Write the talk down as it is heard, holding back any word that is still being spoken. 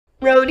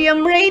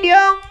Rhodium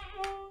Radio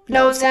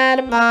knows how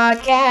to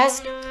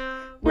podcast.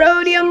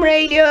 Rhodium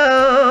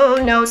Radio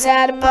knows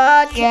how to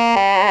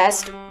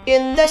podcast.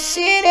 In the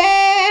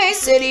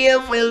city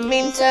of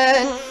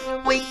Wilmington,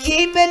 we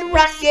keep it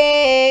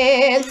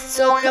rockin'.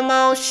 So come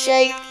on,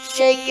 shake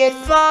it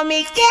for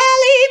me,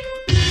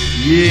 Kelly.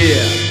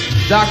 Yeah,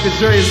 Dr.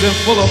 Dre is in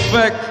full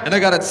effect, and I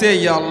gotta tell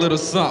y'all a little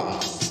something.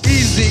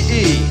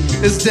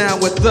 Eazy-E is down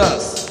with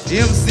us.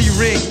 MC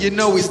Ring, you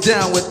know he's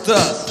down with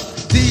us.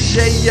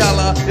 DJ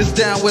Yella is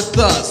down with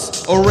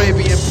us.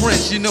 Arabian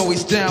Prince, you know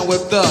he's down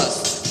with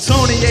us.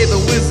 Tony A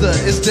the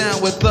Wizard is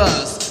down with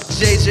us.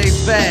 JJ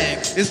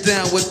Fag is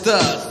down with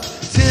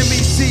us. Timmy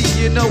T,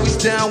 you know he's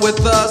down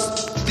with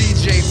us.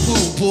 DJ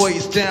Pooh Boy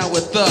is down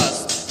with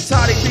us.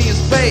 Toddy B and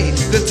Spade,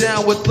 they're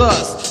down with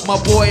us. My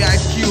boy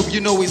Ice Cube,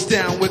 you know he's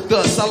down with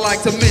us. I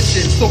like to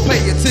mention, so pay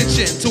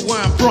attention to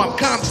where I'm from,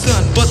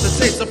 Compton, but the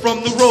tapes are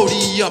from the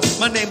Rhodium.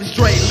 My name is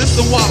Dre,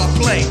 listen while I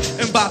play.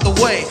 And by the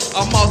way,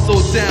 I'm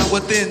also down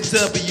with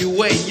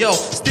NWA. Yo,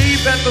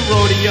 Steve at the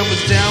Rhodium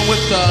is down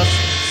with us.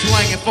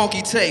 Slanging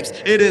funky tapes,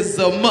 it is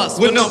a must.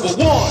 We're number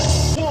one.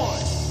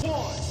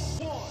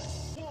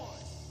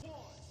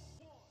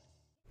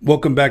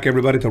 Welcome back,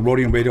 everybody, to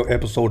Rhodium Radio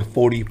episode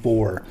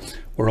 44.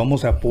 We're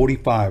almost at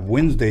 45.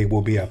 Wednesday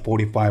will be at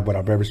 45 with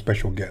our very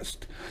special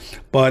guest.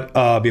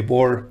 But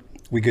before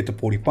we get to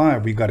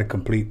 45, we got to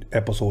complete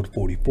episode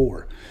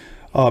 44.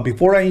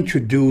 Before I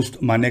introduce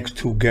my next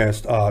two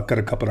guests, I got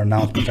a couple of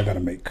announcements I got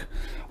to make.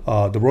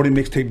 The Rhodium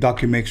Mixtape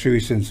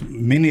documentary, since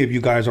many of you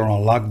guys are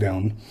on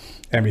lockdown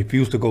and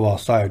refuse to go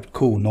outside,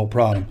 cool, no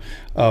problem.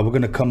 We're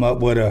going to come up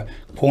with a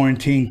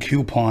quarantine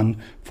coupon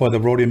for the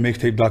Rhodium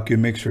Mixtape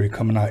documentary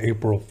coming out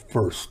April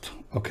 1st.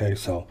 Okay,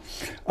 so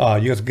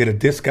you guys get a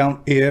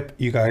discount if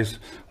you guys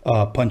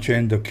punch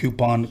in the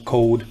coupon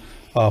code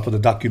for the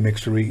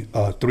documentary,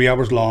 3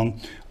 hours long.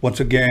 Once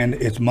again,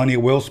 it's money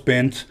well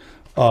spent.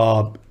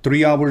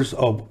 3 hours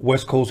of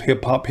West Coast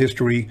hip hop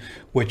history,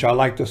 which I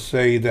like to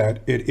say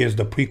that it is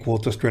the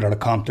prequel to Straight Outta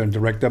Compton,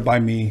 directed by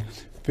me,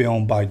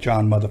 filmed by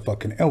John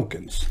motherfucking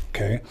Elkins.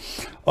 Okay.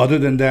 Other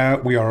than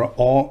that, we are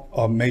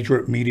all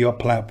major media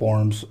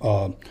platforms,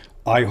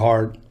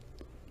 iHeart,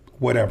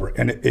 whatever.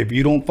 And if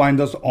you don't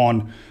find us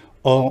on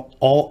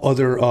all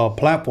other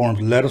platforms,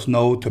 let us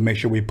know to make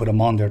sure we put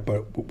them on there.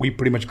 But we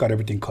pretty much got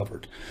everything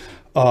covered.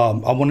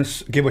 I want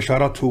to give a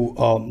shout out to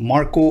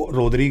Marco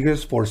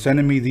Rodriguez for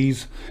sending me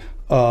these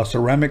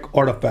ceramic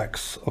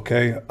artifacts.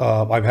 Okay,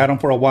 I've had them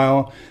for a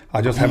while.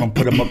 I just haven't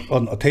put them up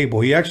on a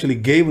table. He actually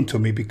gave them to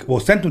me,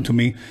 sent them to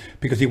me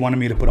because he wanted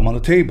me to put them on the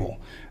table.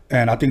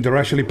 And I think they're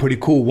actually pretty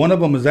cool. One of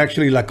them is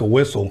actually like a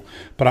whistle,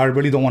 but I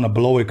really don't want to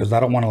blow it because I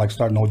don't want to like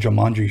start no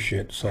Jumanji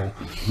shit. So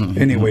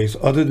anyways,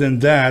 other than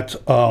that,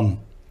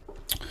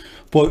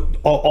 for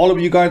all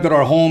of you guys that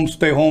are home,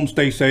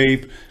 stay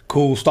safe.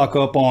 Cool, stock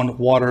up on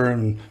water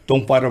and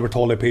don't fight over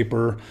toilet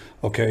paper.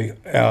 Okay.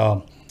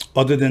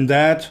 Other than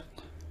that,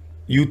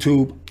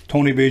 YouTube,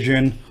 Tony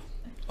Vision,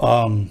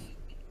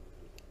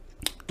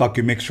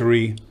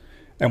 documentary.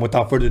 And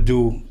without further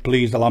ado,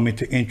 please allow me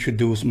to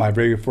introduce my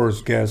very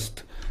first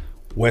guest,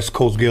 West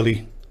Coast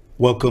Gilly.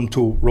 Welcome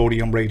to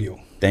Rhodium Radio.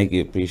 Thank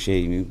you.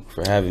 Appreciate you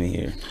for having me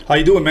here. How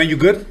you doing, man? You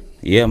good?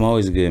 Yeah, I'm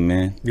always good,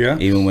 man. Yeah?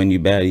 Even when you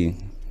bad, you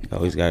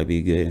always got to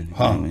be good.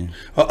 Huh. You know,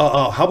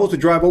 man. How was the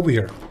drive over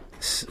here?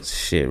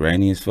 Shit,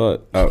 rainy as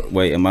fuck. Oh,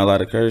 wait, am I allowed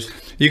to curse?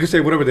 You can say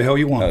whatever the hell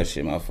you want. Oh,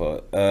 shit, my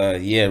fault.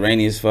 Yeah,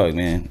 rainy as fuck,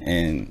 man.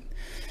 And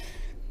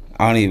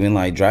I don't even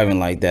like driving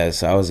like that,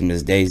 so I was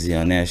Miss Daisy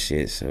on that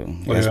shit. So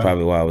that's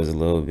probably why I was a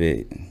little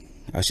bit...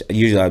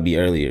 usually I'd be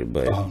earlier,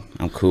 but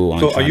I'm cool.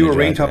 So are you a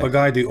rain type of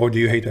guy, or do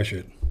you hate that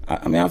shit?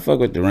 I mean, I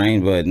fuck with the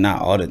rain, but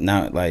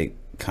not like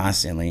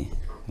constantly.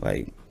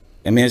 Like,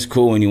 I mean, it's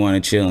cool when you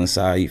want to chill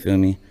inside, you feel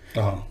me?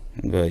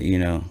 But, you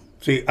know...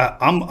 See,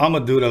 I'm a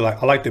dude that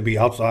I like to be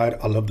outside.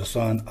 I love the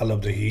sun. I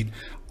love the heat.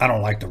 I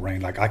don't like the rain.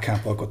 Like, I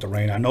can't fuck with the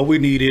rain. I know we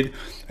need it,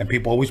 and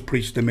people always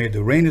preach to me,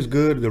 the rain is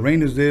good, the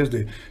rain is this,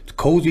 the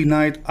cozy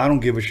night. I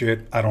don't give a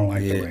shit. I don't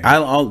like the rain.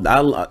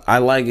 I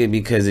like it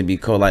because it be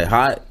cold. Like,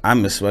 hot,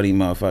 I'm a sweaty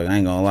motherfucker. I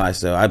ain't gonna lie.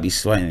 So I be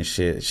sweating and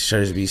shit.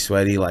 Shirts be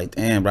sweaty. Like,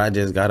 damn, bro, I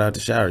just got out the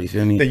shower. You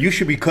feel me? Then you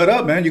should be cut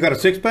up, man. You got a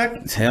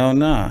six-pack? Hell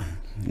nah.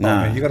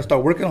 Nah. Man, you got to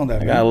start working on that,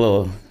 man. I got a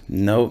little...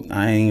 Nope,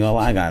 I ain't gonna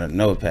lie. I got a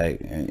note pack.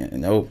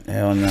 Nope,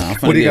 hell no.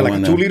 What do you got,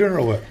 like a 2 liter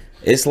or what?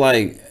 It's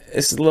like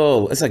it's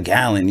a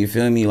gallon. You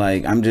feel me?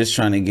 Like I'm just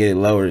trying to get it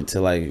lowered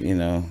to like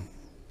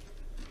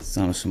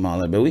something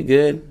smaller. But we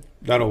good.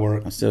 That'll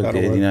work. I'm still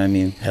good. You know what I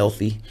mean?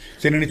 Healthy.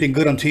 Seen anything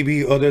good on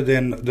TV other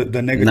than the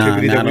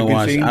negativity that we've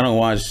been seeing? I don't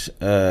watch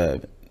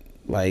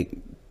like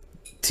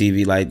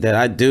TV like that.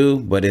 I do,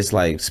 but it's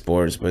like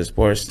sports. But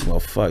sports,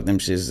 well, fuck them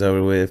shit's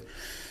over with.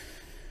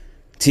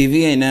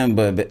 TV ain't nothing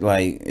but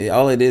like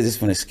all it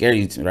is when it's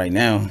scary right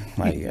now.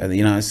 Like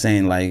you know what I'm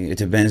saying? Like it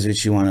depends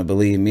what you want to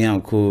believe. Me,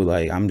 I'm cool.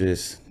 Like I'm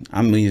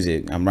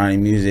music. I'm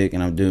writing music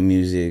and I'm doing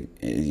music.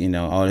 You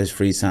know, all this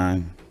free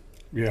time.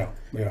 Yeah.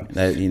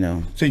 That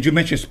Since you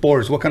mentioned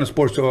sports, what kind of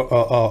sports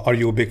are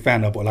you a big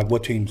fan of? Or like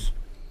what teams?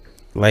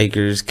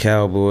 Lakers,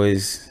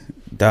 Cowboys,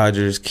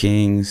 Dodgers,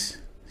 Kings,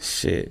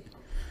 shit.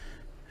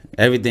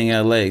 Everything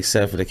LA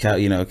except for the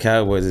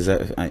Cowboys is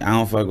up. I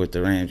don't fuck with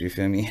the Rams, you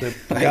feel me? The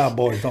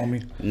Cowboys,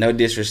 homie. No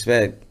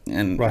disrespect.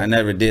 And Right. I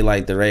never did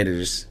like the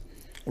Raiders.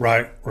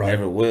 Right.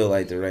 Never will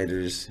like the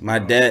Raiders. My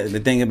dad, the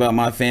thing about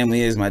my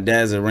family is my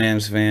dad's a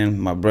Rams fan.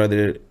 My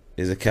brother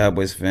is a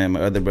Cowboys fan.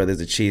 My other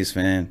brother's a Chiefs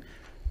fan.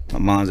 My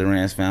mom's a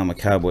Rams fan. I'm a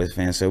Cowboys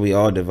fan. So we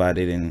all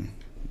divided, and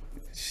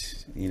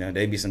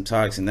there be some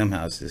talks in them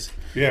houses.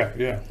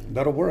 Yeah.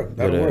 That'll work.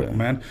 But, That'll work,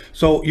 man.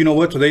 So, you know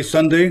what? Today's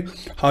Sunday.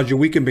 How's your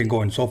weekend been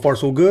going? So far,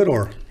 so good,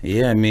 or?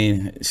 Yeah, I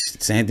mean,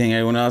 same thing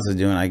everyone else is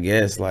doing, I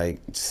guess. Like,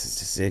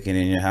 sitting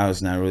in your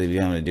house, not really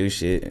being able to do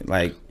shit.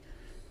 Like,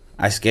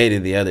 I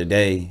skated the other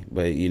day,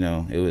 but,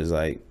 it was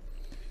like,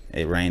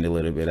 it rained a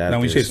little bit after. Now,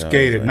 when you say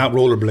skated, not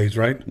rollerblades,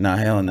 right? Nah,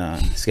 hell nah.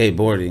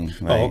 Skateboarding.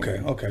 Like,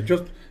 Okay.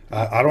 Just,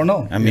 I don't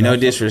know. I mean, no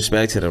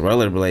disrespect to the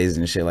rollerblades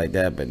and shit like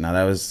that, but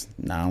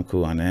I'm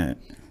cool on that.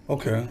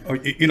 Okay.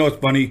 It's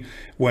funny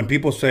when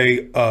people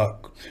say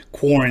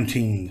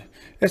quarantine.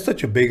 It's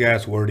such a big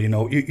ass word, You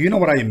know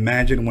what I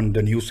imagine when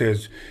the news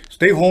says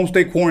stay home,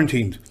 stay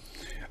quarantined.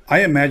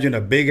 I imagine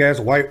a big ass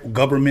white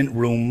government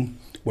room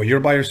where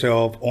you're by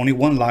yourself, only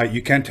one light.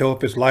 You can't tell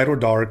if it's light or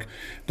dark.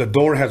 The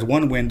door has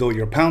one window.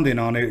 You're pounding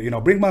on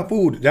it. Bring my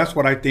food. That's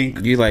what I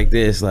think. You like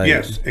this, like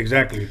Yes,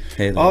 exactly.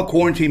 Hey, All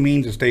quarantine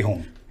means is stay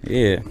home.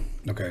 Yeah.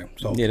 Okay,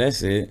 so Yeah,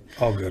 that's it.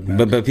 all good, man.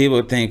 But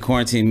people think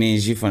quarantine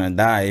means you finna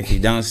die if you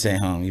don't stay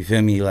home. You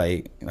feel me?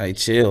 Like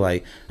chill.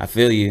 Like, I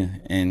feel you,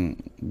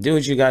 and do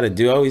what you gotta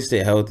do. Always stay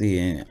healthy,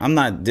 and I'm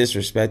not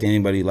disrespecting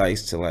anybody who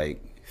likes to like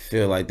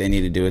feel like they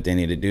need to do what they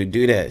need to do.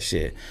 Do that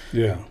shit.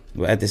 Yeah,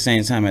 But at the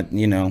same time,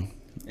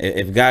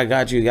 if God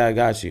got you, God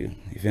got you.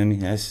 You feel me?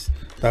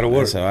 that'll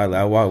work. So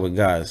I walk with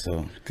God.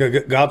 So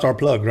God's our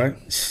plug, right?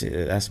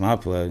 shit, that's my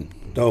plug.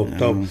 Dope.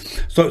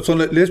 So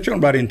let's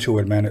jump right into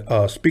it, man.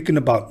 Speaking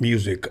about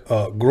music,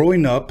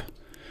 growing up,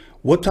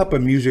 what type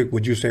of music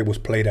would you say was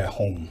played at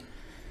home?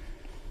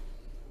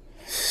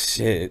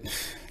 Shit.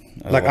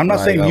 Like, I'm not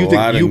saying a music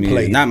lot of you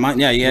played. Not my,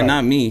 Right.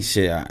 not me.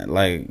 Shit,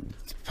 like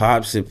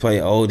Pops would play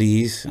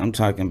oldies. I'm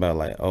talking about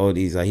like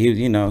oldies. Like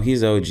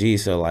he's OG,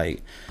 so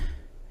like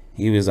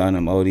he was on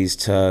them oldies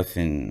tough,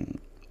 and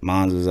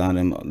Mons was on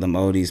them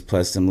oldies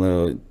plus them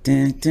little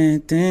dun,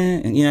 dun, dun.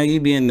 And you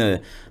be in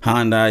the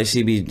Honda,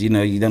 she be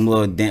them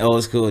little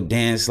old school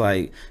dance,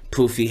 like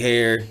poofy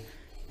hair.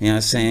 You know what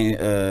I'm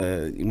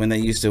saying? When they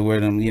used to wear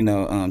them,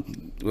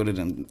 what are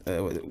them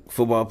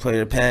football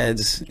player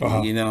pads?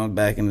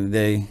 Back in the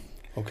day.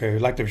 Okay,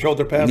 like the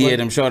shoulder pads. Yeah,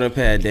 them shoulder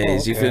pad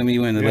days. You okay. feel me?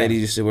 When the Yeah.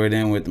 ladies used to wear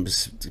them with them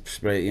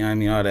spray, you know what I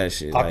mean? All that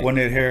shit. Like,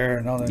 Aquanet hair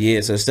and all that. yeah,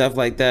 so stuff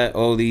like that,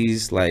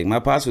 oldies. Like, my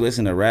pops would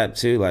listen to rap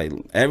too, like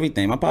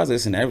everything. My pops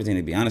listen to everything,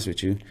 to be honest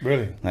with you.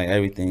 Really? Like,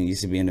 everything. He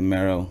used to be in the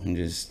Marrow and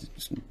just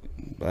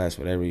blast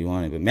whatever you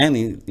wanted. But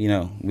mainly,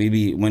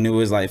 when it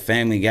was like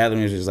family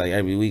gatherings, it was like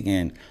every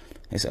weekend,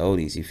 it's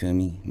oldies, you feel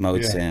me?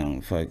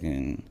 Motown,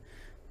 fucking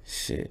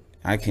shit.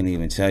 I can't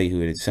even tell you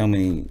who it is. So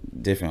many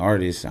different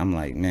artists. I'm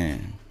like,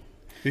 man.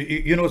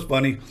 You know what's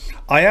funny?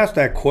 I asked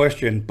that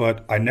question,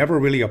 but I never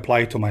really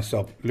applied to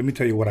myself. Let me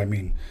tell you what I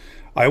mean.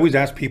 I always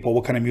ask people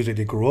what kind of music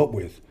they grew up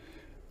with.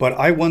 But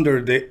I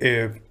wonder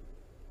if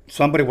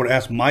somebody would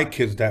ask my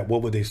kids that,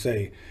 what would they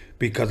say?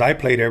 Because I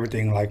played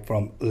everything like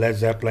from Led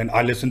Zeppelin.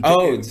 I listened to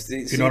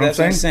you know what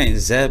I'm saying?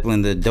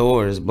 Zeppelin, The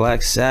Doors,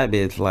 Black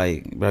Sabbath,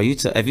 like, bro,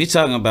 if you're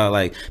talking about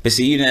like, but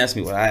see, you didn't ask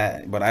me what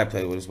I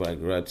played with, is what I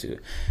grew up to.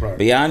 Right.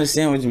 But yeah, I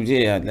understand what you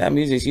did. That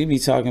music you be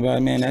talking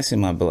about, man, that's in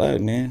my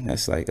blood, man.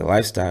 That's like a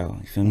lifestyle.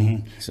 You feel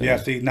me? So, Yeah,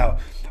 see, now,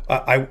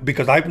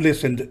 because I've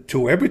listened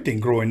to everything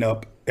growing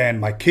up,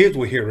 and my kids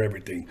will hear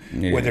everything,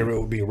 Yeah. whether it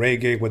would be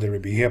reggae, whether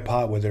it be hip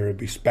hop, whether it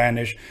be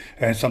Spanish,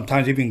 and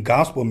sometimes even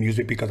gospel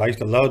music, because I used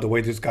to love the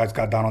way this guy's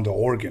got down on the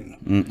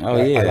organ. Oh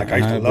yeah, I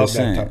used to love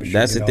that 100%. type of shit.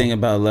 That's the thing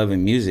about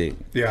loving music.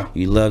 Yeah.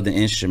 You love the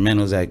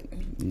instrumentals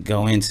that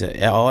go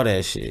into all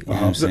that shit. You know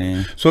what I'm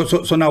saying?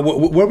 So now,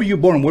 where were you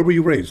born? Where were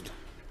you raised?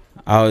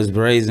 I was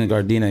raised in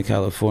Gardena,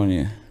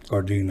 California.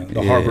 Gardena,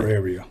 the Yeah. harbor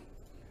area.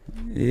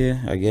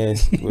 Yeah, I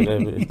guess.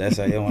 Whatever. That's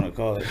how you want to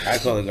call it. I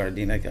call it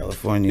Gardena,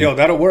 California. Yo,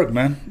 that'll work,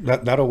 man.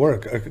 That'll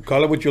work.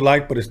 Call it what you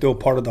like, but it's still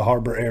part of the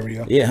harbor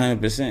area. Yeah,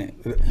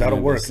 100%. That'll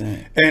work.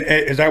 100%. And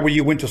is that where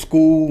you went to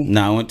school?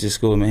 No, I went to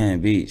school in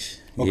Manhattan Beach.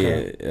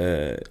 Okay.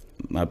 Yeah,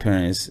 my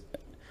parents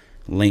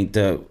linked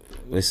up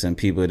with some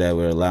people that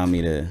would allow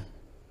me to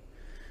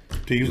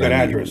To use that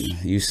address.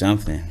 use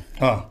something.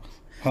 Huh.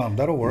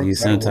 That'll work. Use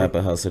That'll some type work.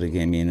 of hustle to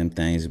get me in them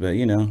things. But,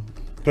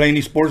 Play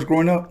any sports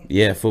growing up?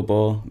 yeah,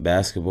 football,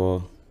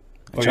 basketball.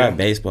 I Oh, tried yeah?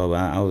 baseball, but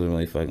I wasn't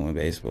really fucking with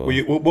baseball.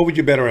 What would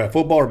you better at?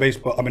 Football or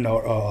baseball?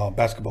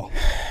 Basketball.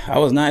 I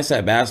was nice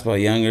at basketball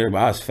younger, but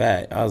I was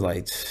fat. I was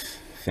like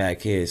fat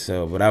kid,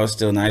 but I was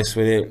still nice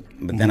with it.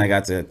 But then I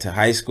got to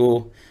high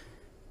school.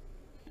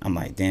 I'm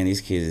like, damn,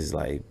 these kids is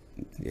like,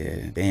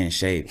 yeah, they in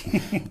shape.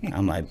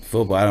 I'm like,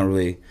 football,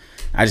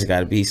 I just got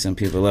to beat some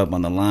people up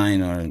on the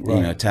line or,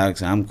 Right. tackle.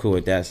 So I'm cool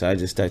with that. So I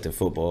just stuck to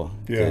football.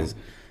 Yeah. 'Cause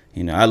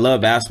You know, I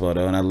love basketball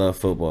though, and I love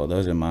football.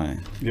 Those are my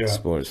Yeah.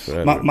 sports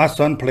forever. My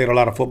son played a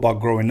lot of football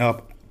growing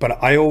up, but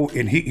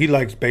and he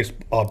likes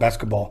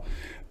basketball.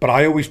 But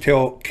I always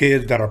tell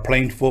kids that are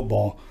playing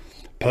football,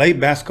 play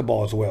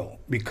basketball as well,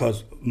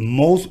 because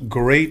most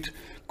great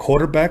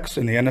quarterbacks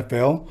in the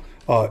NFL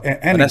and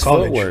in that's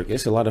college, footwork.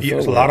 It's a lot of yeah,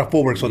 it's a footwork. lot of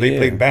footwork. So they Yeah.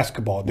 play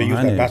basketball. They use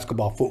 100. that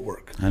basketball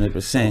footwork.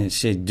 100%.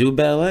 Shit, do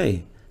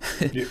ballet.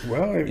 Yeah,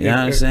 well, You know what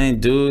I'm saying?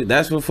 Dude,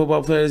 that's what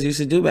football players used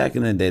to do back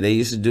in the day. They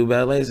used to do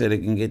ballet so they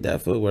can get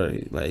that footwork.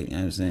 Like, you know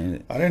what I'm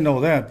saying? I didn't know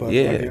that, but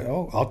Yeah.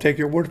 I'll take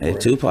your word for If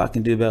it. Tupac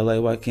can do ballet,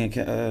 why can't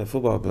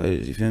football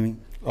players? You feel me?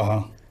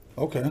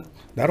 Okay,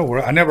 that'll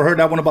work. I never heard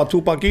that one about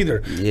Tupac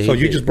either. Yeah, So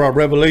he you did. just brought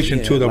revelation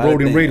Yeah, to the a lot of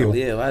Roadium things- Radio.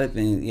 Yeah, a lot of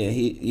things. Yeah,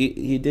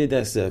 he did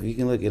that stuff. You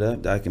can look it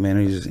up.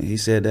 Documentaries. He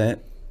said that.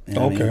 You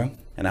know what I mean? Okay.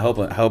 And I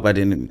hope I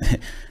didn't.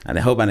 I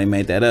hope I didn't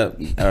make that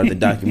up, or the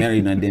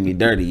documentary done did me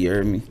dirty. You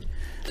heard me?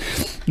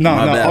 No,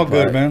 My bad, all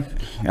good, Pac. man.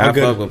 I All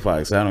good. fuck with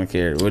Pac, so I don't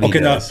care what he Okay,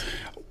 now, does.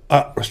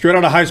 straight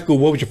out of high school,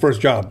 what was your first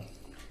job?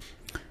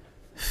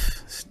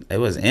 It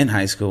was in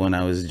high school when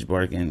I was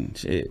working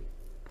shit.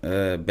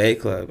 Bay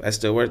Club. I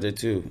still work there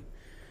too.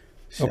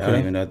 Shit, I don't Okay.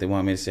 even know if they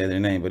want me to say their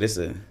name, but it's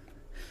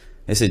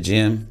a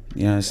gym.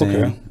 You know what I'm saying?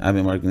 Okay. I've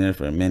been working there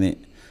for a minute.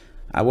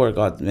 I work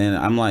all man.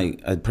 I'm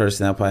like a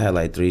person. I probably had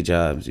like 3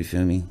 jobs. You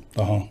feel me?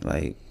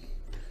 Like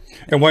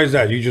And why is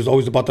that? You just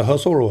always about the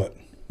hustle or what?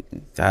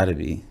 gotta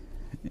be.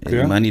 If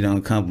Yeah. money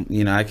don't come,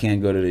 you know, I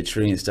can't go to the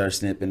tree and start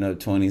snipping up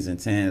 20s and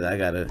 10s. I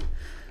gotta.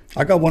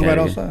 I got one right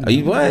outside. Are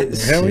you what?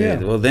 Hell yeah.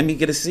 Shit. Well, let me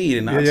get a seed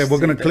and I'll Yeah, we're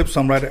gonna take clip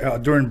some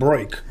right during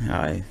break. All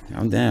right,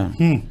 I'm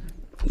down.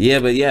 Yeah,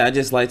 but yeah, I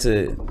just like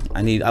to.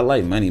 I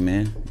like money,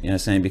 man. You know what I'm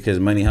saying? Because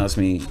money helps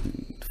me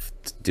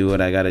do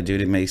what I gotta do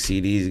to make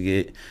CDs,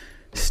 get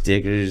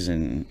stickers,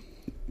 and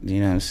you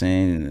know what I'm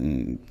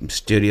saying, and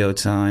studio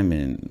time,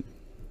 and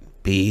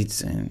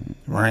beats, and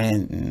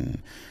rent, and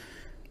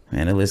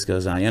man, the list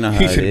goes on. You know how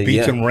He it said is.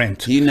 beats Yeah. and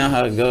rent. You know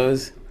how it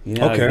goes. You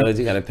know how Okay. it goes.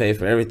 You gotta pay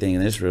for everything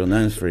in this real.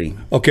 Nothing's free.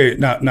 Okay,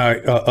 now,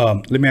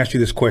 let me ask you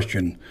this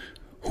question: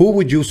 who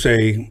would you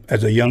say,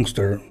 as a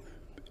youngster,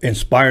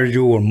 inspired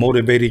you, or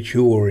motivated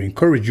you, or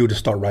encouraged you to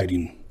start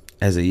writing?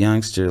 As a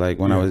youngster, like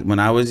when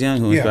I was young,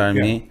 who Yeah, inspired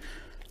yeah. me?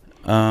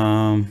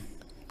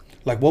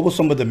 Like, what was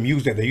some of the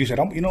music that you said,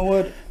 you know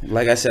what?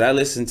 Like I said, I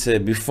listened to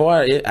before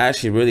I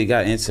actually really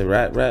got into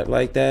rap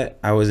like that.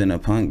 I was in a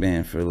punk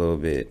band for a little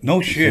bit. No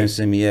You shit.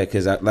 feel me? Yeah,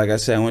 because like I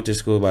said, I went to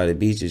school by the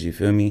beaches. You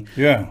feel me?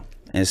 Yeah.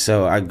 And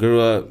so I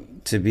grew up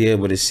to be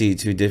able to see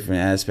 2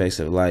 different aspects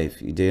of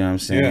life. You dig what I'm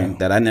saying? Yeah.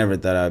 That I never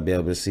thought I'd be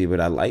able to see, but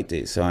I liked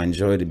it. So I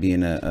enjoyed it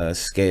being a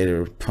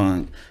skater,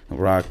 punk,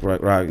 rock. You know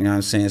what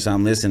I'm saying? So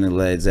I'm listening to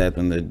Led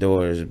Zeppelin, The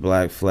Doors,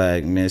 Black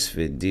Flag,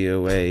 Misfit,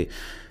 DOA,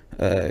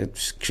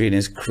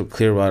 Creedence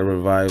Clearwater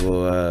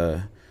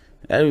Revival,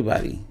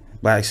 everybody.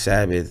 Black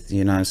Sabbath,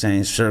 you know what I'm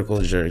saying?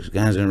 Circle Jerks,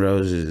 Guns N'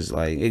 Roses,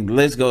 like the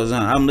list goes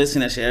on. I'm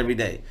listening to that shit every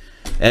day.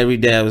 Every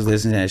day I was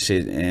listening to that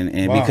shit,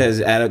 and Wow. because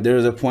there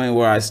was a point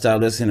where I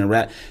stopped listening to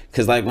rap.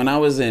 Because like when I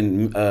was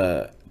in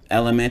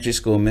elementary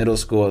school, middle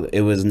school,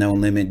 it was No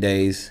Limit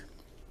days.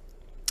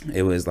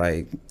 It was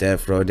like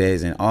Death Row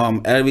days, and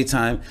every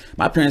time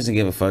my parents didn't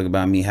give a fuck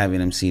about me having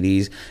them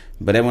CDs,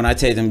 but then when I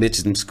take them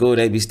bitches from school,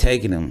 they be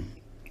taking them.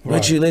 Right.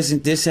 What you listen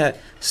to this at?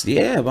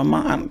 Yeah, my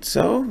mom.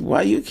 So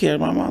why you care?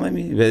 My mom let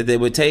me. But they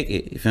would take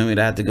it. You feel me?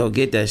 I had to go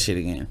get that shit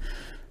again.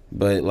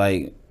 But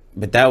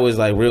that was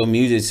like real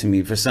music to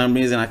me. For some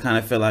reason, I kind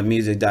of felt like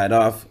music died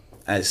off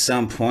at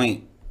some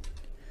point,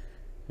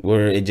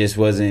 where it just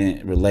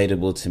wasn't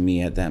relatable to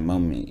me at that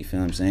moment. You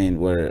feel what I'm saying?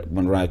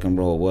 When rock and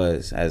roll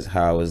was as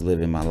how I was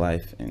living my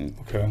life, and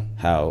Okay.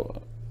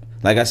 how,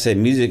 like I said,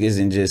 music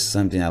isn't just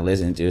something I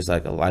listen to. It's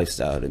like a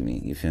lifestyle to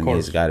me. You feel me?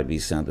 course. It's got to be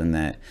something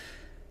that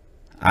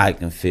I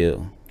can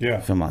feel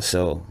from my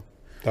soul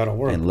That'll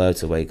work. and love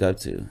to wake up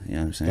to. You know what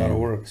I'm saying? That'll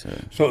work.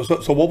 So,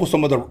 So what was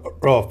some of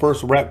the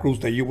first rap groups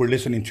that you were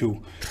listening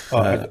to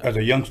as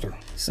a youngster?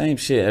 same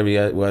shit every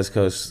West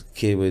Coast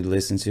kid would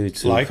listen to.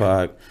 Like?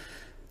 Tupac,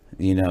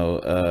 you know,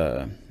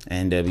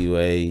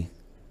 NWA.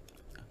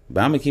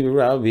 But I'm gonna keep it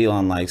real. I'll be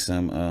on like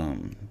some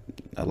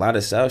a lot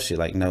of South shit,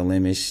 like No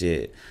Limit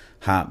shit,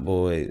 Hot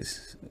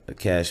Boys,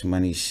 Cash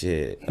Money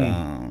shit.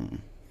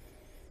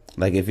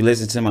 Like if you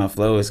listen to my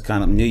flow, it's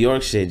kind of New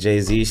York shit,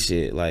 Jay-Z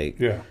shit, like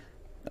Yeah.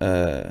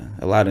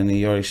 a lot of New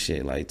York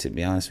shit. Like, to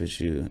be honest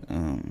with you,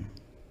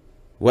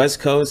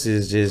 West Coast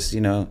is just, you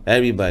know,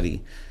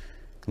 everybody,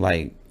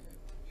 like,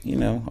 you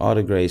know, all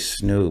the greats: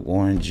 Snoop,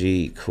 Warren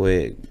G,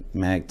 Quick,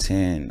 Mac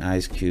 10,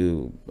 Ice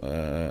Cube.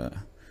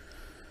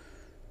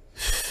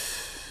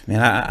 Man,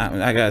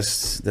 I got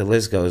the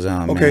list goes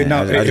on. Okay, man.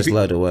 now I if just you-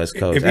 love the West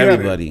Coast. If you had a-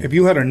 Everybody. if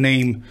you had a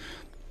name,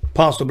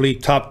 possibly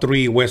top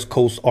 3 West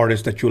Coast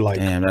artists that you like,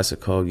 Damn, that's a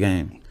cold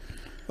game.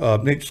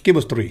 just give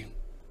us 3.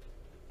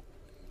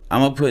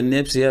 I'm gonna put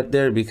Nipsey up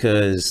there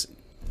because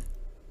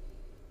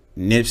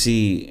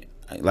Nipsey,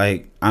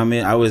 like,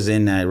 I was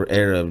in that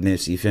era of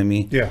Nipsey. You feel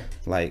me? Yeah.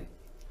 Like,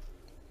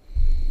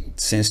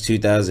 since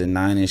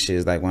 2009 and shit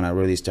is like when I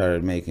really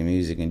started making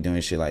music and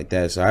doing shit like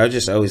that. So I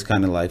just always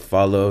kind of like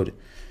followed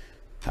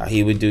how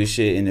he would do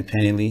shit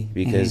independently,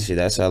 because shit,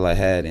 that's all I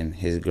had in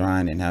his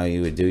grind and how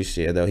he would do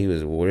shit, although he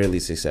was really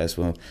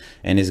successful.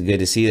 And it's good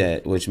to see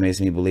that, which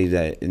makes me believe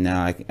that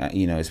now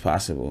you know, it's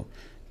possible.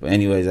 But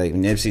anyways, like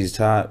Nipsey's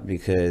top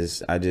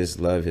because I just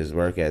love his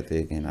work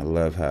ethic, and I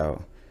love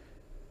how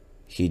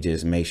he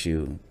just makes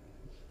you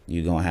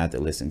gonna have to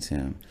listen to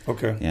him.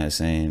 Okay. You know what I'm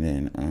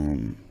saying?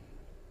 And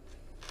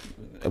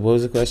what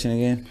was the question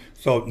again?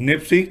 So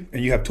Nipsey,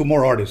 and you have 2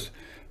 more artists.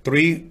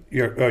 3,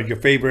 your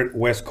favorite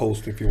West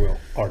Coast, if you will,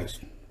 artists.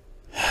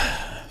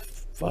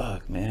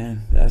 Fuck,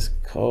 man, that's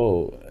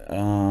cold.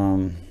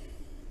 Like,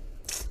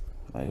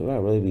 who I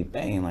really be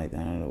banging like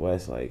down in the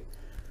West? Like,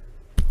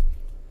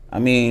 I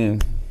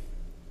mean,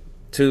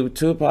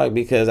 Tupac,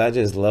 because I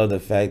just love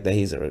the fact that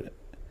he's a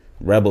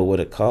rebel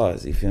with a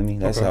cause. You feel me?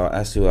 That's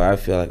who I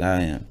feel like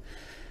I am.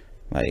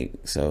 Like,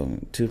 so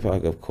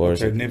Tupac, of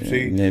course. Okay,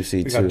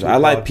 Nipsey too. I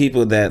like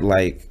people that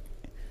like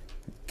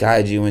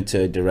guide you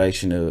into a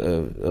direction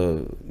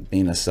of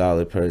being a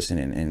solid person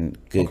and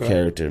good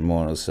character,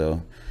 morals.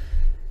 So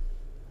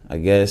I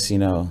guess, you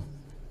know,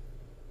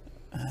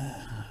 I'm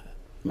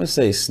gonna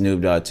say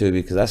Snoop Dogg too,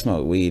 because I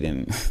smoke weed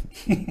and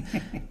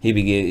he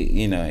be get,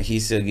 you know, he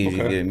still gives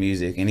you good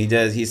music, and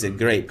he's a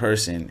great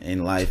person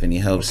in life, and he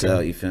helps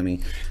out. You feel me?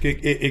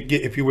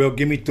 If you will,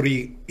 give me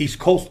 3 East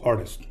Coast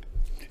artists.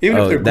 Even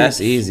if they're that's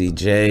groups.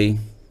 easy.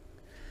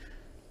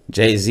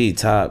 Jay-Z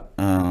top.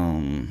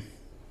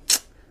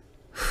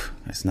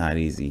 That's not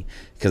easy,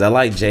 because I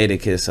like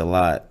Jadakiss a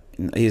lot.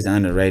 He's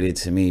underrated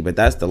to me, but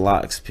that's the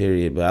Locks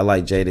period. But I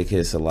like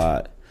Jadakiss a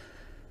lot.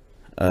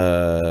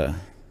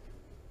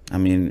 I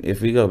mean,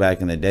 if we go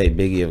back in the day,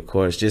 Biggie, of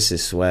course, just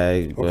his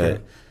swag.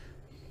 But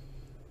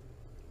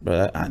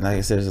like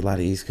I said, there's a lot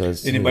of East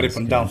Coast. Anybody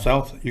from down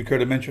south you care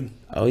to mention?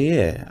 Oh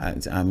yeah,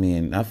 I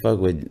mean, I fuck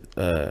with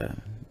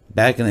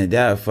back in the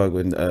day. I fuck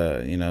with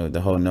you know,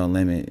 the whole No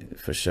Limit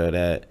for sure.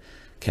 That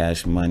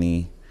Cash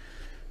Money,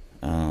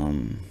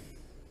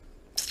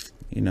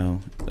 you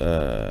know,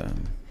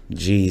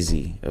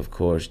 Jeezy, of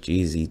course,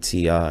 Jeezy,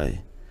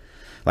 T.I.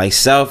 Like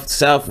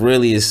South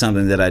really is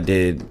something that I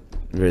did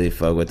really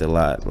fuck with a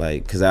lot,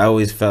 like, because I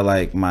always felt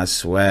like my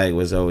swag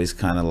was always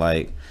kind of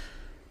like,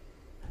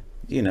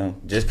 you know,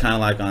 just kind of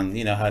like on,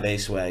 you know, how they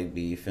swag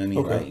be, you feel me?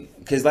 Like,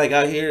 because like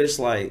out here it's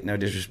like, no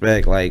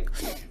disrespect, like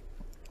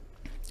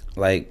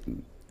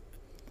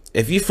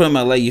if you from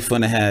LA, you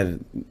finna have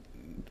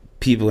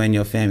people in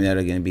your family that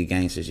are gonna be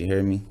gangsters, you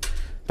hear me?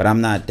 But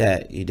I'm not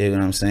that, you dig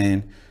what I'm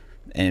saying?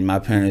 And my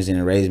parents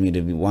didn't raise me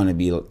to want to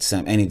be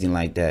anything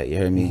like that. You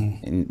heard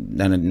me? And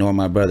nor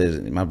my brothers.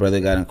 My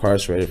brother got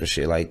incarcerated for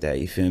shit like that.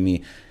 You feel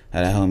me? I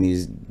had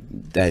homies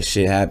that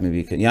shit happened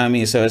because, you know what I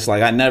mean? So it's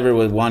like I never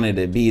would wanted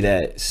to be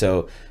that.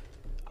 So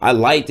I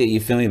liked it. You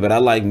feel me? But I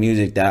like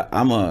music that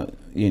I'm an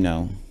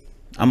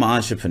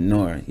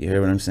entrepreneur. You hear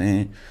what I'm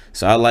saying?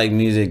 So I like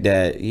music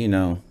that, you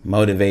know,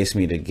 motivates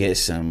me to get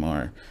some,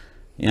 or,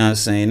 you know what I'm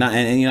saying?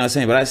 And you know what I'm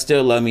saying? But I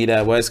still love me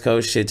that West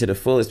Coast shit to the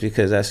fullest,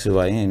 because that's who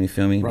I am, you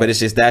feel me? Right. But it's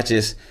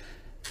just,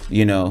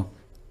 you know,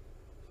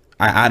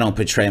 I don't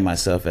portray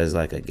myself as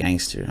like a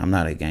gangster. I'm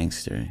not a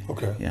gangster.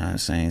 Okay. You know what I'm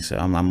saying? So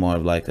I'm more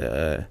of like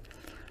a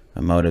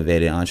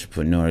motivated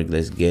entrepreneur.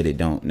 Let's get it.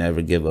 Don't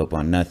never give up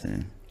on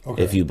nothing.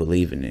 Okay. If you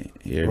believe in it.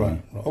 You hear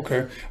me?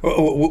 Okay.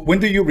 When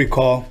do you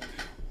recall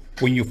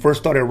when you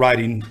first started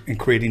writing and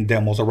creating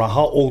demos? Around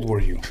how old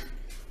were you?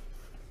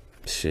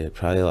 Shit,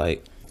 probably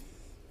like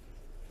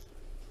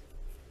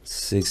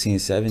 16,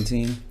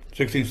 17.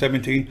 16,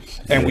 17.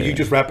 And were you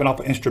just rapping off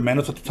of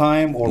instrumentals at the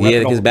time, or yeah?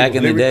 Because back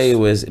in the day it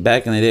was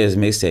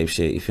mixtape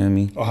shit. You feel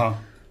me?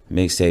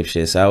 Mixtape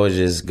shit. So I would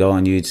just go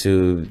on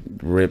YouTube,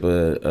 rip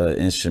a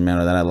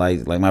instrumental that I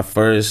liked. Like my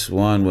first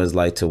one was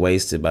like "To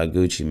Wasted" by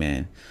Gucci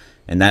Mane,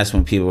 and that's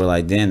when people were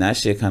like, "Damn, that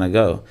shit kind of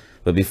go."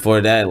 But before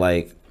that,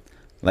 like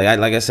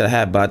I said, I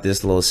had bought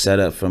this little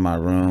setup for my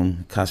room.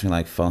 It cost me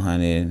like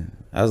 $400.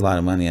 That was a lot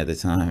of money at the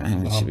time.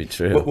 Man, it should be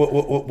true.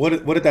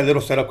 What did that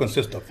little setup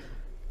consist of?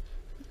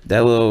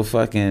 That little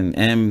fucking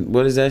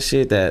what is that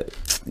shit that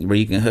where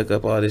you can hook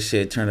up all this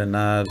shit, turn the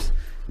knobs?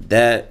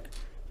 That,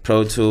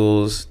 Pro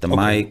Tools, the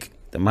mic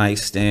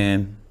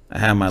stand. I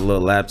had my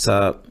little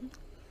laptop.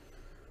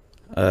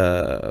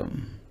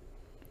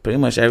 Pretty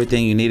much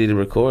everything you needed to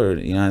record.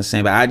 You know what I'm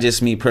saying?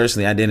 But me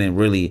personally, I didn't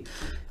really.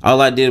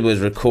 All I did was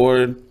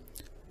record,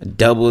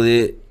 doubled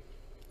it.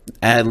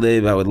 Ad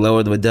lib, I would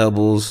lower the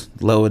doubles,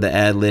 lower the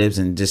ad libs,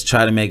 and just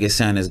try to make it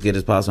sound as good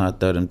as possible. I'd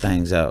throw them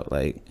things out,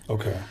 like,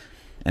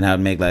 and I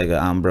would make like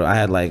I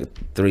had like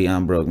 3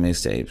 Unbroke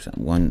mixtapes,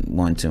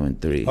 1, 2,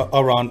 and 3.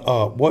 Around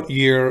what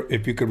year,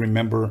 if you could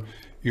remember,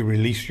 you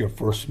released your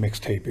first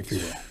mixtape, if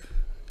you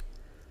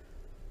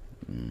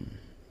will?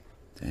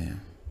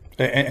 Damn.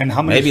 And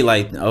how many? Maybe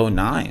like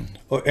 09.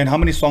 And how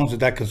many songs did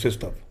that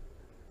consist of?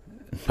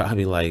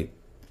 Probably like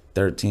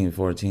 13,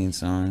 14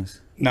 songs.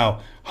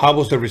 Now, how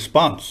was the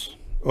response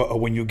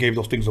when you gave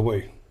those things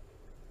away?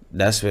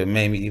 That's what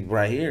made me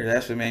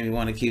That's what made me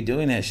want to keep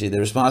doing that shit. The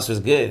response was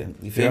good.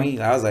 You feel me?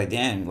 I was like,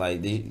 damn,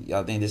 like,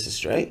 y'all think this is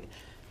straight?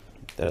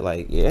 They're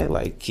like, yeah,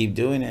 like, keep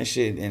doing that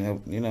shit.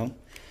 And, you know,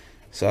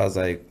 So I was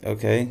like,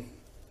 okay.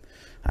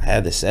 I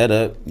had the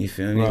setup, you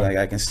feel me? Right. Like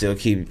I can still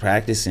keep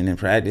practicing and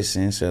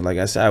practicing. So like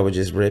I said, I would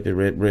just rip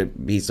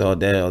beats all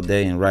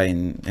day and write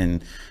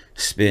and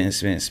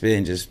spit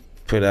and just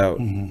put out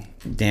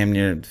damn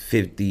near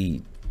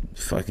 50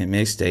 fucking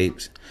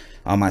mixtapes.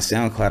 On my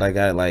SoundCloud, I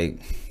got like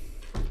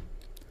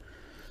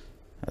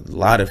a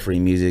lot of free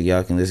music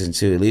y'all can listen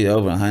to, at least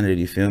over 100,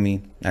 you feel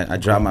me? I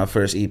dropped my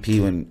first EP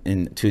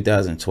in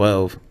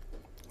 2012.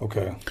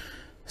 Okay.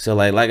 So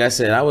like I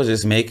said, I was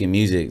just making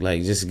music,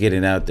 like just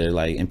getting out there,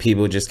 like, and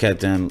people just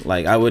kept on,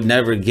 like, I would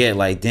never get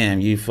like, damn,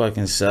 you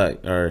fucking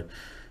suck, or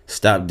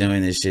stop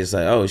doing this shit. It's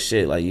like, oh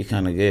shit, like you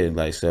kind of good,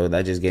 like, so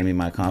that just gave me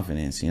my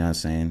confidence, you know what I'm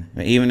saying?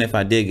 But even if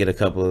I did get a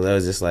couple of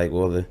those, it's like,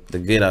 well, the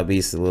good I'll be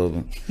a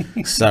little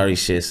sorry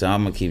shit, so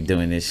I'm gonna keep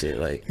doing this shit.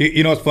 Like,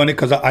 You know, it's funny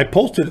because I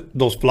posted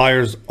those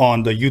flyers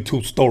on the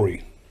YouTube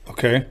story,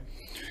 okay?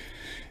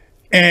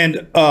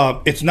 And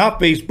it's not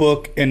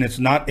Facebook and it's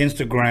not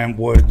Instagram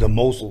where the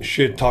most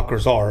shit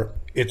talkers are.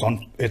 It's on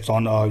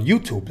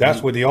YouTube.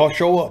 That's where they all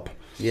show up.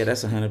 yeah,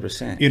 that's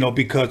 100%. You know,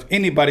 because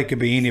anybody could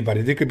be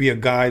anybody. There could be a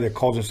guy that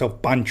calls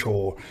himself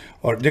Pancho,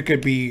 or there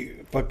could be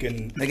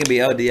fucking They can be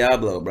El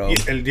Diablo, bro.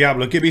 El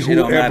Diablo. It could be Shit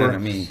don't matter whoever, to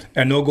me.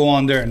 and they'll go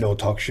on there and they'll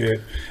talk shit.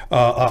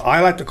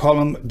 I like to call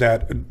them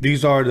that.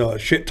 These are the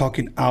shit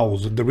talking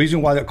owls. The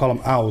reason why they call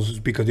them owls is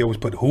because they always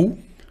put who.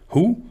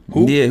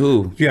 Yeah,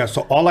 who? Yeah.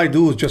 So all I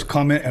do is just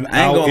comment an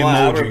I ain't owl gonna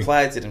lie, I emoji.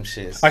 replied to them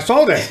shits. I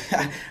saw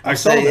that. I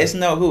saw say that. it's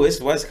no who,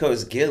 it's West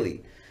Coast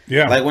Gilly.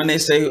 Yeah. Like when they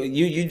say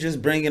you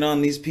just bringing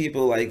on these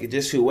people, like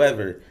just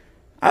whoever.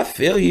 I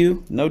feel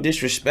you. No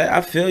disrespect.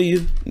 I feel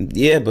you.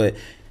 Yeah, but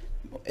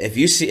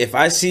if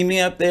I see me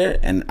up there,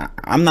 and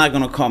I'm not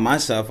gonna call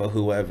myself a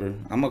whoever.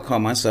 I'm gonna call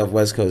myself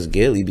West Coast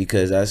Gilly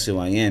because that's who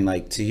I am.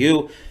 Like to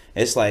you,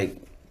 it's like,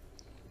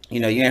 you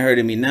know, you ain't heard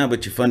of me now,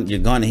 but you're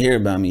gonna hear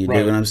about me. You Right.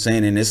 dig what I'm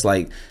saying? And it's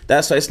like,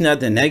 that's why it's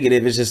nothing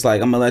negative. It's just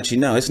like, I'm gonna let you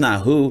know. It's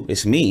not who,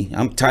 it's me.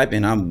 I'm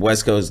typing, I'm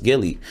West Coast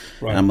Gilly.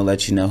 Right. And I'm gonna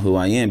let you know who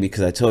I am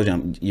because I told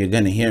you you're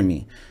gonna hear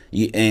me.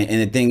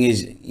 And the thing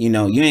is, you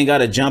know, you ain't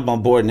gotta jump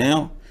on board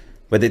now.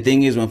 But the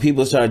thing is, when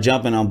people start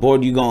jumping on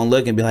board, you gonna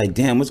look and be like,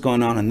 damn, what's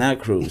going on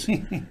that cruise?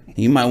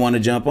 You might want to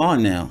jump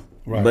on now.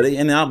 Right. But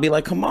and I'll be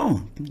like, come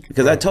on,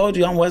 because I told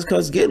you I'm West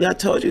Coast Gilly. I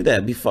told you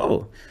that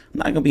before. I'm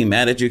not gonna be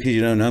mad at you because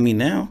you don't know me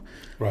now.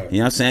 Right. You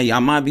know what I'm saying? I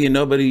might be a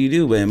nobody you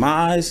do, but in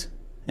my eyes,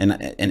 and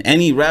in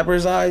any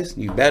rapper's eyes,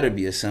 you better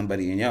be a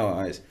somebody in your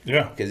eyes.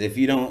 Yeah. Because if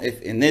you don't,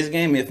 if in this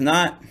game, if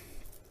not,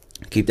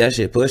 keep that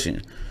shit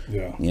pushing.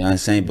 Yeah. You know what I'm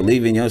saying?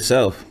 Believe in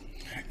yourself.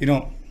 You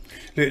know,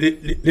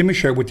 let me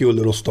share with you a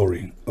little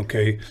story,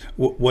 okay?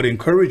 What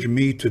encouraged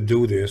me to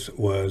do this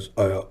was,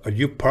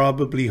 you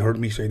probably heard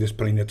me say this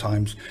plenty of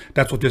times.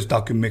 That's what this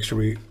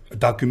documentary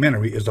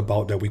is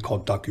about, that we call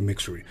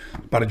documentary,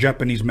 about a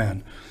Japanese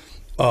man.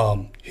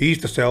 He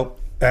used to sell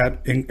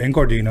in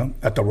Gardena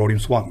at the Rhodium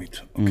Swap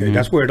Meet. Okay,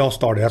 that's where it all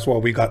started. That's where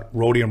we got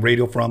Rhodium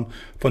Radio from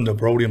the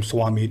Rhodium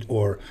Swap Meet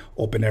or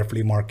Open Air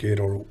Flea Market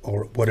or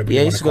whatever. Yeah,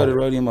 I you used to want go to to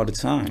Rhodium all the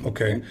time.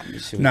 Okay.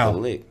 This shit was Now,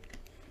 lit.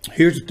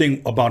 Here's the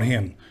thing about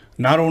him.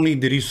 Not only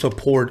did he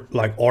support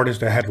like artists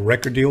that had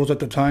record deals at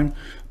the time,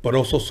 but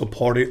also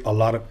supported a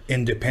lot of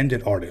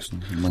independent artists.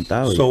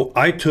 1,000. So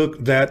I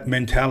took that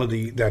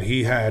mentality that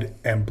he had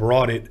and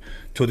brought it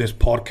to this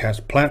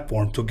podcast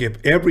platform to give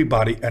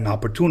everybody an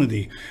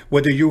opportunity,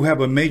 whether you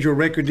have a major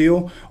record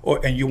deal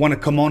and you want to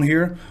come on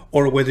here,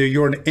 or whether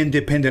you're an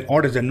independent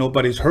artist that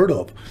nobody's heard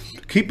of.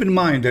 Keep in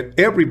mind that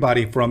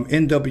everybody from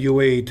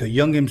NWA to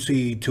Young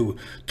MC to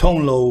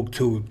Tone Loc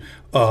to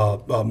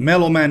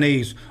Mellow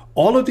Mayonnaise,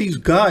 all of these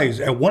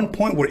guys at one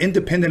point were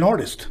independent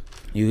artists.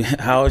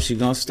 How is she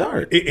gonna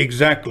start?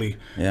 Exactly.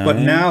 Yeah, But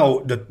man. now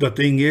the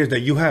thing is that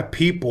you have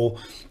people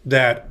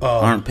that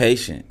Aren't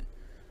patient.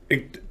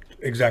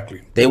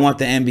 exactly. They want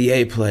the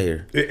NBA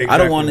player. I Exactly.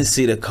 don't want to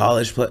see the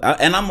college player.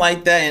 And I'm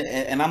like that,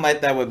 and I'm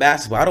like that with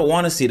basketball. I don't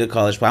want to see the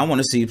college player. I want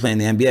to see you playing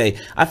the NBA.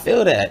 I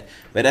feel that.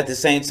 But at the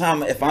same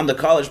time, if I'm the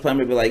college player, I'm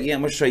going to be like, yeah,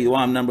 I'm going to show you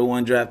why I'm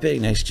 #1 draft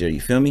pick next year.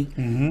 You feel me?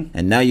 Mm-hmm.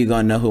 And now you're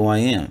going to know who I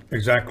am.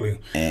 Exactly.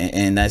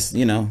 And that's,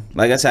 you know,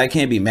 like I said, I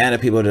can't be mad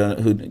at people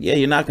who yeah,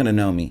 you're not going to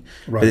know me.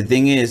 Right. But the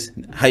thing is,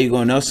 how you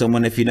going to know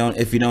someone if you don't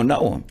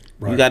know them?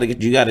 Right.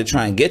 You got to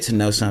try and get to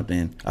know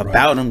something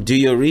about them. Do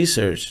your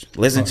research.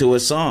 Listen to a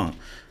song.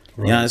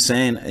 You know what I'm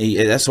saying?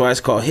 That's why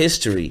it's called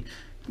history.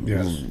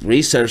 Yes.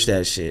 Research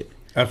that shit.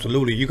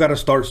 Absolutely. You got to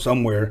start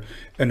somewhere.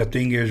 And the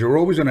thing is, you're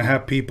always going to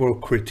have people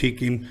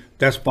critiquing.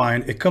 That's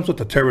fine. It comes with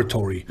the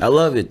territory. I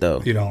love it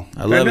though. You know,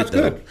 I love and it that's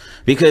though. good.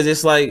 Because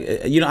it's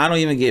like, you know, I don't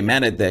even get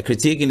mad at that.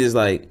 Critiquing is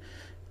like,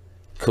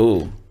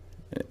 cool.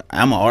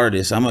 I'm an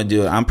artist. I'm gonna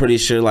do it. I'm pretty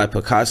sure like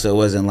Picasso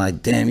wasn't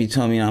like, damn, you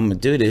told me I'm gonna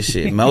do this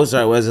shit.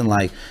 Mozart wasn't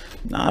like,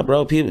 nah,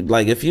 bro. People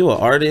like, if you're an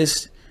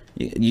artist,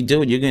 you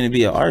do it. You're gonna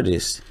be an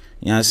artist.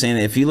 You know what I'm saying?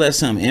 If you let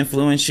something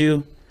influence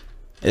you,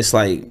 it's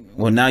like,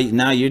 well, now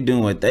you're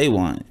doing what they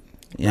want.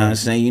 You know what I'm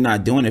saying? You're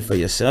not doing it for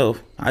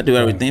yourself. I do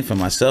everything for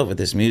myself with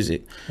this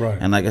music. Right.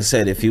 And like I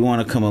said, if you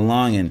want to come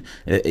along and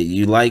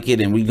you like it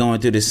and we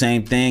going through the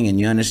same thing and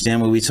you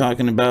understand what we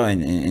talking about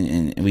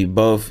and we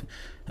both,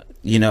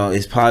 you know,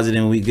 it's positive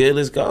and we good,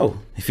 let's go.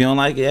 If you don't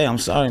like it, hey, I'm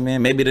sorry,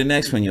 man. Maybe the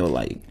next one you'll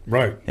like.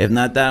 Right. If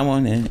not that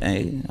one, then,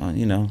 hey,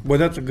 you know. Well,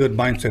 that's a good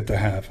mindset to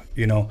have,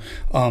 you know.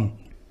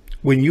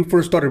 When you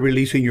first started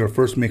releasing your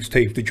first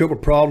mixtape, did you have a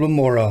problem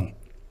or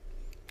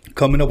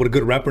coming up with a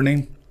good rapper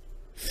name?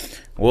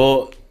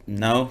 Well,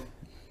 no,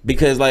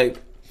 because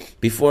like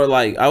before,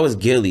 like I was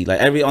Gilly.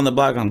 Like every on the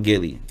block, I'm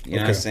Gilly. You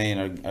know what I'm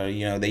saying? Or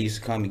you know, they used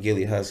to call me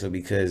Gilly Hustle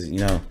because you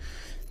know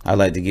I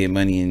like to get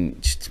money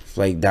and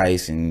play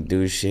dice and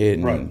do shit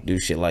and do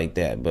shit like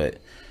that. But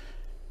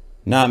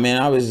nah,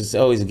 man, I was just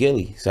always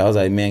Gilly. So I was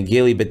like, man,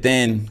 Gilly. But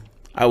then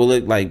I would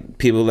look like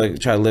people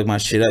try to look my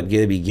shit up.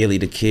 Gilly be Gilly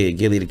the Kid,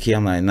 Gilly the Kid.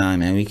 I'm like, nah,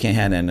 man, we can't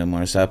have that no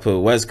more. So I put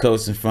West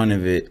Coast in front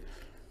of it.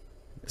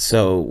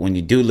 So when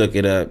you do look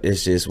it up,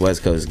 it's just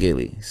West Coast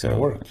Gilly. So it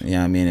worked.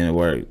 Yeah, I mean, and it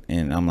worked.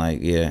 And I'm like,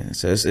 yeah.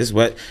 So it's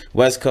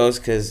West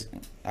Coast because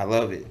I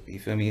love it. You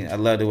feel me? I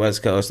love the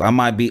West Coast. I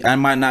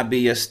might not be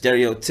your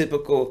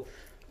stereotypical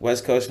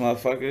West Coast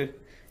motherfucker. You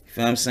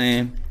feel what I'm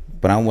saying?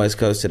 But I'm West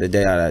Coast to the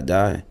day I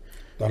die.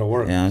 That'll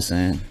work. You know what I'm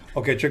saying?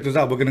 Okay, check this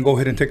out. We're gonna go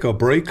ahead and take a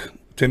break.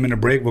 10-minute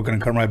break. We're gonna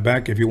come right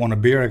back. If you want a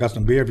beer, I got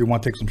some beer. If you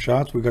want to take some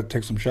shots, we got to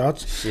take some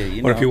shots. Shit, you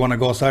or know. if you want to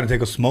go outside and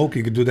take a smoke,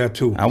 you could do that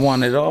too. I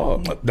want it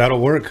all.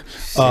 That'll work.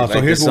 Like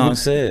so here's the song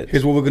said.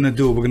 Here's what we're gonna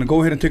do. We're gonna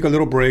go ahead and take a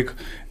little break,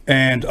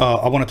 and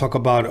I want to talk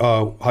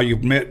about how you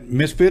met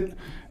Misfit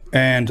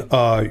and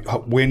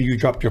when you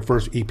dropped your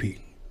first EP.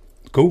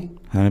 Cool.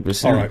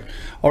 100%.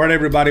 All right,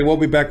 everybody. We'll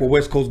be back with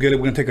West Coast Gilly.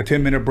 We're gonna take a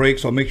 10-minute break,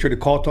 so make sure to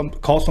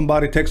call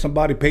somebody, text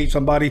somebody, page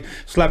somebody,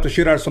 slap the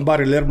shit out of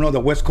somebody, let them know that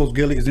West Coast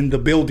Gilly is in the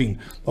building.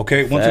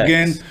 Okay. Once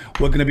again,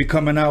 we're gonna be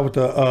coming out with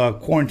a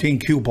quarantine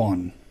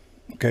coupon.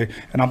 Okay,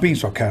 and I'm being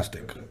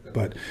sarcastic,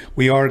 but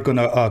we are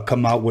gonna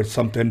come out with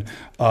something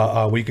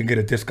where you can get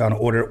a discount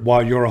order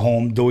while you're at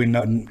home doing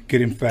nothing,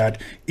 getting fat,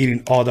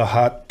 eating all the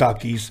hot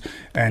Takis,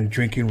 and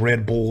drinking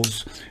Red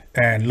Bulls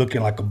and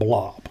looking like a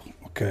blob.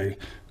 Okay.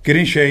 Get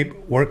in shape,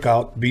 work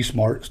out, be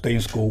smart, stay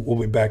in school. We'll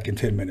be back in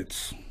 10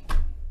 minutes.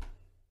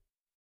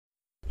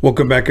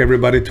 Welcome back,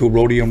 everybody, to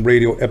Rhodium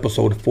Radio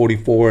episode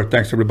 44.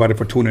 Thanks, everybody,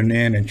 for tuning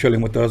in and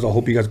chilling with us. I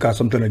hope you guys got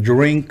something to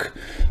drink.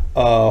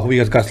 I hope you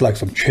guys got like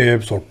some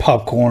chips or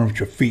popcorn with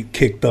your feet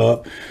kicked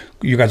up.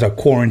 You guys are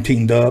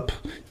quarantined up,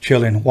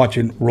 chilling,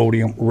 watching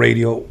Rhodium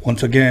Radio.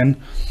 Once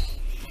again,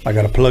 I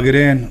got to plug it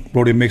in.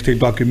 Rhodium Mixtape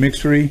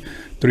Documentary.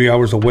 3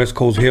 hours of West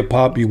Coast hip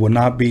hop. You will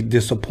not be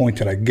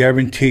disappointed. I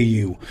guarantee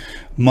you.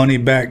 Money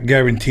back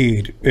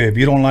guaranteed. If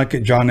you don't like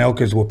it, John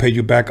Elkins will pay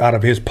you back out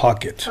of his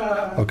pocket.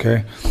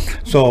 Okay?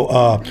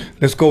 So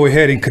let's go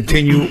ahead and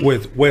continue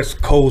with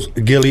West Coast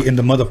Gilly in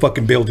the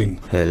motherfucking building.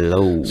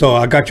 Hello. So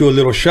I got you a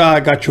little shot. I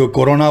got you a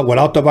Corona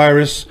without the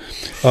virus.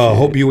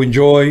 Hope you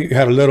enjoy. You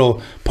had a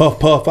little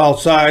puff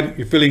outside.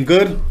 You feeling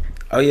good?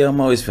 Oh yeah,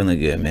 I'm always feeling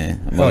good,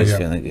 man. I'm always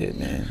feeling good,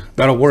 man.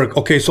 That'll work.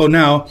 Okay, so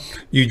now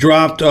you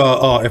dropped,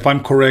 if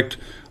I'm correct,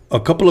 a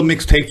couple of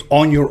mixtapes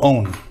on your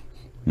own.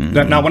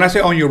 Mm-hmm. Now, when I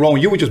say on your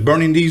own, you were just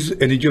burning these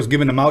and you just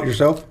giving them out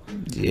yourself?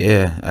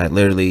 Yeah, I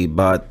literally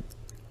bought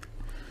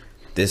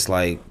this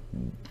like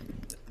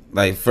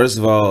first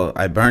of all,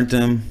 I burnt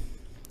them,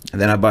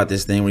 and then I bought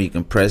this thing where you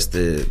can press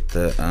the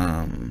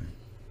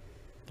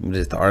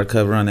art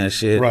cover on that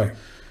shit, right?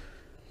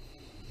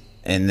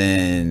 And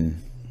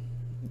then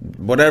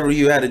whatever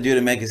you had to do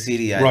to make a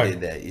CD, I right.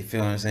 did that. You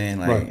feel what I'm saying?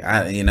 Like right.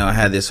 I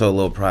had this whole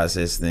little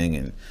process thing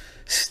and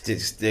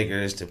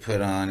stickers to put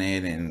on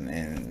it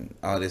and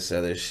all this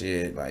other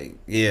shit. Like,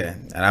 yeah,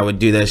 and I would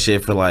do that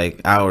shit for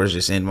like hours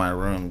just in my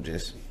room,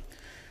 just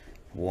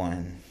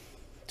 1,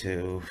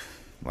 2,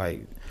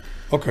 like.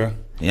 Okay.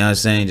 You know what I'm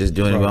saying? Just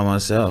doing it by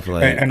myself.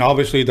 Like, and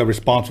obviously the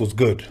response was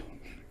good,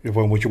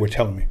 from what you were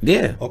telling me.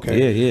 Yeah.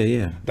 Okay.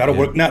 Yeah. That'll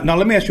work. Now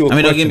let me ask you a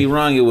question. Don't get me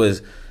wrong. It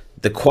was.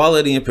 The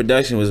quality and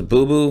production was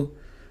boo-boo,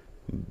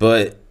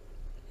 but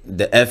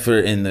the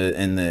effort and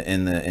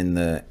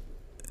the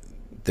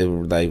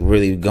like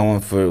really going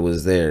for it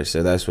was there.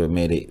 So that's what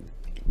made it,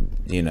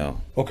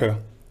 okay,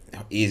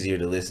 easier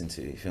to listen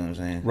to. You feel what I'm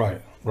saying?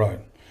 Right.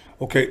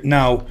 Okay.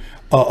 Now,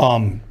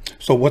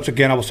 so once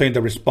again, I was saying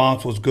the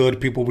response was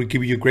good. People were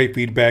giving you great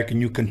feedback, and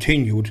you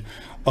continued.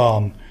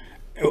 So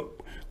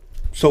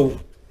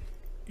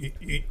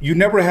you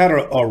never had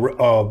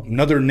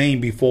another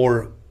name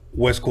before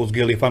West Coast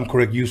Gilly, if I'm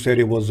correct. You said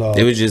it was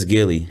just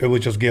Gilly. It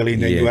was just Gilly,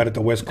 and then you added the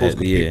West Coast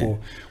because yeah.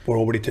 people were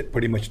already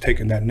pretty much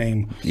taking that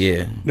name.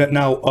 Yeah.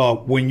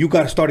 Now, when you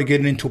started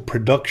getting into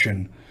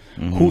production,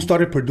 who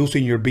started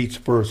producing your beats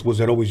first?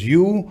 Was it always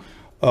you?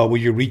 Were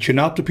you reaching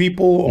out to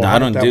people? Or no, I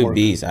don't do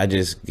beats. I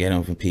just get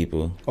them from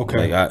people.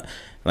 Okay.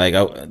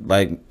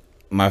 Like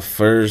my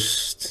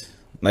first,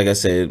 like I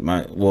said,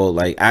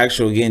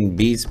 actual getting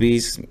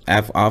beats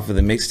off of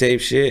the mixtape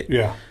shit.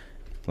 Yeah.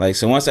 Like,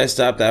 so once I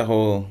stopped that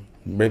whole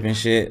ripping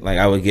shit, like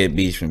I would get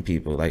beats from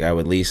people. Like I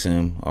would lease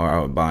them or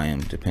I would buy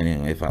them,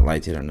 depending on if I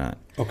liked it or not.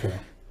 Okay.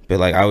 But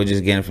like I would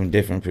just get them from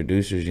different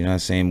producers, you know what I'm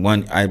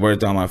saying? I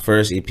worked on my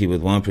first EP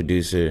with one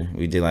producer.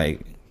 We did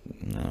like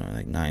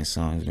 9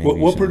 songs. Maybe,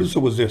 What producer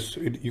was this?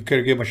 You care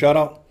to give him a shout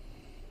out?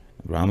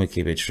 Bro, I'm gonna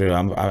keep it true.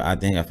 I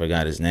think I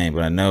forgot his name,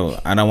 but I know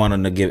I don't want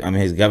him to give. I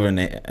mean his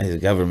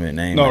government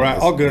name. No, like, right,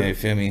 all good. You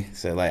feel me?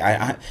 So like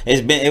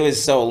it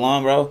was so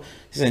long, bro.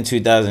 It's in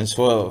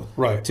 2012,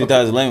 right?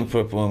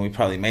 2011 when we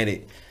probably made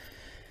it,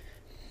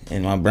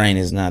 and my brain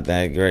is not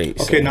that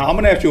great. Okay, so. now I'm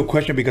gonna ask you a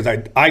question because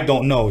I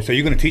don't know. So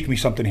you're gonna teach me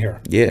something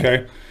here. Yeah.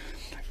 Okay.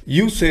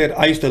 You said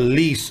I used to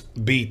lease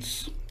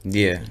beats.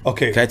 Yeah.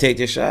 Okay. Can I take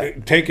this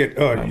shot? Take it.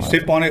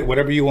 Sip on it,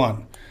 whatever you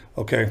want.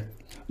 Okay.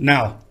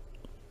 Now,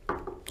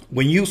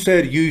 when you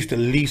said you used to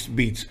lease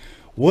beats,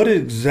 what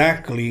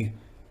exactly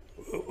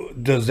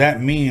does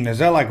that mean? Is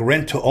that like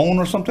rent to own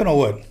or something, or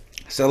what?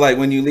 So like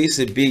when you lease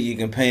a beat, you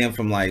can pay them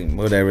from like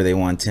whatever they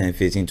want, 10,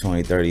 15,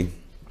 20, 30,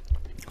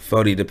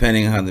 40,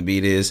 depending on how the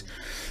beat is.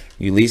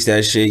 You lease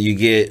that shit, you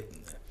get,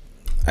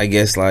 I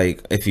guess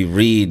like if you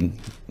read,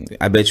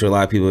 I bet you a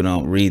lot of people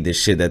don't read the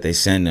shit that they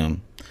send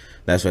them.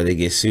 That's why they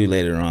get sued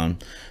later on.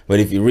 But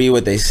if you read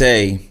what they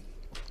say,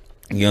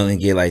 you only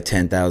get like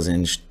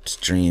 10,000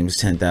 streams,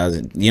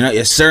 10,000. You know,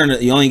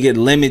 you only get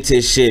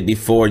limited shit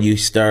before you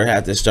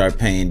have to start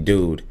paying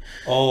dude.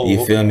 Oh,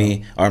 you feel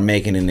me? Or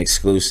making an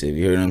exclusive.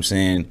 You hear what I'm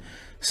saying?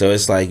 So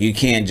it's like you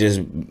can't just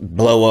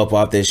blow up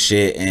off this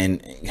shit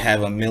and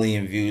have 1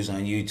 million views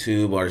on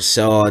YouTube or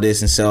sell all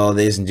this and sell all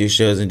this and do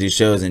shows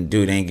and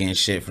dude ain't getting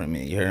shit from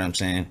me. You hear what I'm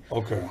saying?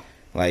 Okay.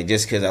 Like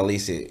just because at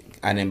least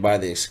I didn't buy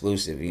the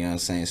exclusive, you know what I'm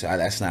saying? So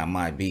that's not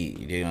my beat,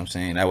 you know what I'm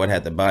saying? I would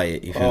have to buy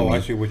it, you feel me?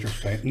 I see what you're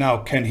saying. Now,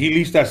 can he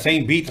lease that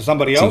same beat to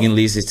somebody else? You can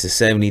lease it to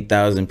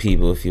 70,000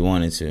 people if you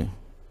wanted to.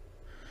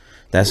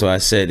 That's why I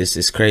said this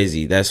is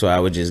crazy. That's why I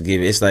would just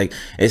give it.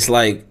 It's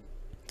like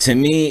to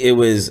me it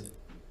was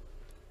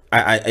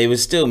it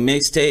was still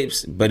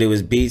mixtapes, but it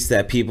was beats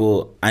that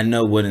people I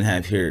know wouldn't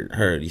have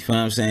heard. You feel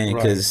what I'm saying?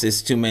 Because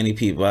it's too many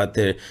people out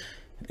there.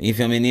 You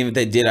feel me? And even if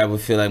they did, I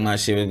would feel like my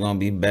shit was gonna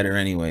be better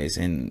anyways,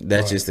 and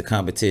that's just the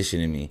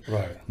competition in me.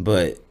 Right.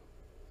 But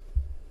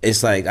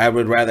it's like I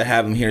would rather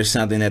have them hear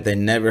something that they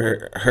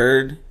never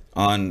heard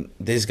on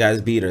this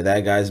guy's beat or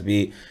that guy's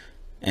beat,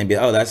 and be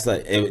that's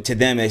like to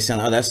them they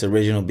sound that's the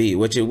original beat,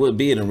 which it would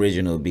be an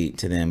original beat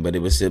to them, but it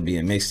would still be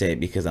a mixtape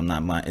because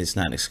it's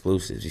not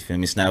exclusive. You feel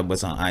me? It's not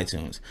what's on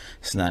iTunes.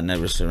 It's not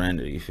Never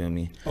Surrender. You feel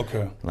me?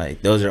 Okay.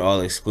 Like those are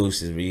all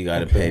exclusives where you got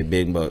to pay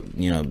big,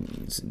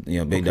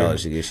 big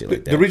dollars to get shit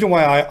like that. The reason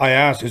why I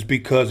asked is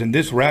because in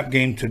this rap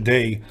game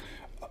today,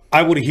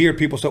 I would hear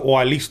people say, "Oh,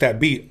 I leased that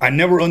beat." I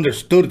never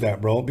understood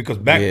that, bro, because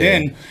back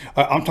then,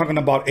 I'm talking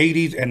about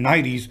 80s and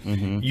 90s.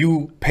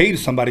 You paid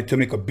somebody to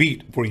make a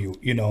beat for you,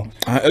 you know.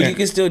 You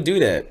can still do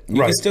that.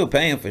 You can still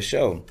pay them for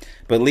sure.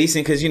 But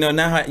leasing, because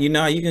now how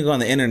you can go on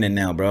the internet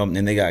now, bro,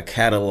 and they got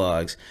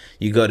catalogs.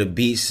 You go to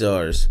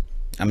BeatStars.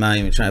 I'm not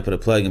even trying to put a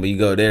plug in, but you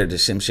go there to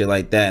some shit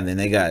like that, and then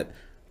they got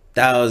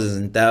thousands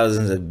and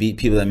thousands of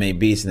people that made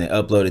beats and they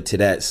upload it to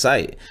that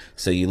site.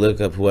 So you look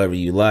up whoever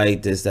you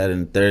like, this, that,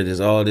 and the third. There's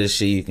all this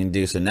shit you can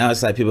do. So now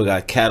it's like people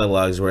got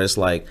catalogs where it's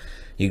like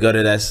you go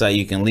to that site,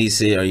 you can lease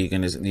it, or you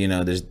can just,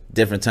 there's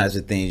different types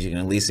of things. You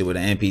can lease it with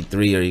an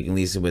MP3, or you can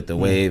lease it with the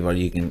Wave, or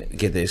you can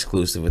get the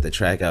exclusive with the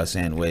track out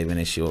saying Wave, and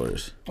it's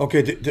yours.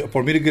 Okay,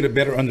 for me to get a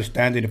better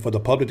understanding, and for the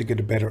public to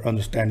get a better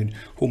understanding,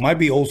 who might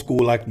be old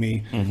school like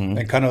me,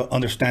 and kind of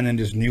understanding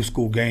this new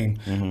school game,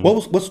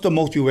 what's the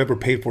most you ever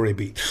paid for a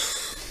beat?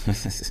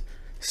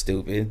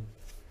 Stupid.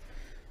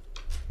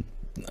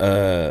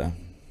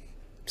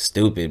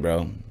 Stupid,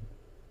 bro.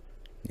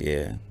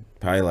 Yeah.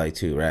 Probably like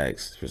 2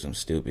 racks for some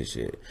stupid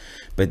shit.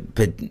 But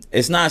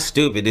it's not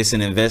stupid. It's an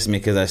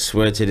investment because I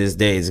swear to this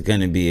day it's going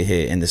to be a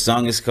hit. And the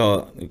song is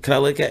called, can I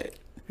look at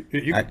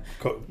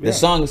the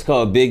song is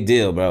called Big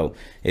Deal, bro.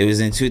 It was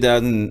in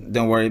 2000.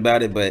 Don't worry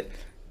about it. But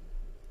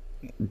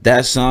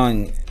that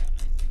song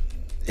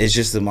is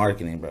just the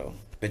marketing, bro.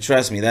 But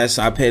trust me,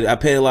 I paid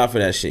a lot for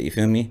that shit. You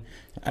feel me?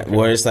 Okay.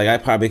 Where it's like I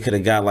probably could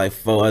have got like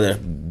 4 other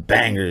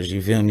bangers.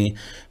 You feel me?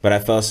 But I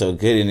felt so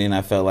good, and then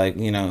I felt like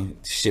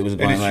shit was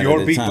going right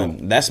at the time.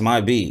 Though. That's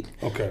my beat.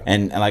 Okay.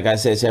 And like I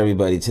said to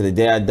everybody, to the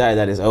day I die,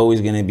 that is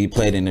always gonna be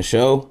played in the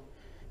show,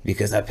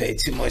 because I paid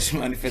too much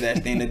money for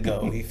that thing to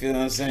go. You feel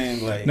what I'm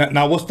saying? Like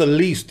now, what's the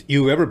least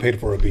you ever paid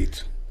for a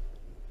beat?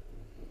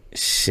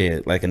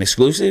 Shit, like an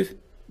exclusive?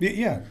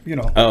 Yeah,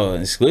 Oh,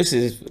 an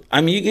exclusive.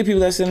 I mean, you get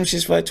people that send them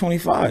shit for like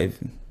 25,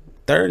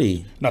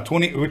 30. Now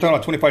we're talking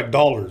about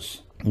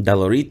 $25.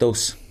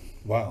 Dolaritos.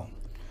 Wow.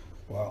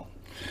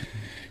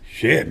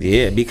 Shit.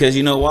 Yeah, because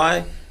you know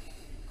why?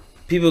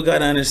 People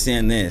gotta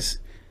understand this.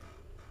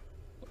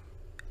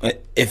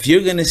 If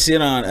you're gonna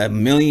sit on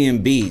 1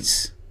 million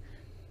beats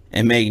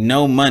and make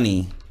no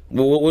money,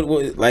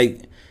 what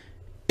like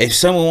if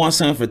someone wants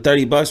something for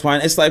 $30, why?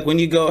 It's like when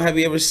you go. Have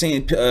you ever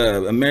seen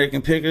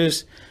American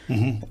Pickers?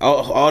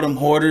 All them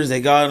hoarders,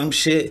 they got them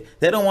shit.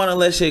 They don't want to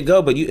let shit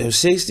go, but you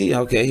 60.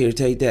 Okay, here,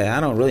 take that. I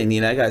don't really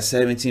need it. I got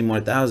 17,000 more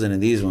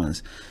of these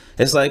ones.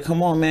 It's like,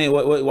 come on, man.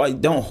 Why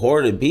don't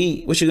hoard a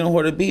beat? What you gonna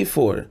hoard a beat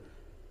for?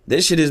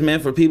 This shit is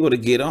meant for people to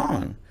get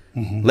on.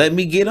 Let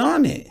me get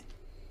on it.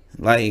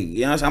 Like,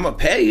 you know, I'm gonna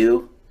pay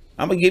you.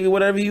 I'm gonna give you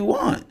whatever you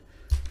want,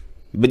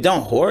 but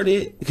don't hoard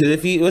it.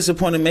 Because what's the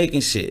point of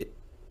making shit?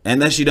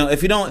 Unless you don't.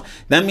 If you don't,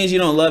 that means you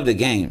don't love the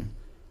game.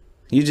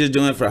 You just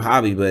doing it for a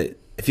hobby. But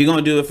if you're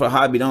gonna do it for a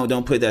hobby,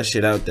 don't put that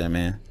shit out there,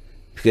 man.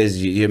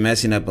 Because you're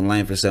messing up a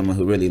lane for someone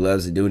who really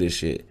loves to do this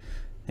shit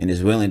and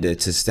is willing to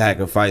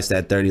sacrifice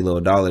that $30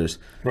 little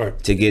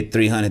right. to get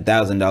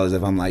 $300,000.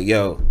 If I'm like,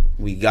 yo,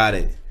 we got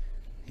it.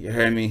 You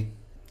heard me?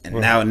 And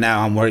right.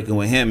 now I'm working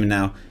with him, and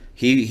now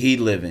he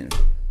living.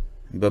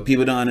 But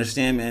people don't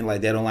understand, man.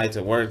 Like, they don't like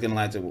to work and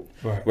like to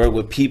right. work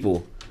with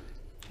people.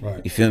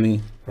 Right. You feel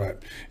me? Right.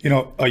 You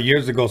know,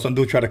 years ago, some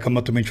dude tried to come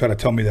up to me and try to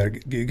tell me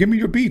that, give me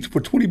your beats for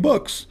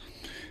 $20.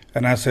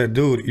 And I said,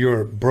 dude,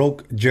 your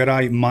broke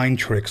Jedi mind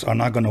tricks are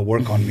not going to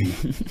work on me.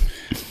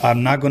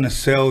 I'm not going to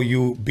sell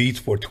you beats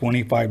for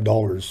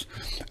 $25.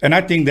 And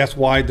I think that's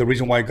why, the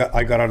reason why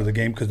I got out of the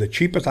game, because the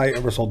cheapest I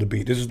ever sold a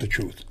beat, this is the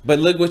truth. But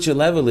look what your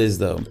level is,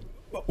 though.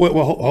 Well,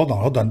 hold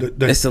on.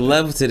 It's a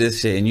level to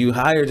this shit. And you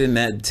higher than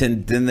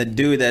the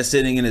dude that's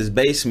sitting in his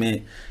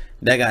basement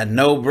that got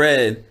no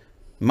bread.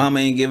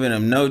 Mama ain't giving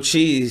him no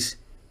cheese.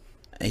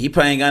 And he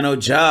probably ain't got no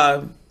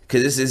job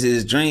because this is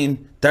his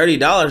dream.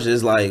 $30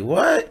 is like,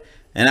 what?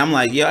 And I'm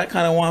like, yo, I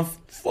kind of want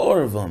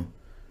 4 of them.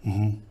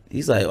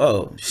 He's like,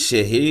 oh,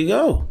 shit, here you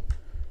go.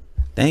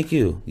 Thank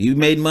you. You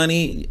made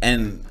money,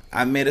 and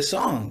I made a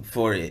song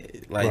for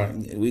it. Like, right.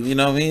 You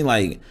know what I mean?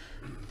 Like,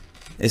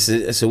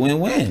 it's a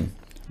win-win.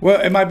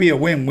 Well, it might be a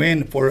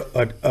win-win for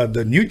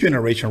the new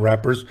generation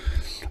rappers,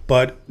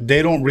 but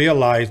they don't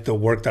realize the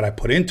work that I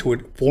put into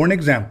it. For an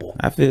example,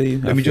 I feel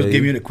you. Let me just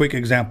give you a quick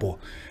example.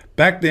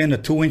 Back then, a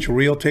 2-inch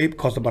reel tape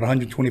cost about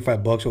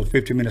 $125. It was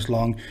 15 minutes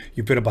long.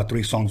 You fit about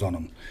 3 songs on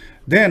them.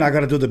 Then I got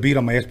to do the beat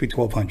on my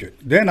SP1200.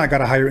 Then I got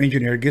to hire an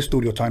engineer, get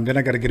studio time. Then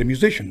I got to get a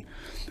musician.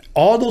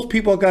 All those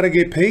people got to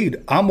get paid.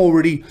 I'm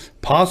already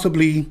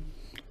possibly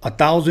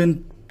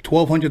 $1,000,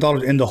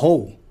 $1,200 in the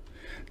hole.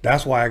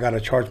 That's why I got to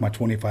charge my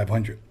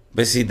 $2,500.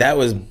 But see, that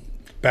was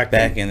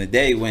back in the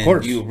day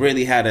when you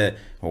really had to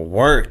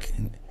work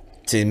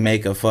to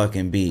make a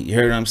fucking beat. You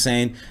heard what I'm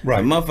saying?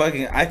 Right.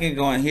 I can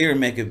go in here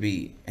and make a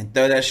beat and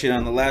throw that shit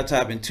on the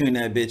laptop and tune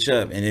that bitch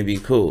up, and it'd be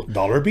cool.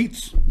 Dollar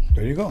beats.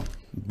 There you go.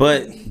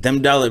 But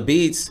them dollar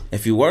beats,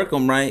 if you work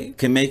them right,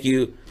 can make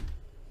you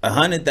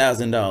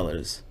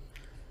 $100,000.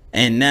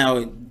 And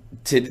now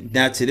to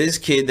this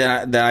kid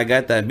that I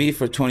got that beat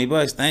for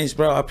 $20. Thanks,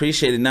 bro. I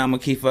appreciate it. Now I'm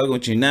gonna keep fucking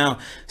with you. Now,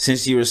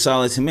 since you were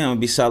solid to me, I'm gonna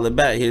be solid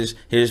back.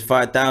 Here's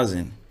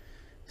 5,000.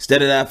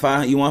 Instead of that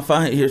 5, you want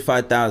 5? Here's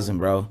 5,000,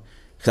 bro.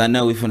 Cause I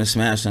know we finna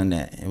smash on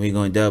that, and we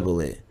gonna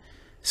double it.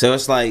 So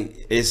it's like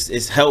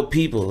it's help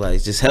people,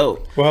 like just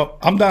help. Well,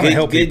 I'm down to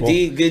help people.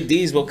 Good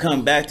deeds will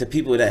come back to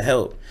people that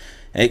help.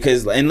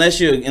 Because unless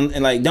you're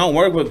like, don't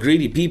work with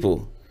greedy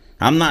people.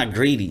 I'm not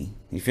greedy.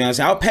 You feel what I'm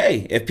saying? I'll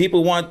pay if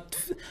people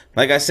want.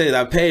 Like I said,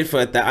 I paid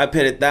for I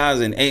paid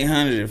 1,000,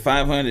 800,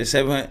 500,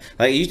 700.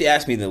 Like, you used to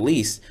ask me the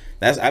least.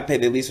 I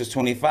paid the least was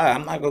 25.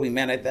 I'm not gonna be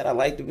mad at that. I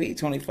like to be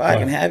 25. Right. I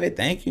can have it.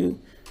 Thank you.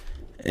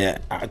 Yeah,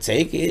 I'll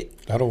take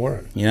it. That'll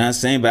work. You know what I'm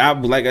saying?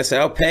 But like I said,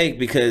 I'll pay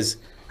because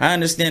I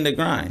understand the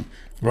grind.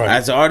 Right.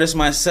 As an artist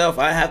myself,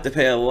 I have to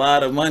pay a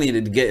lot of money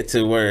to get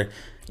to where.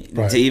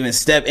 Right. To even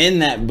step in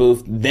that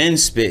booth, then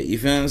spit. You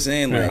feel what I'm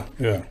saying? Like,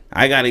 yeah.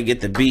 I got to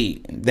get the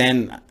beat.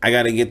 Then I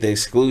got to get the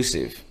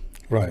exclusive.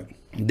 Right.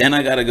 Then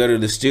I got to go to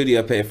the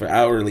studio, pay for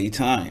hourly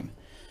time.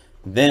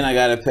 Then I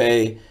got to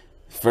pay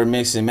for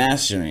mix and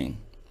mastering.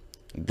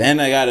 Then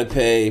I got to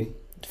pay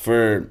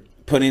for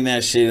putting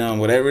that shit on,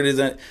 whatever it is.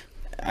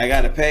 I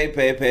got to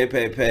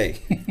pay.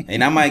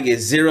 And I might get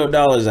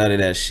 $0 out of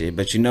that shit.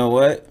 But you know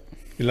what?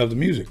 You love the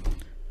music.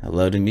 I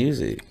love the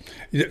music.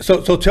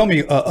 So tell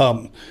me,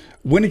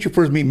 when did you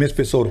first meet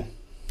Misfit Soto?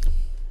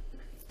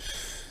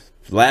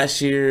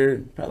 Last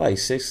year, probably like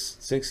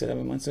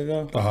 7 months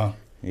ago.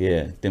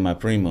 Yeah, through my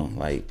primo,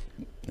 like,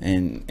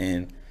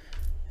 and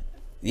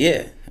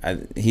yeah,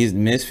 he's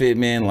Misfit,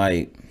 man.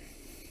 Like,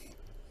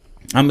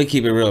 I'm gonna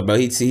keep it real, bro.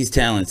 He's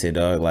talented,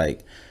 dog.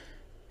 Like,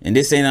 and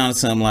this ain't on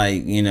some,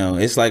 like, you know,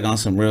 it's like on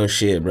some real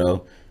shit,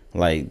 bro.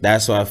 Like,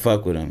 that's why I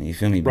fuck with him. You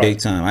feel me? Right. Big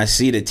time. I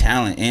see the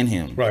talent in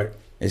him. Right.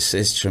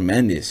 It's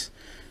tremendous.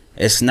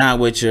 It's not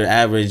what your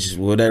average,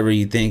 whatever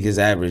you think his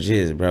average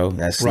is, bro.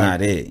 That's right.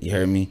 Not it. You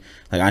heard me?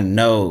 Like, I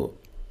know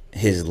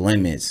his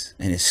limits,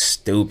 and it's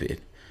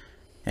stupid.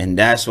 And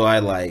that's why,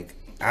 like,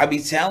 I be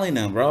telling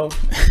them, bro.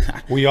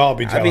 We all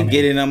be telling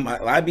them.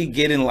 I be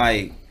getting,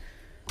 like,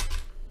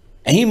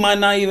 and he might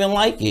not even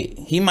like it.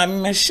 He might be,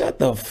 man, shut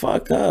the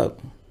fuck up.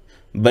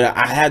 But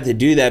I had to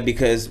do that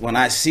because when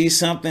I see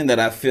something that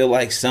I feel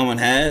like someone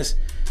has,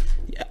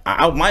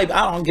 I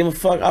don't give a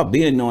fuck. I'll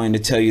be annoying to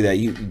tell you that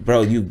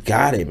you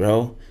got it,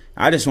 bro.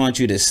 I just want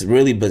you to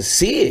really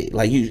see it.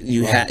 Like,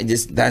 you have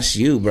just, that's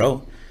you,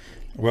 bro.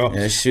 Well,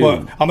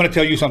 I'm gonna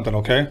tell you something,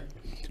 okay?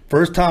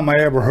 First time I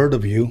ever heard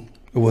of you,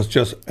 it was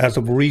just as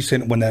of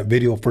recent when that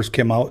video first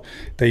came out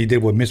that you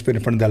did with Misfit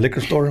in front of that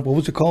liquor store. What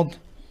was it called?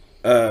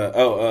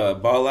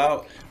 Ball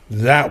Out.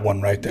 That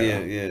one right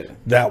there. Yeah.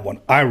 That one.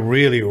 I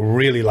really,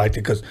 really liked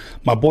it because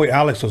my boy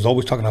Alex was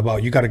always talking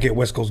about, you got to get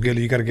West Coast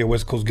Gilly. You got to get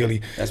West Coast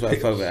Gilly. That's why I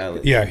fuck with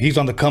Alex. Yeah, he's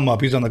on the come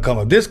up. He's on the come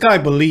up. This guy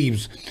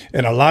believes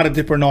in a lot of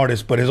different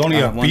artists, but there's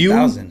only a few.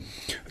 1,000.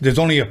 There's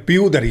only a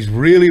few that he's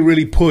really,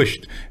 really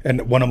pushed,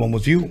 and one of them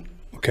was you.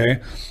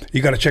 Okay,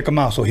 you got to check him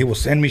out. So he will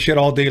send me shit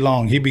all day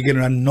long. He'd be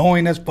getting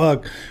annoying as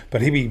fuck,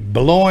 but he'd be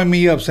blowing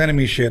me up, sending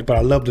me shit. But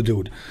I love the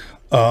dude.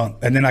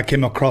 And then I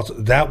came across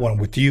that one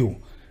with you.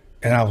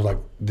 And I was like,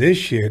 this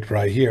shit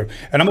right here.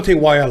 And I'm going to tell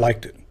you why I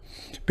liked it.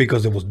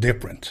 Because it was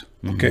different.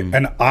 Okay.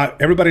 And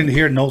everybody in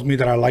here knows me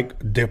that I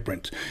like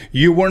different.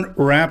 You weren't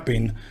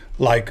rapping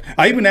like,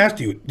 I even asked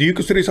you, do you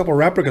consider yourself a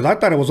rapper? Because I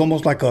thought it was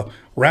almost like a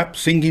rap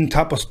singing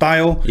type of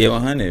style. Yeah,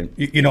 100.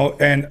 You know,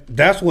 and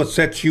that's what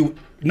sets you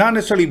not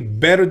necessarily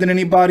better than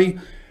anybody,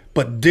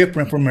 but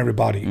different from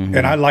everybody.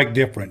 And I like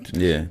different.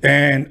 Yeah.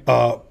 And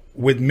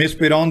with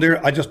Misfit on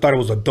there, I just thought it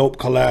was a dope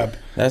collab.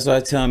 That's what I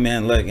tell him,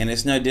 man. Look, and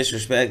it's no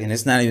disrespect, and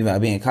it's not even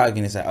about being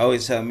cockiness. I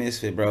always tell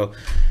Misfit, bro,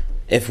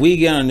 if we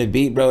get on the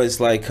beat, bro, it's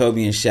like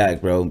Kobe and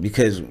Shaq, bro,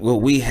 because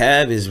what we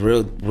have is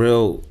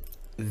real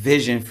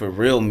vision for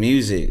real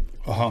music.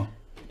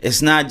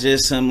 It's not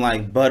just some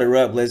like butter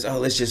up, let's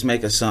just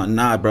make a song.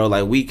 Nah, bro,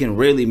 like we can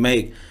really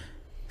make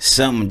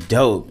something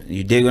dope.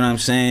 You dig what I'm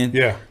saying?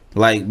 Yeah.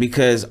 Like,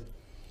 because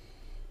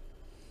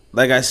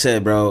like I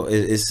said, bro,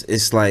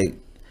 it's like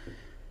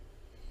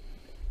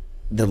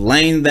the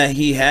lane that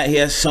he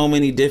has so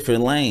many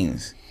different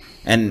lanes,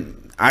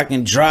 and I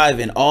can drive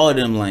in all of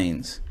them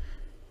lanes,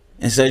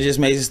 and so it just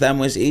makes it that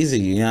much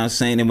easier. You know what I'm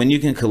saying? And when you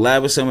can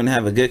collab with someone and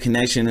have a good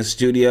connection in the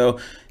studio,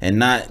 and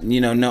not, you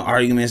know, no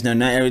arguments,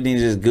 not everything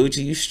just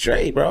Gucci, you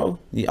straight, bro.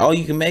 All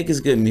you can make is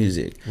good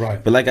music.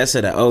 Right. But like I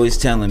said, I always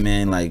tell him,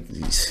 man, like,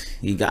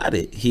 he got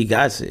it. He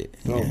got it.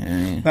 Oh.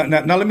 Yeah.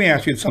 Now let me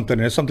ask you something.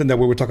 It's something that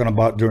we were talking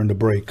about during the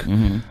break.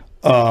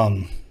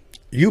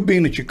 You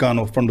being a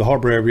Chicano from the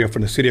Harbor area,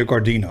 from the city of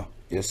Gardena.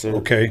 Yes, sir.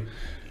 Okay.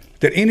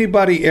 Did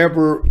anybody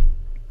ever,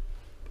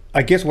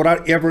 I guess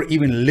without ever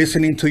even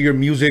listening to your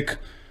music,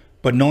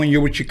 but knowing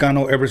you were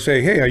Chicano, ever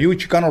say, hey, are you a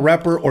Chicano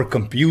rapper, or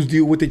confused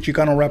you with a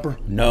Chicano rapper?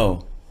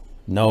 No.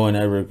 No one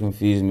ever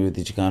confused me with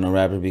the Chicano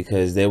rapper,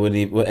 because they wouldn't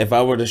even, if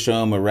I were to show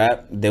them a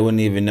rap, they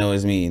wouldn't even know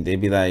it's me. They'd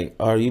be like,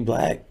 oh, are you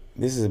black?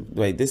 This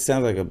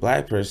sounds like a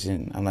black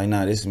person. I'm like,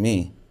 nah, this is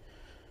me.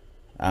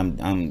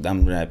 I'm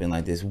rapping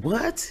like this.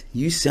 What?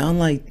 You sound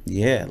like,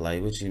 yeah,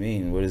 like, what you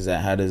mean? What is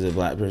that? How does a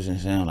black person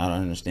sound? I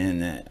don't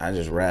understand that. I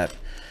just rap.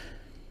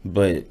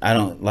 But I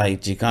don't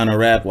like Chicano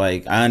rap.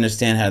 Like, I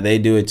understand how they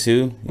do it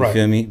too. You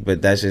feel me?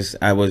 But that's just,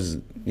 I was,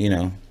 you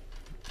know,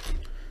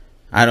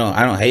 I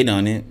don't hate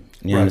on it.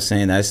 You know what I'm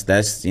saying?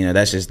 That's you know,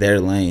 that's just their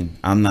lane.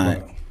 I'm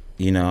not,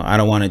 you know, I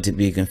don't want it to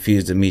be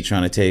confused of me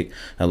trying to take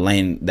a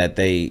lane that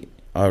they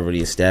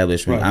already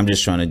established. I'm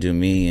just trying to do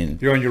me,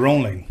 and you're on your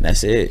own lane.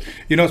 That's it.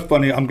 You know, it's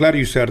funny. I'm glad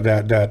you said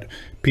that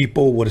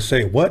people would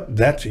say, what,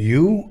 that's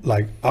you?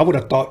 Like, I would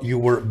have thought you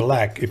were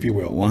black, if you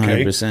will.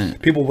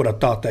 100%. People would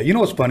have thought that. You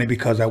know, it's funny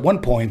because at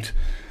one point,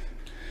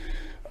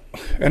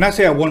 and I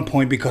say at one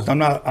point because I'm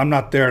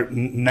not there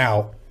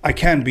now. I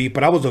can be,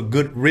 but I was a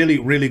good, really,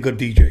 really good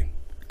DJ,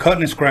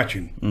 cutting and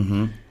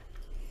scratching.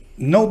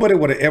 Nobody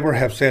would have ever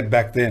have said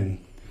back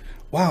then,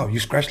 wow, you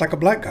scratch like a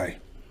black guy.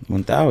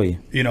 Montawi.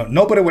 You know,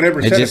 nobody would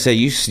ever say. They just say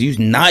you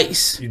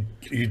nice.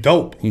 You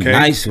dope. Okay? You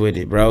nice with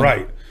it, bro.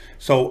 Right.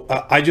 So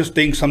I just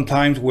think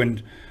sometimes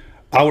when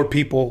our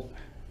people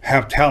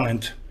have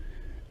talent,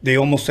 they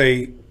almost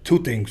say two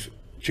things: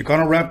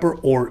 Chicano rapper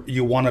or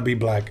you want to be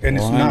black, and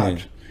it's 100,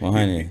 not.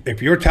 100.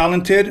 If you're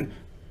talented,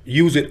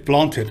 use it,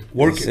 flaunt it,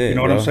 work it. You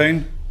know what I'm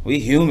saying? We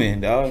human,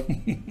 dog.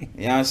 You know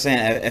what I'm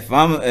saying? If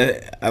I'm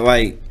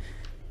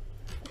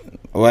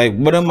like,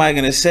 what am I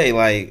gonna say?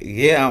 Like,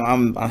 yeah,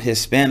 I'm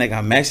Hispanic,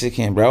 I'm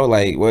Mexican, bro.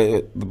 Like,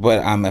 but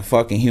I'm a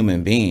fucking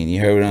human being. You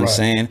heard what I'm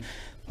saying?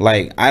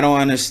 Like, I don't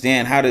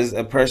understand, how does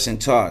a person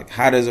talk?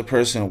 How does a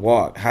person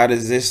walk? How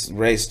does this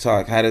race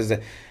talk? How does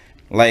that?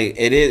 Like,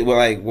 it is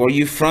like where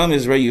you from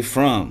is where you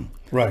from.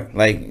 Right.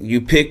 Like, you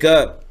pick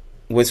up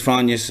what's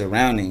from your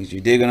surroundings.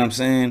 You dig what I'm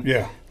saying?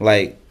 Yeah.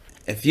 Like,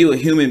 if you a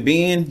human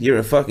being, you're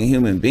a fucking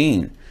human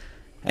being.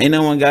 Ain't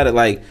no one got it.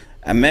 Like,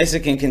 a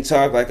Mexican can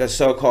talk like a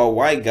so-called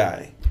white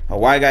guy. A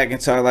white guy can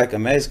talk like a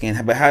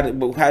Mexican.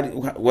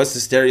 But what's the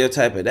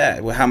stereotype of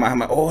that? Well, how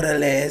am I? Oh, the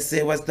last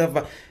what's the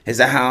fuck? Is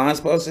that how I'm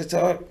supposed to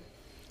talk?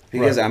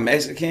 Because I'm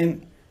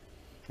Mexican?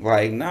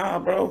 Like, nah,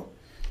 bro.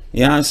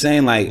 You know what I'm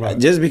saying? Like,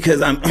 just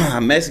because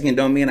I'm Mexican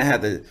don't mean I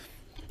have to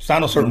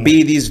sound a certain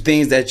be way. These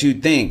things that you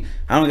think.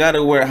 I don't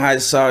gotta wear high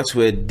socks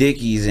with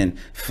Dickies and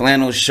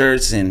flannel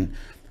shirts and,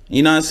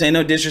 you know what I'm saying?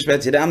 No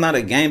disrespect to that. I'm not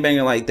a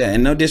gangbanger like that.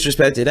 And no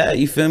disrespect to that.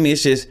 You feel me?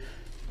 It's just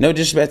no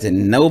disrespect to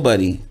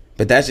nobody.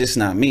 But that's just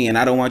not me. And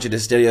I don't want you to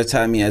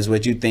stereotype me as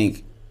what you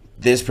think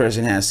this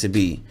person has to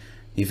be.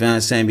 You feel what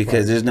I'm saying?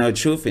 Because there's no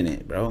truth in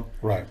it, bro.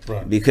 Right.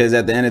 Because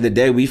at the end of the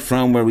day, we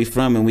from where we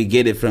from, and we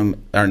get it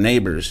from our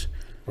neighbors.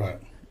 Right.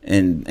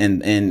 And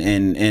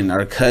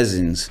our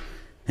cousins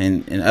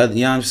and other,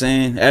 you know what I'm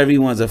saying?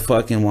 Everyone's a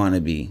fucking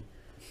wannabe.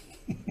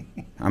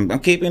 I'm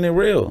keeping it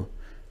real.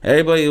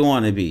 Everybody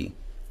want to be.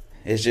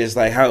 It's just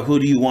like, who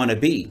do you want to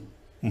be?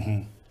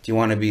 Mm-hmm. Do you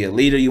want to be a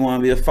leader? You want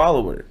to be a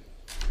follower?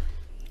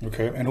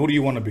 Okay, and who do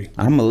you want to be?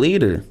 I'm a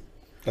leader.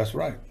 That's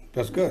right.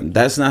 That's good.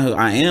 That's not who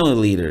I am, a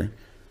leader,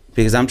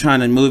 because I'm trying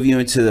to move you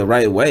into the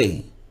right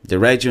way,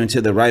 direct you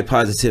into the right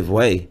positive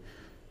way.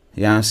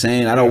 You know what I'm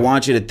saying? I don't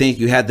want you to think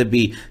you have to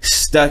be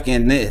stuck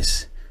in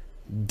this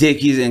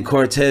Dickies and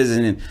Cortez,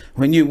 and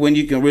when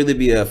you can really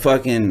be a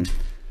fucking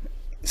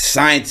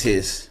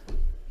scientist,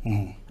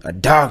 a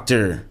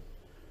doctor.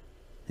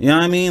 You know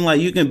what I mean?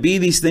 Like, you can be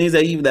these things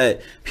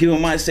that people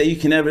might say you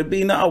can never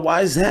be. No,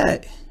 why is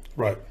that?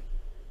 Right.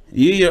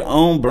 You're your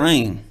own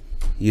brain.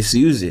 Just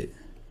use it.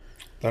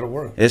 That'll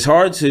work. It's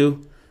hard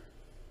to,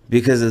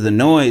 because of the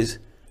noise.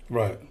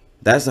 Right.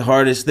 That's the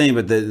hardest thing.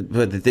 But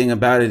the thing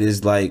about it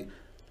is, like,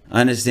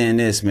 understand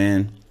this,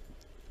 man.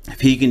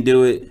 If he can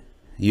do it,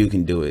 you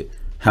can do it.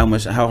 How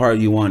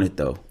hard you want it,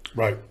 though?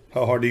 Right.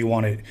 How hard do you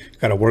want it? You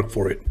got to work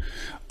for it.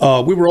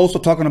 We were also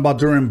talking about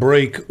during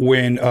break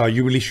when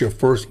you released your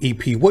first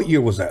EP. What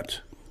year was that?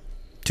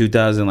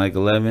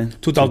 2011.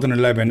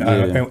 2011. Yeah.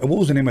 And what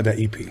was the name of that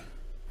EP?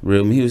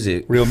 Real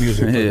Music. Real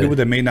Music. For Yeah. people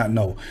that may not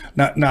know.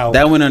 Now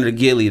That went under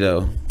Gilly,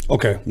 though.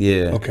 okay.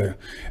 Yeah. Okay.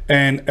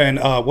 And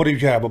what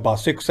did you have? About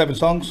 6, 7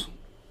 songs?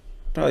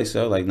 Probably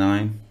so, like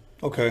 9.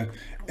 Okay.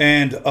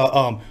 And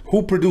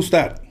who produced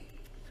that?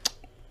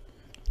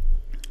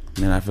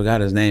 Man, I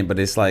forgot his name, but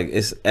it's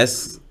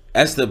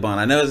Esteban.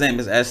 I know his name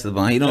is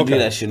Esteban. He don't do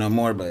Okay. that shit no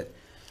more, but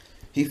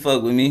he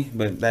fucked with me.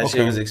 But that shit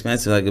Okay. was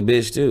expensive like a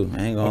bitch too.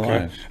 I ain't gonna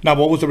lie. Now,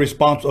 what was the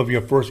response of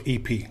your first E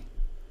EP?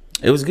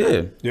 It was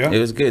good. Yeah? It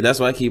was good. That's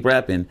why I keep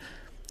rapping.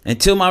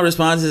 Until my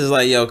response is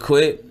like, yo,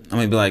 quit, I'm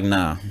gonna be like,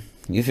 nah.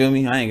 You feel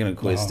me? I ain't gonna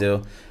quit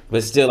still.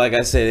 But still, like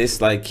I said,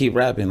 it's like, keep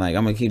rapping. Like,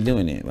 I'm gonna keep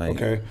doing it. Like,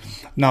 Okay.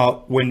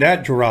 Now, when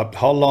that dropped,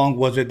 how long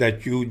was it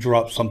that you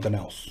dropped something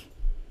else?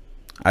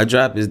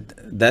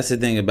 that's the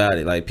thing about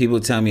it. Like, people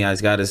tell me I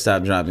just gotta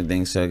stop dropping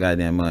things so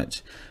goddamn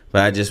much.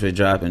 But I just would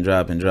drop and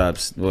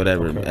drops,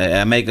 whatever. Okay.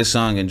 I make a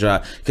song and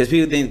drop. Because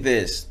people think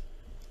this.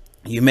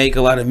 You make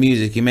a lot of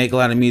music,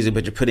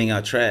 but you're putting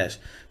out trash.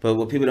 But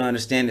what people don't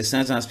understand is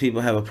sometimes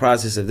people have a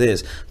process of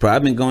this. Bro,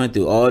 I've been going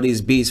through all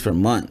these beats for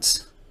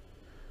months.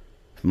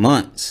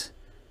 And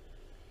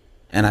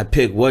I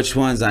picked which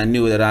ones I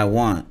knew that I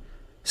want.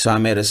 So I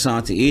made a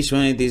song to each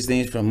one of these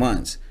things for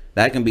months.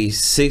 That can be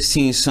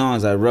 16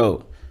 songs I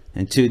wrote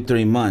in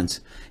 2-3 months.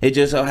 It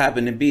just so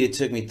happened to be, it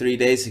took me 3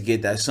 days to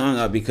get that song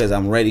out because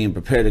I'm ready and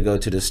prepared to go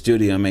to the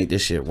studio and make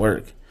this shit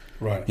work.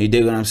 Right. You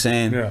dig what I'm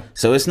saying? Yeah.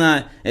 So it's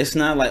not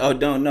like, oh,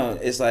 don't know.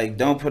 It's like,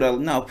 don't put out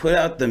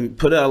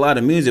a lot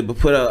of music, but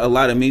put out a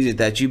lot of music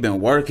that you've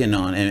been working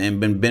on and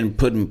been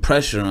putting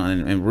pressure on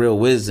and real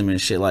wisdom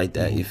and shit like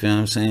that. You feel what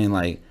I'm saying?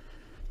 Like,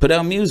 put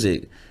out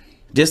music.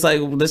 Just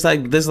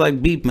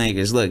like beat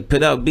makers. Look,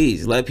 put out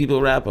beats. Let people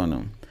rap on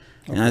them.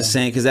 You know what I'm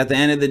saying? Because at the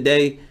end of the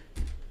day,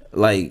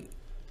 like,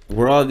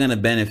 we're all gonna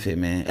benefit,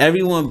 man.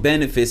 Everyone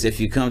benefits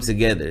if you come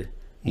together.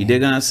 You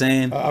dig what I'm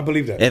saying? I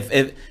believe that.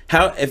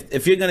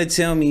 If you're gonna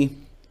tell me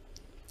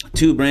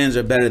 2 brands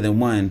are better than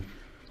one,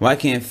 why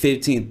can't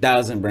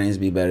 15,000 brains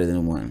be better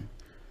than one?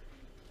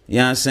 You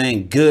know what I'm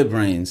saying? Good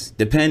brains,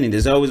 depending.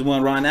 There's always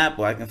one Ron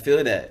Apple. I can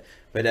feel that,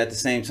 but at the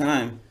same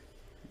time,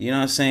 you know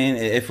what I'm saying?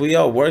 If we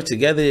all work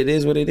together, it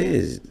is what it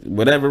is.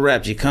 Whatever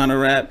rap,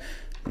 Chicano rap,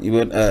 you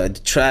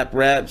would trap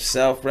rap,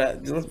 self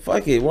rap,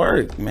 fuck it,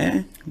 work,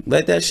 man.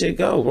 Let that shit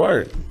go,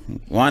 work.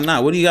 Why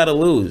not? What do you got to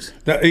lose?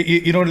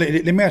 You know,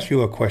 let me ask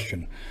you a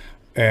question.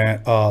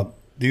 And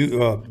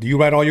do you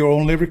write all your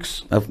own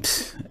lyrics?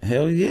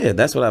 Hell yeah,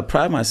 that's what I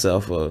pride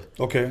myself of.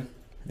 Okay.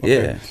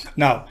 Yeah.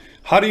 Now,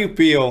 how do you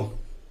feel?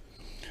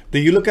 Do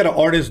you look at an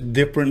artist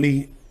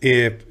differently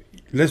if,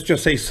 let's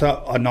just say,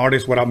 an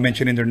artist without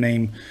mentioning their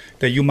name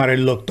that you might have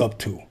looked up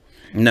to?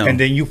 No. And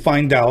then you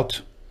find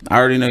out. I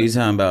already know you're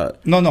talking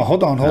about. No,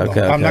 hold on.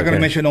 I'm not going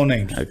to mention no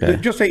names. Okay.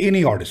 Just say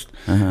any artist,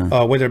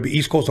 whether it be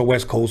East Coast or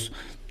West Coast,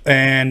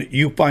 and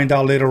you find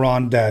out later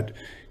on that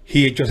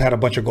he just had a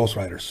bunch of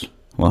ghostwriters.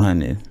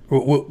 100.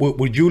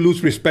 Would you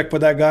lose respect for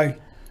that guy?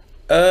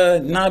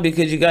 No,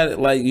 because you got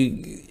like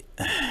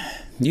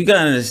you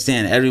got to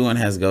understand everyone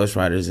has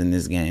ghostwriters in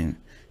this game.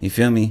 You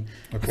feel me?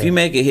 Okay. If you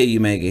make a hit, you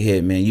make a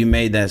hit, man. You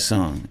made that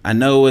song. I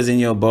know it was in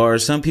your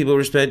bars. Some people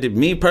respect it.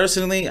 Me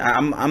personally,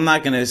 I'm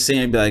not gonna sit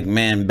and be like,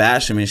 man,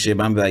 bash him and shit.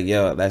 But I'm be like,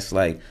 yo, that's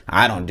like,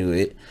 I don't do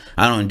it.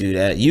 I don't do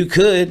that. You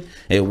could.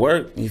 It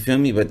worked. You feel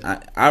me?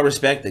 But I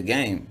respect the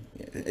game.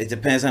 It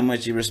depends how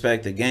much you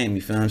respect the game.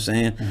 You feel what I'm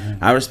saying?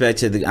 I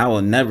respect it. I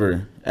will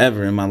never,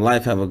 ever in my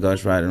life have a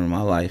ghostwriter in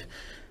my life.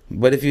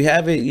 But if you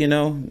have it, you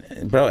know,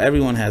 bro,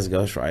 everyone has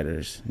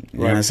ghostwriters. You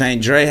know what I'm saying?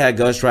 Dre had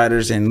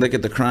ghostwriters, and look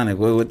at the Chronic.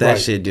 What would that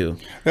shit do?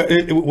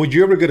 Would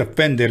you ever get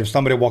offended if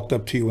somebody walked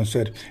up to you and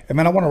said, hey,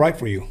 man, I want to write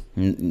for you?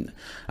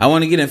 I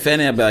want to get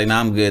offended. I'd be like, nah,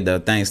 I'm good, though.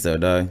 Thanks, though,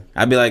 dog.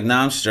 I'd be like,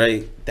 nah, I'm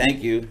straight.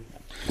 Thank you.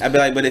 I'd be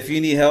like, but if you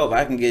need help,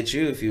 I can get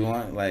you if you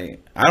want.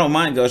 Like, I don't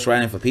mind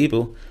ghostwriting for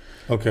people.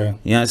 Okay.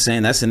 You know what I'm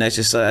saying? That's an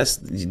extra.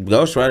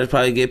 Ghostwriters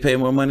probably get paid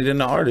more money than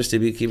the artist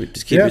to keep it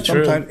true.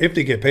 Sometimes if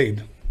they get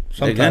paid.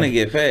 They're gonna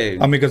get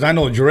paid. I mean, because I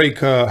know Drake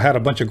had a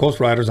bunch of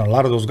ghostwriters, and a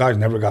lot of those guys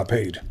never got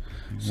paid.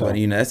 So But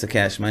you know, that's a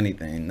Cash Money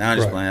thing. Now I'm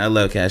just Right. playing. I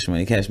love Cash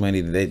Money. Cash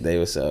Money, they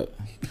what's up?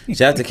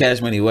 Shout out to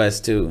Cash Money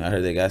West too. I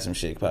heard they got some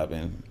shit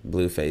popping,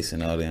 Blueface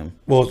and all them.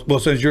 well,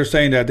 since you're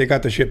saying that they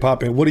got the shit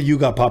popping, what do you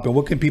got popping?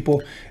 What can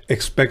people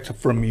expect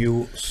from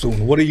you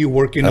soon? What are you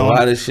working on? A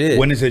lot of shit.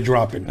 When is it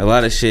dropping? A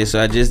lot of shit. So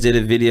I just did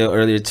a video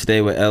earlier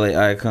today with LA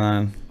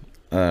Icon,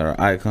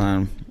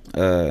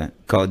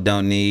 called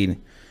 "Don't Need."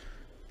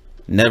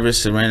 Never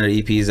Surrender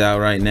EP's out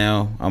right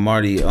now. I'm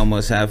already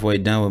almost halfway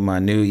done with my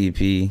new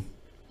EP.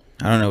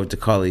 I don't know what to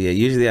call it yet.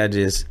 Usually I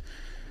just,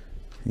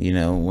 you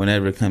know,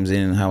 whenever it comes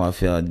in, how I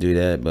feel, I do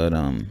that. But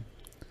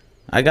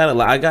I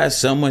got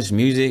so much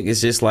music.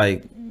 It's just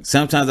like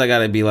sometimes I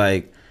gotta be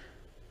like,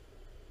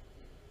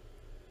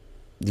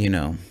 you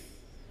know,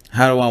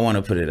 how do I want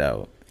to put it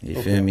out?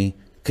 You feel me?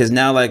 Because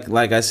now,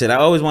 like I said, I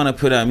always want to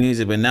put out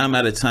music, but now I'm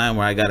at a time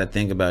where I gotta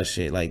think about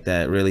shit like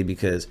that, really,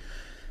 because,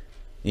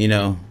 you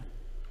know,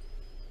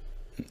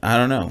 I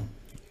don't know,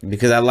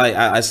 because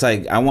it's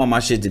like I want my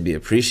shit to be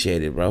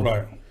appreciated, bro.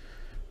 Right.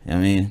 I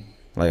mean,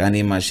 like I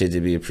need my shit to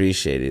be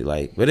appreciated,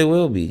 like, but it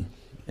will be.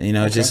 You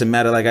know, it's just a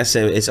matter, like I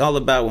said, it's all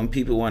about when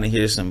people want to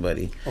hear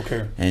somebody.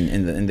 Okay.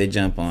 And they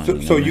jump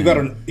on. So you got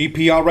an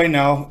EP out right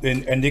now,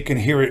 and they can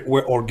hear it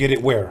where, or get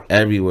it where?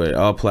 Everywhere,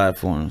 all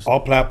platforms.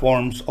 All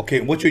platforms. Okay.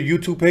 What's your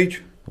YouTube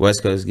page?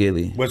 West Coast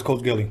Gilly. West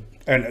Coast Gilly.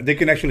 And they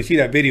can actually see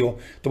that video,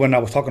 the one I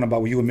was talking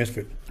about with you and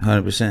Misfit.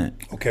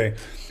 100%. Okay.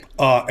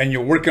 And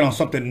you're working on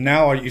something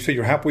now. You said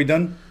you're halfway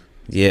done?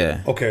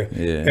 Yeah. Okay.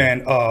 Yeah.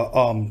 And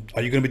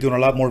are you going to be doing a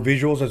lot more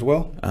visuals as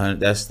well?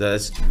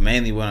 That's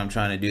mainly what I'm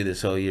trying to do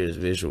this whole year is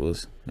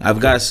visuals. I've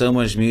got so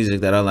much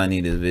music that all I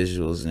need is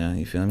visuals now.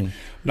 You feel me?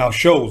 Now,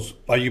 shows.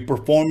 Are you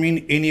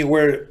performing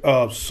anywhere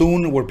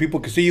soon where people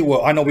can see you?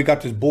 Well, I know we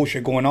got this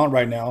bullshit going on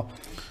right now,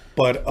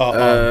 but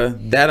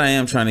that I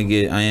am trying to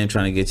get. I am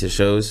trying to get to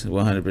shows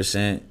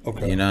 100%.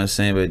 Okay. You know what I'm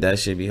saying? But that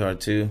should be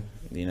hard too.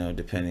 You know,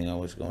 depending on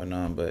what's going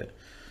on. But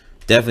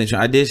definitely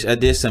try. I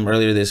did some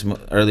earlier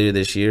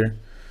this year.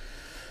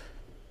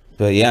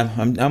 But yeah,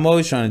 I'm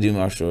always trying to do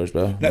more shows,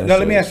 bro. now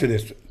let me ask you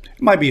this.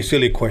 It might be a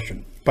silly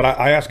question, but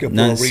I ask it for a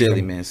None reason.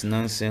 silly, man. It's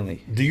none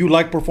silly. Do you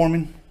like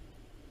performing?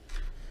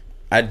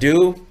 I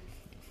do,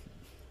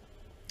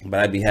 but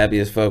I'd be happy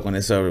as fuck when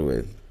it's over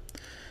with,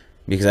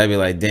 because I'd be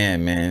like,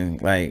 damn, man,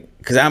 like,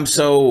 cause I'm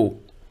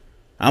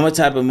a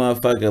type of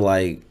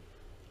motherfucker,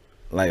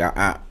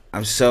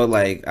 I'm so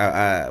like,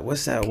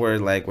 what's that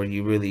word, like, where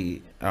you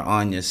really are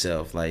on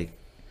yourself, like,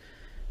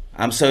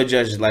 I'm so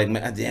judged, like,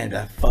 man, damn,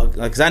 I fuck,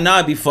 like, cause I know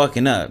I'd be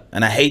fucking up,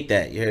 and I hate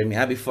that, you hear me?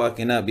 I'd be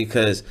fucking up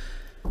because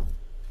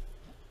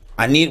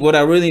what I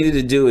really need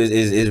to do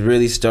is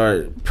really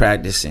start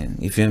practicing.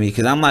 You feel me?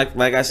 Because I'm like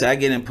I said, I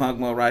get in punk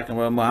mode, rock and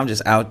roll mode. I'm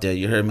just out there.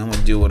 You heard me? I'm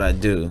gonna do what I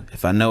do.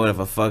 If I know it, if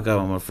I fuck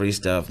up, I'm gonna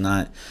freestyle. If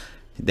not,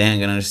 they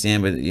ain't gonna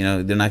understand. But you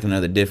know, they're not gonna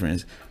know the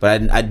difference.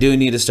 But I do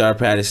need to start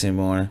practicing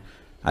more.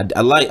 I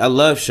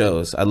love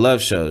shows. I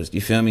love shows. You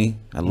feel me?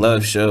 I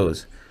love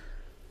shows.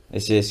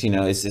 It's just, you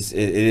know,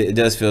 it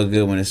does feel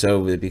good when it's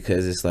over with,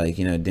 because it's like,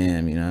 you know,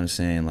 damn, you know what I'm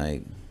saying?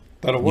 Like,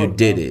 That'll work. you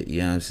did it.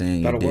 You know what I'm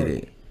saying? That'll You did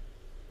work. it.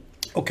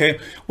 Okay.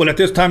 Well, at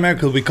this time, man,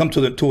 because we come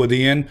to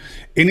the end,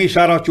 any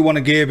shout out you want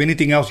to give,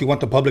 anything else you want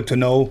the public to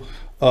know,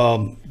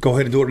 go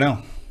ahead and do it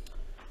now.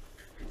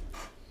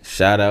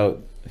 Shout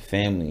out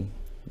family.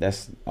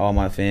 That's all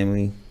my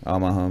family, all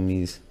my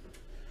homies.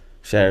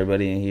 Shout out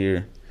everybody in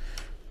here.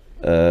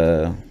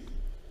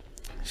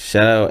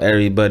 Shout out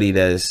everybody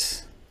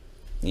that's,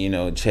 you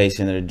know,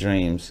 chasing their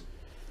dreams.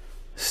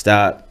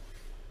 Stop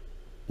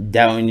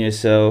doubting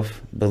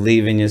yourself.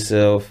 Believe in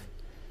yourself.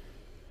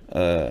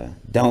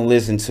 Don't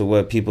listen to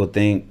what people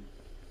think.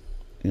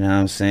 You know what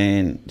I'm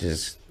saying?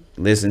 Just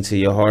listen to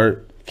your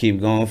heart.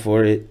 Keep going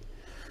for it.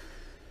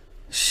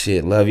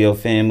 Shit, love your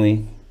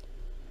family.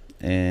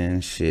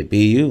 And shit,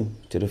 be you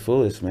to the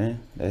fullest,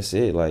 man. That's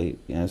it. Like, you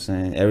know what I'm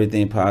saying?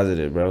 Everything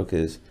positive, bro,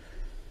 because,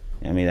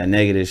 I mean, that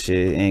negative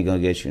shit ain't gonna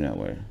get you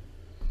nowhere.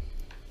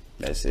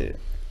 That's it.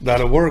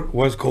 That'll work.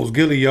 West Coast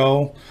Gilly,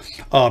 y'all.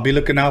 Be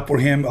looking out for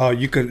him.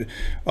 You can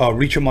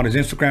reach him on his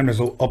Instagram. That's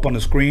up on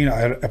the screen.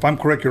 If I'm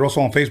correct, you're also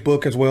on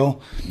Facebook as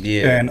well.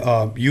 Yeah. And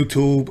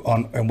YouTube.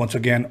 And once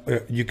again,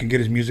 you can get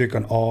his music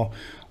on all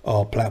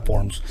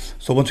platforms.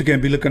 So once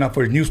again, be looking out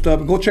for his new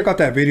stuff. Go check out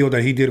that video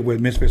that he did with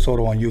Misfit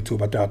Soto on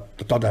YouTube. I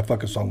thought that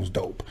fucking song was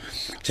dope.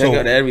 Check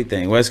out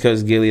everything.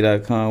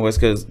 WestCoastGilly.com.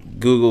 West Coast,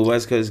 Google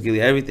West Coast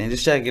Gilly. Everything.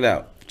 Just check it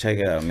out. Check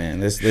it out,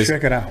 man. Let's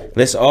check it out.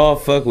 Let's all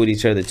fuck with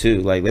each other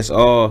too. Like, let's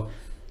all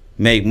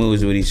make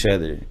moves with each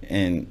other.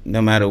 And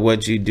no matter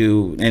what you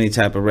do, any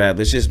type of rap,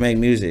 let's just make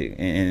music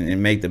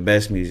and make the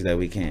best music that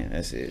we can.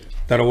 That's it.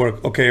 That'll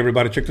work. Okay,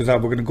 everybody, check this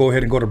out. We're gonna go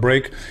ahead and go to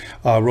break.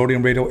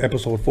 Rhodium Radio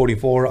episode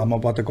 44. I'm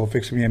about to go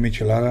fix me a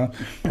michelada.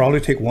 Probably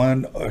take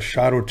a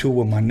shot or two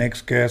with my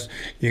next guest.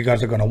 You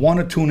guys are gonna want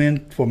to tune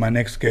in for my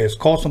next guest.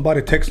 Call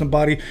somebody, text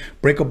somebody,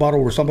 break a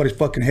bottle over somebody's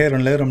fucking head,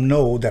 and let them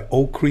know that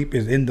Oak Creep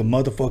is in the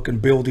motherfucking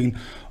building.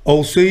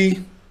 OC,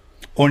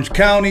 Orange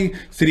County,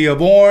 City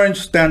of Orange,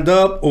 stand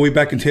up. We'll be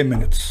back in 10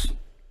 minutes.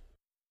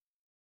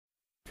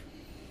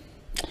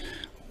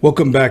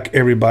 Welcome back,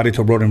 everybody,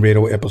 to Road and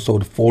Radio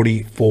episode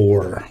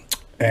 44.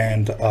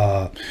 And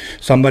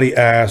somebody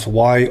asked,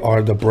 why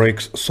are the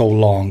breaks so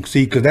long?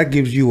 See, because that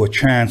gives you a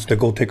chance to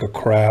go take a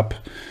crap,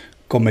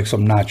 go make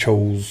some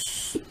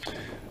nachos,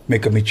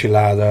 make a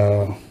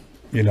michelada,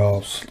 you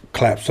know,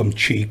 clap some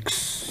cheeks,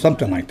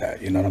 something like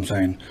that. You know what I'm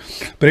saying?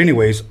 But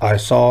anyways, I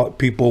saw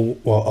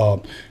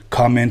people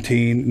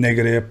commenting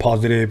negative,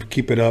 positive,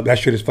 keep it up. That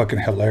shit is fucking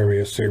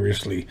hilarious,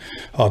 seriously.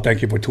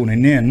 Thank you for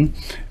tuning in.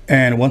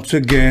 And once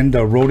again, the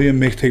Roadium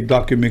Mixtape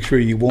docu-mixture,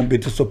 you won't be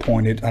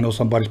disappointed. I know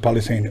somebody's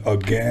probably saying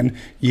again.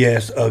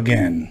 Yes,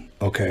 again.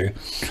 Okay.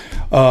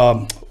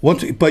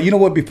 But you know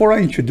what? Before I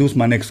introduce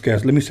my next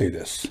guest, let me say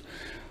this.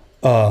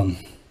 I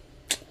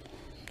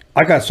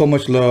got so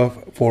much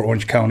love for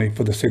Orange County,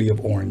 for the city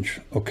of Orange.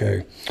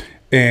 Okay.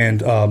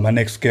 And my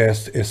next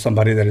guest is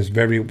somebody that is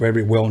very,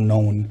 very well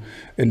known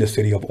in the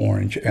city of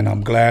Orange. And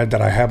I'm glad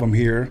that I have him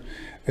here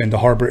in the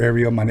Harbor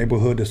area, my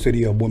neighborhood, the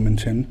city of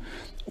Wilmington,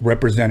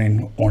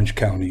 representing Orange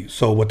County.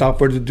 So without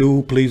further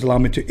ado, please allow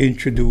me to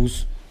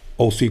introduce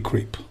OC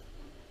Creep.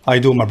 How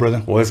you doing, my brother?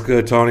 What's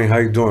good, Tony? How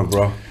you doing,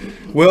 bro?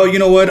 Well, you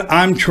know what?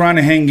 I'm trying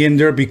to hang in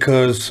there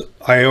because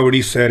I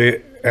already said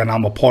it, and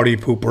I'm a party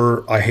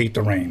pooper. I hate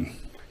the rain.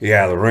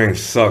 Yeah, the rain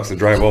sucks. The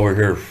drive over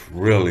here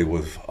really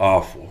was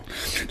awful.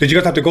 Did you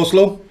guys have to go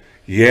slow?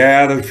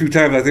 Yeah, a few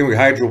times I think we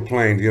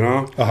hydroplaned, you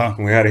know? Uh-huh.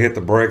 And we had to hit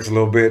the brakes a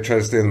little bit, try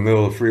to stay in the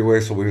middle of the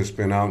freeway so we didn't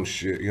spin out and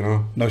shit, you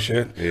know? No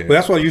shit. Yeah. Well,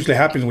 that's what usually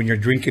happens when you're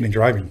drinking and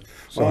driving.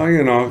 So. Well,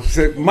 you know,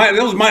 it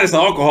was minus the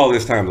alcohol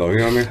this time, though, you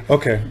know what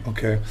I mean?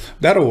 Okay.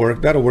 That'll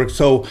work.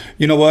 So,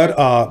 you know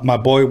what? My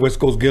boy West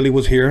Coast Gilly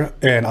was here,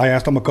 and I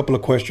asked him a couple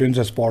of questions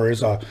as far as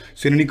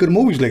seen any good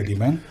movies lately,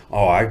 man.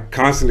 Oh, I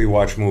constantly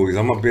watch movies.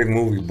 I'm a big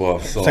movie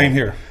buff. So Same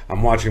here.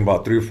 I'm watching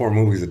about 3 or 4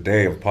 movies a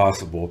day if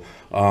possible.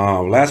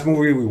 Last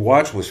movie we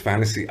watched was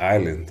Fantasy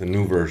Island, the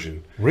new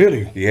version.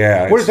 Really?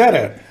 Yeah. Where's that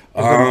at?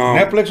 Is it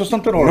Netflix or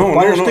something? Or No,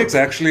 Fire no, Stick? it's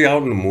actually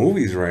out in the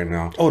movies right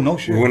now. Oh, no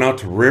shit. We went out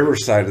to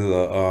Riverside to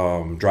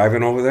the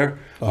drive-in over there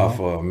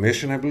off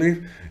Mission, I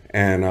believe,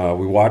 and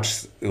we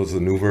watched. It was a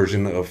new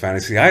version of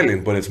Fantasy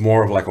Island, but it's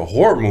more of like a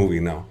horror movie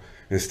now.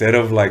 Instead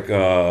of like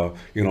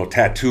you know,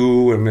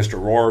 Tattoo and Mr.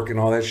 Rourke and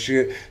all that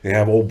shit, they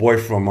have old boy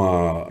from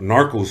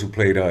Narcos who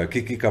played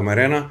Kiki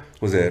Camarena.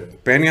 Was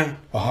it Peña?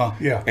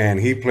 Yeah. And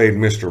he played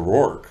Mr.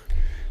 Rourke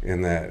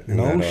in that.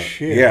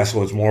 Shit. Yeah,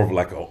 so it's more of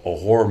like a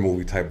horror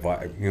movie type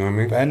vibe. You know what I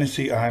mean?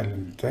 Fantasy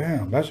Island.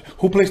 Damn.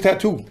 Who plays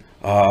Tattoo?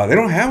 They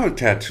don't have a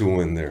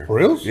tattoo in there. For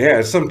real? Yeah,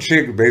 it's some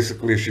chick.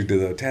 Basically, she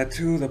did a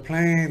tattoo, the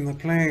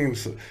plane.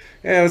 So,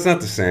 yeah, it's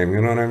not the same.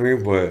 You know what I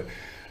mean? But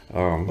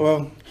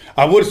Well,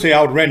 I would say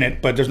I would rent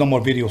it, but there's no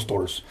more video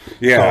stores.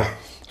 Yeah.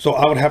 So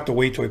I would have to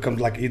wait till it comes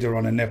like either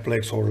on a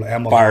Netflix or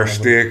Amazon. Fire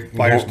Stick,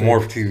 Fire Stick.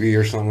 Morph TV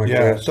or something like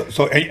Yeah. that.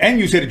 So and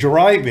you said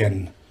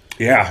drive-in.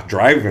 Yeah,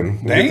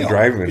 driving. We did the Damn.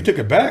 driving. You took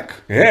it back.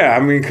 Yeah,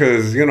 I mean,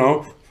 because you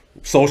know,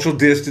 social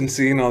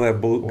distancing, all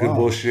that good Wow.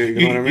 bullshit.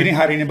 You know what I You mean? didn't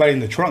hide anybody in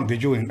the trunk,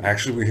 did you?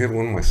 Actually, we hit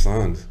one of my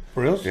sons.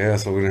 For real? Yeah,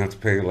 so we didn't have to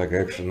pay like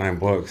extra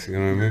 $9. You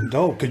know what I mean?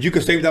 Dope. Because you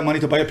could save that money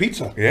to buy a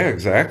pizza. Yeah,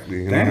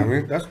 exactly. You know what I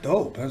mean? That's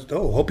dope.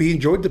 Hope he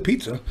enjoyed the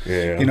pizza.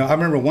 Yeah. You know, I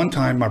remember one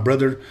time my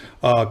brother,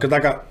 because I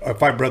got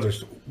 5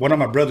 brothers. One of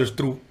my brothers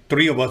threw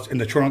 3 of us in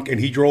the trunk, and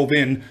he drove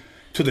in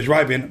to the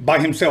drive-in by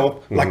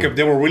himself, like if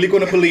they were really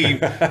going to believe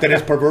that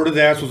his perverted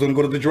ass was going to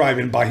go to the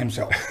drive-in by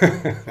himself.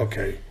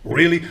 Okay,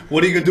 really?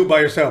 What are you going to do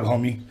by yourself,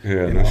 homie?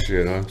 Yeah, You no know?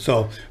 shit, huh?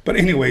 So, but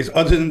anyways,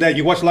 other than that,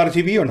 you watch a lot of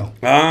TV or no?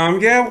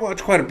 Yeah, I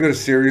watch quite a bit of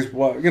series.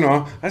 Well, you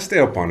know, I stay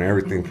up on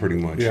everything pretty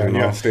much. Yeah, you know,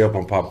 yeah. stay up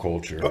on pop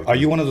culture. Are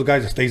you one of those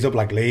guys that stays up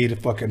like late at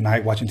fucking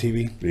night watching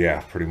TV?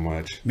 Yeah, pretty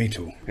much. Me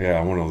too. Yeah,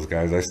 I'm one of those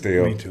guys. I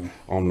stay Me up too.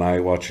 all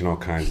night watching all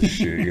kinds of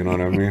shit. You know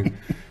what I mean?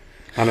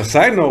 On a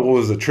side note, what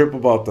was the trip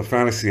about the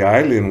Fantasy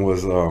Island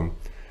was,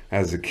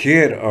 as a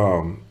kid,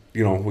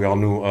 you know, we all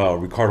knew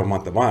Ricardo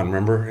Montalban.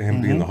 Remember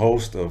him being the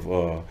host of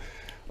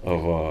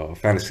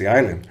Fantasy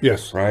Island?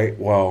 Yes. Right.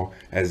 Well,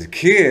 as a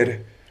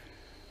kid,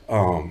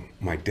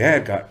 my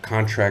dad got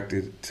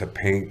contracted to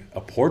paint a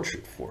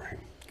portrait for him.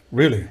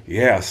 Really?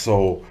 Yeah,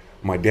 so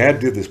my dad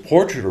did this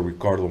portrait of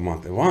Ricardo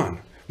Montalban.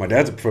 My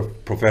dad's a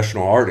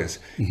professional artist.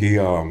 He,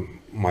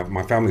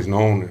 my family's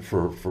known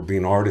for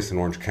being artists in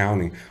Orange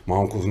County. My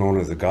uncle's known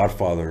as the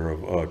godfather of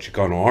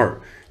Chicano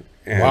art.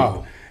 And,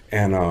 Wow.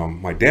 And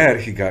my dad,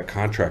 he got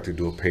contracted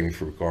to do a painting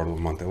for Ricardo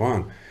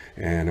Montalban.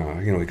 And,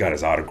 you know, he got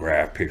his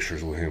autograph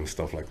pictures with him,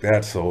 stuff like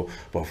that. So,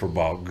 but for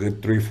about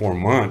good 3-4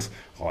 months,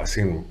 all I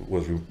seen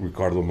was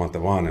Ricardo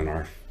Montalban in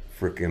our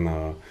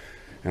freaking,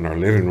 in our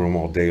living room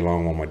all day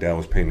long while my dad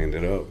was painting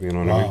it up. You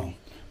know what I mean? Wow.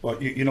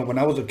 Well, you know, when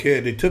I was a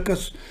kid, they took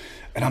us,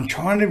 and I'm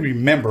trying to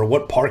remember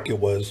what park it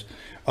was.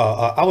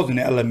 I was in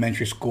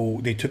elementary school.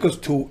 They took us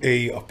to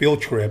a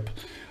field trip,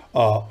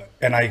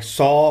 and I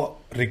saw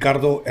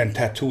Ricardo and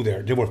Tattoo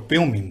there. They were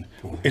filming.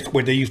 It's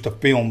where they used to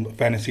film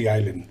Fantasy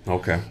Island.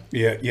 Okay.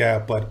 Yeah,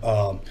 but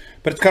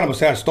it's kind of a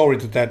sad story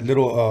that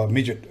little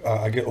midget,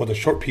 I guess, or the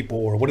short people,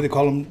 or what do they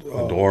call them?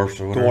 Dwarfs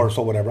or whatever. Dwarfs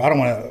or whatever. I don't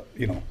want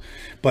to,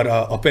 but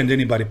offend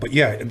anybody. But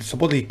yeah,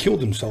 supposedly he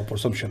killed himself or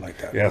some shit like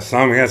that. Yeah,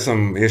 he had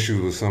some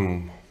issues with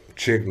some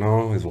chick,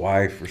 his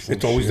wife or something.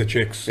 It's always the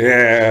chicks.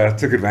 Yeah,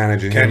 took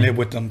advantage of Can't him. live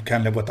with them.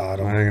 Can't live without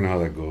them. I don't know how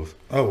that goes.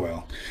 Oh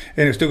well,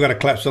 and you still got to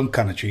clap some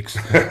kind of cheeks.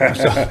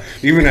 So,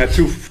 Even at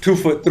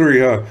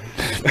 2'3",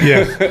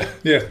 huh?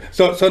 yeah.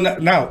 So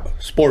now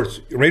sports.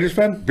 Raiders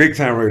fan? Big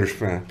time Raiders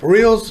fan. For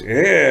reals?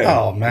 Yeah.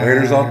 Oh man.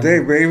 Raiders all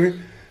day, baby.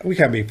 We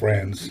can't be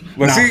friends.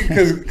 But Nah. see,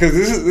 because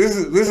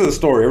this is a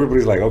story.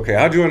 Everybody's like, okay,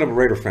 how'd you end up a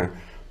Raider fan?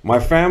 My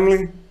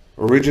family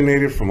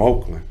originated from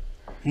Oakland.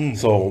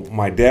 So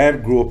my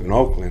dad grew up in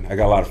Oakland. I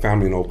got a lot of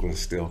family in Oakland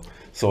still.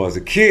 So as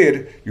a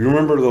kid, you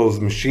remember those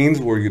machines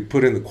where you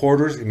put in the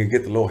quarters and you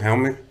get the little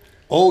helmet?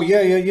 Oh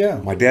yeah.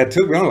 My dad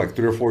took me, I was like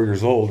 3 or 4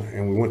 years old,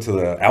 and we went to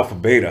the Alpha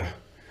Beta.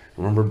 I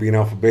remember being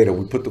Alpha Beta.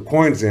 We put the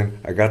coins in.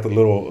 I got the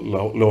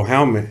little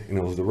helmet, and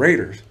it was the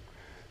Raiders.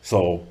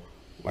 So,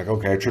 like,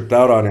 okay, I tripped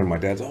out on it. My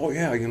dad's, oh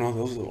yeah,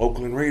 those are the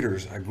Oakland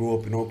Raiders. I grew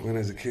up in Oakland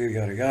as a kid,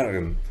 yada yada,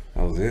 and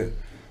that was it.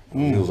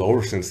 It was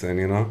over since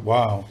then,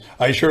 Wow.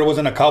 Are you sure it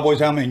wasn't a Cowboys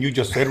helmet and you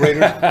just said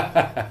Raiders?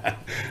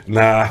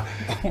 Nah.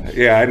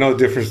 Yeah, I know the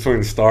difference between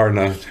the star and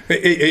the...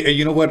 Hey,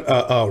 you know what?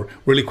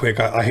 Really quick,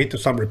 I hate to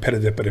sound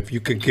repetitive, but if you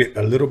could get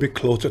a little bit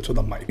closer to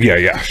the mic.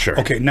 Yeah, sure.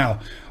 Okay,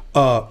 now,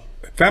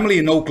 family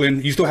in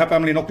Oakland. You still have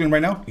family in Oakland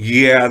right now?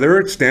 Yeah, they're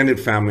extended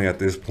family at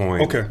this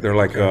point. Okay. They're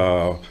like,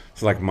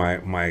 it's like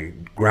my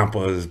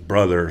grandpa's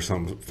brother or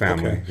some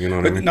family. Okay. You know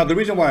what I mean? Now, the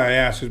reason why I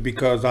ask is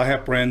because I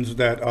have friends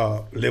that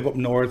live up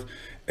north,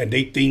 and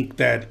they think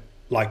that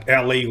like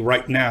LA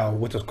right now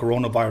with this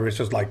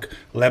coronavirus is like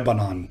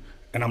Lebanon.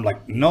 And I'm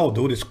like, no,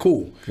 dude, it's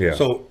cool. Yeah.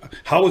 So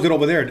how is it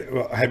over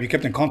there? Have you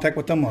kept in contact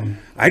with them?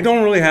 I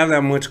don't really have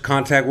that much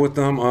contact with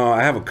them.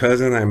 I have a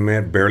cousin I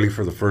met barely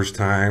for the first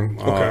time.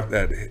 Okay.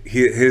 That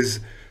his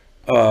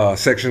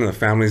section of the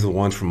family is the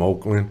ones from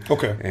Oakland.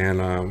 Okay.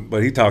 And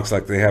but he talks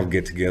like they have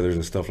get-togethers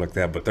and stuff like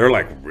that. But they're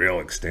like real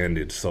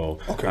extended, so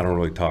Okay. I don't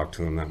really talk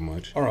to them that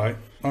much. All right.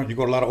 You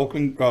go to a lot of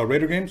Oakland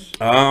Raider games?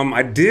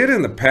 I did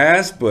in the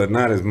past, but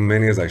not as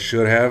many as I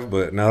should have.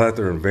 But now that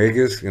they're in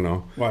Vegas,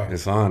 Right.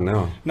 it's on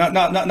now.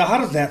 Now, how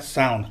does that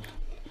sound?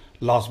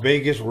 Las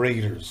Vegas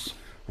Raiders.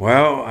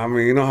 Well, I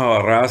mean, you know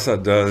how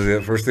Raza does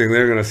it. First thing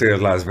they're gonna say is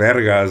Las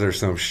Vegas or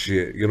some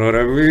shit. You know what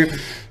I mean?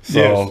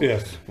 So,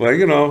 Yes. Well,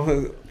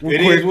 we're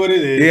It is what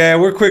it is. Yeah,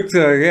 we're quick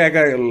to. Yeah, I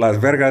got Las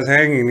Vegas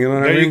hanging. You know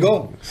what I There mean? you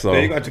go. So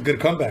There you go. That's a good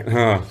comeback.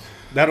 Huh.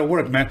 That'll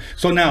work, man.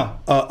 So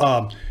now,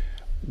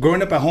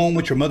 growing up at home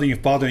with your mother and your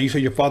father, and you said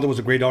your father was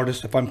a great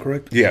artist, if I'm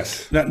correct?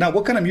 Yes, Now,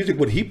 what kind of music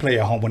would he play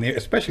at home,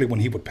 especially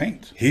when he would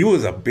paint? he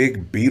was a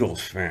big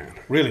Beatles fan.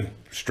 Really?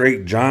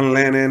 Straight John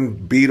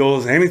Lennon,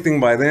 Beatles, anything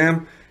by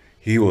them,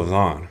 he was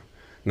on.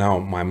 Now,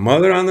 my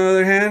mother, on the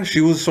other hand,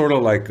 she was sort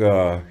of like,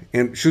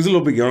 she was a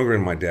little bit younger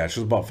than my dad. She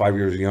was about 5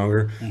 years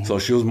younger, so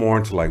she was more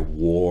into like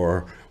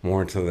war,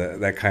 more into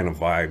that kind of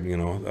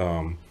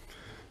vibe,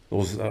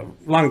 those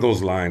along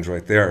those lines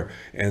right there.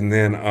 And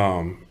then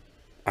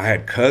I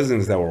had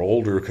cousins that were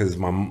older because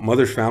my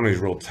mother's family is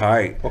real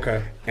tight.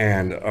 Okay.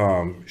 And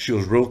she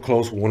was real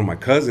close with one of my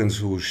cousins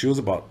she was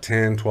about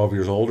 10, 12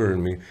 years older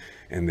than me,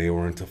 and they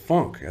were into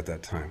funk at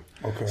that time.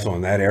 Okay. So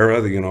in that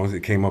era,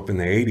 it came up in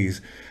the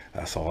 80s.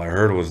 That's all I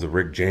heard was the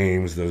Rick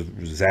James, the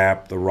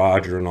Zapp, the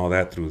Roger, and all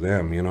that through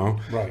them,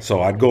 Right.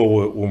 So I'd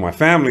go with my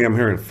family, I'm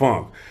hearing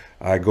funk.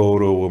 I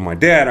go with my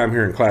dad, I'm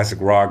hearing classic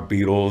rock,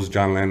 Beatles,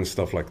 John Lennon,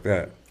 stuff like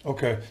that.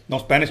 Okay. No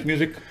Spanish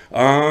music?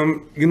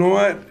 You know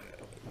what?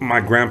 My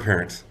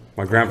grandparents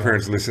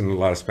listened to a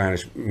lot of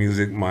Spanish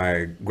music.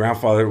 My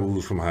grandfather, who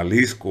was from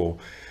Jalisco,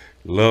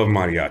 loved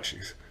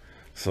mariachis.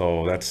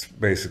 So that's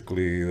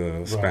basically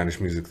the Spanish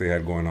music they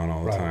had going on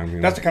all the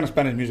time. That's the kind of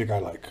Spanish music I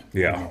like.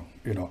 Yeah.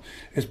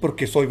 Es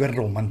porque soy bien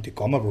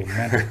romántico. I'm a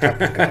romantic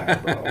type of guy,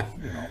 bro.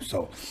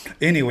 So,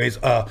 anyways,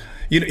 and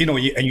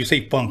you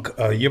say funk.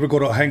 You ever go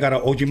to hang out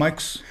at OG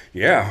Mike's?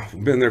 Yeah,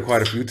 I've been there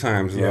quite a few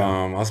times. Yeah.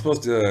 I was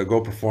supposed to go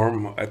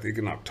perform, I think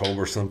in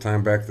October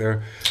sometime back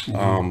there,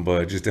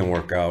 but it just didn't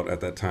work out at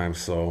that time.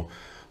 So,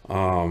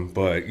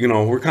 but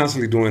we're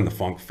constantly doing the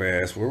Funk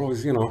Fest. We're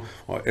always, if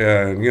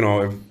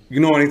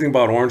you know anything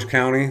about Orange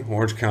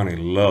County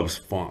loves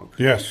funk.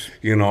 Yes.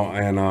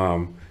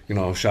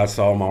 Shouts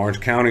to all my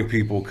Orange County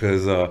people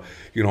because,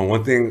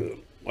 one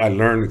thing I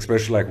learned,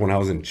 especially like when I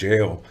was in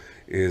jail,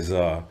 is,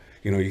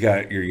 you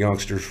got your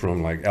youngsters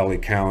from like LA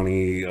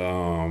County,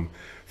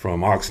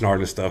 from Oxnard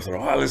and stuff. They're,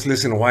 let's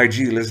listen to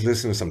YG, let's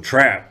listen to some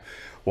trap.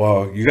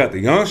 Well, you got the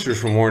youngsters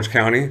from Orange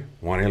County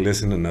wanting to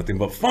listen to nothing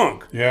but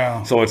funk.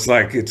 Yeah. So it's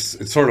like,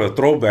 it's sort of a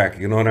throwback,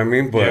 you know what I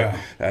mean? But Yeah.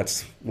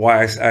 that's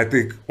why I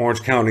think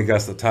Orange County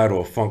got the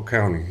title of Funk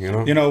County,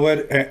 You know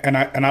what? And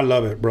I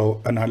love it,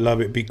 bro. And I love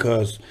it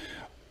because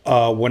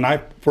when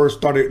I first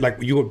started,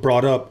 like you were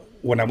brought up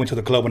when I went to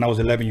the club when I was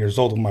 11 years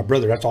old with my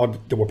brother. That's all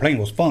they were playing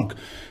was funk.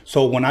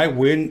 So when I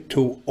went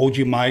to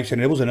OG Mike's,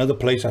 and it was another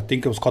place, I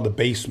think it was called the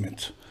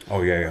Basement.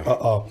 Oh yeah.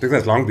 I think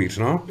that's Long Beach,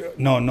 no?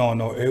 No.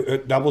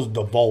 That was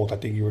the Vault. I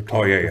think you were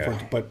talking. Yeah.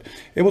 But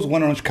it was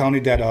one in Orange County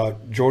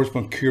that George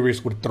from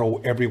Curious would throw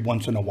every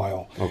once in a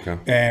while. Okay.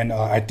 And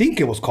I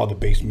think it was called the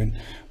Basement,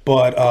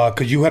 but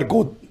because you had to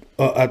go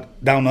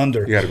down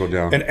under. You had to go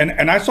down.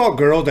 And I saw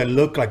girls that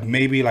looked like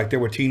maybe like they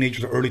were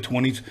teenagers or early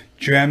 20s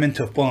jamming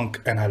to funk,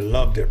 and I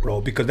loved it,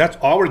 bro, because that's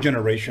our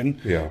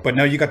generation. Yeah. But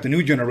now you got the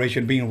new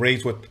generation being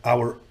raised with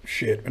our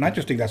shit, and I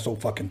just think that's so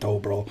fucking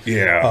dope, bro.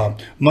 Yeah.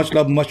 Much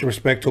love, much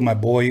respect to my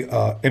boy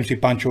MC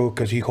Pancho,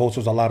 because he hosts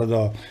a lot of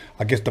the,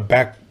 I guess, the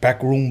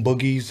back room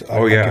boogies.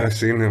 Oh I yeah, guess. I've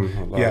seen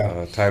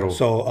him. Title.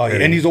 So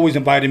and he's always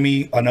invited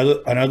me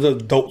another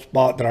dope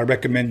spot that I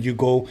recommend you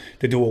go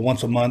to do it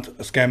once a month,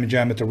 a Scam and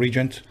Jam at the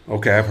Regent.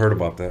 Okay, I've heard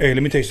about that. Hey,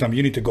 let me tell you something.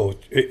 You need to go.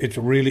 It's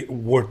really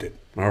worth it.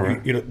 All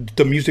right. You know,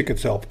 the music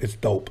itself is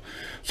dope.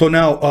 So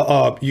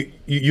now,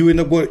 you end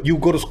up you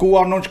go to school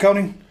out in Orange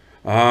County?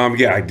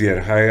 Yeah, I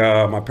did.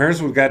 My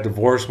parents got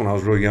divorced when I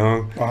was real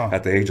young,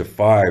 at the age of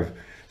 5.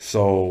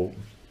 So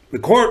the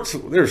courts,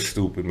 they're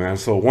stupid, man.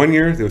 So one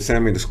year they would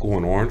send me to school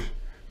in Orange.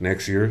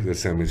 Next year they'd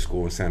send me to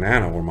school in Santa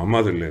Ana, where my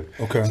mother lived.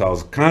 Okay. So I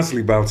was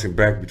constantly bouncing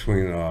back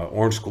between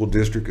Orange School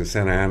District and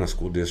Santa Ana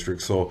School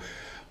District. So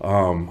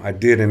I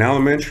did in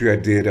elementary, I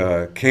did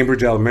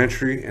Cambridge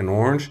Elementary in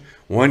Orange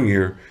 1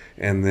 year,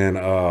 and then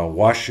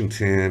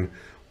Washington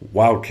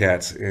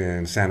Wildcats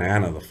in Santa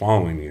Ana the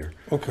following year.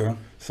 Okay.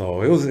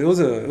 So it was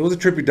a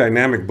trippy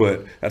dynamic,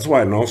 but that's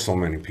why I know so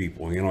many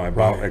people. You know,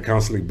 I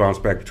constantly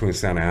bounced back between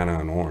Santa Ana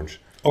and Orange.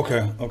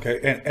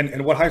 Okay.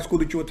 And what high school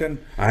did you attend?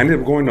 I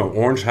ended up going to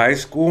Orange High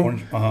School,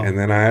 and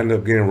then I ended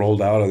up getting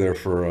rolled out of there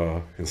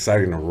for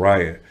inciting a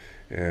riot.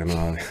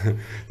 And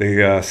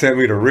they sent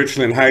me to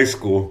Richland High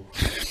School.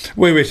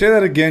 Wait, say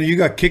that again. You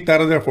got kicked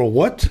out of there for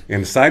what?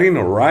 Inciting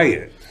a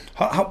riot.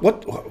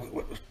 What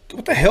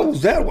the hell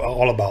was that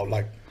all about?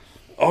 Like,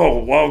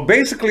 oh, well,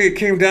 basically it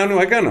came down to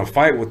I got in a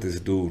fight with this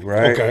dude,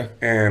 right? Okay.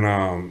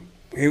 And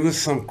he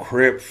was some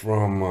Crip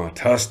from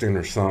Tustin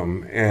or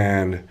something,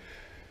 and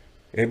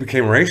it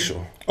became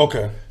racial.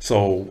 Okay.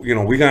 So, you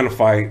know, we got in a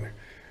fight.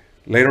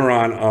 Later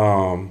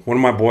on, one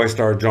of my boys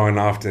started joining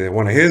off to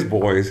one of his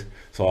boys.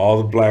 So all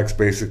the blacks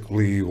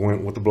basically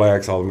went with the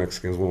blacks, all the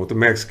Mexicans went with the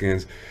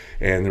Mexicans.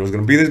 And there was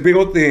going to be this big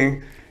old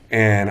thing.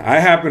 And I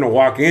happened to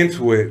walk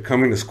into it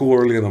coming to school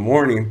early in the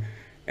morning.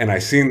 And I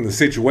seen the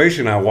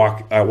situation. I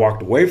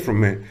walked away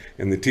from it.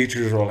 And the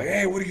teachers were like,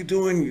 hey, what are you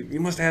doing? You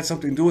must have had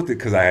something to do with it,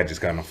 because I had just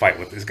gotten in a fight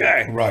with this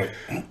guy. Right.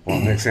 Well,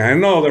 next thing I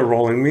know, they're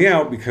rolling me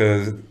out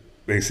because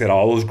they said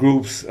all those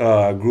groups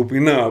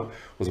grouping up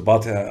was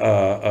about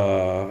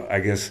to,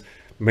 I guess,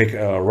 make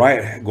a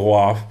riot go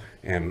off.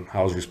 And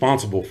I was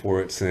responsible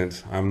for it,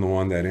 since I'm the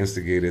one that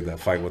instigated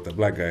that fight with the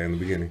black guy in the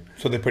beginning.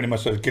 So they pretty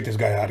much said, get this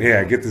guy out of here.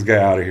 Yeah, get this guy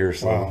out of here.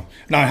 So. Wow.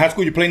 Now in high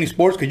school, you play any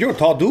sports? Because you're a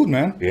tall dude,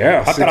 man.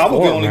 Yeah, I thought I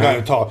was the 6'4", only man.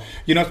 guy tall.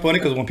 You know, it's funny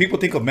because when people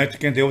think of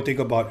Mexicans, they will think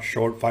about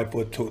short, 5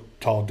 foot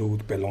tall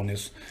dudes,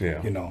 pelones.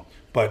 Yeah. You know,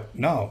 but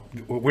no,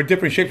 we're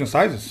different shapes and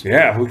sizes.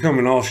 Yeah, we come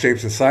in all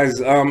shapes and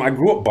sizes. I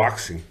grew up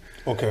boxing.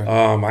 Okay.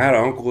 I had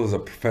an uncle who was a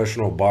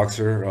professional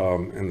boxer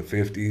in the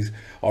 50s.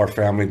 Our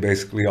family,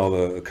 basically all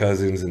the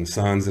cousins and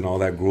sons and all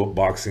that, grew up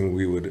boxing.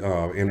 We would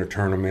enter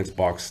tournaments,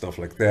 box, stuff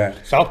like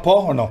that.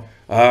 Southpaw or no?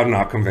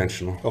 Not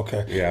conventional.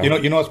 Okay. Yeah.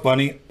 You know what's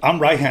funny? I'm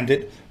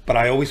right-handed, but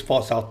I always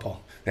fought southpaw.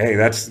 Hey,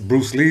 that's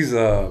Bruce Lee's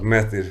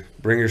method.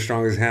 Bring your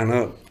strongest hand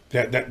up.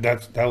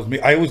 That was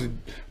me. I was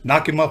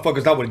knocking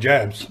motherfuckers out with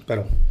jabs.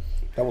 But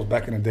that was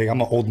back in the day.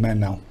 I'm an old man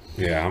now.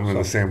 Yeah, I'm in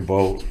the same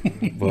boat.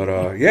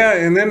 But yeah,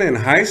 and then in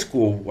high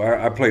school,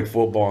 I played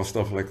football and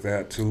stuff like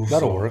that too.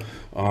 That'll work.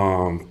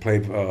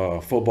 Played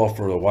football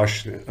for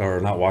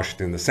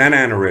the Santa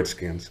Ana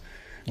Redskins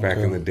back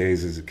in the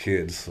days as a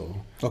kid. So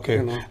okay.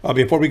 You know.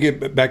 Before we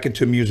get back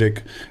into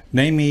music,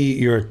 name me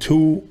your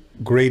 2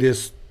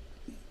 greatest.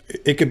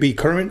 It could be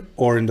current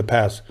or in the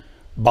past.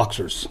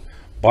 Boxers.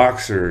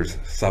 Boxers: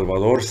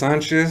 Salvador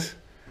Sanchez,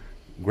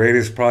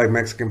 greatest probably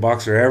Mexican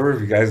boxer ever.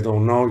 If you guys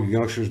don't know, you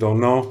youngsters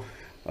don't know.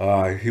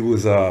 He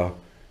was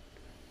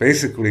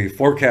basically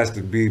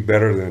forecasted to be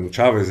better than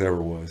Chavez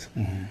ever was.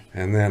 Mm-hmm.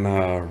 And then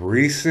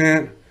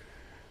recent,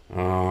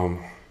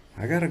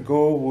 I gotta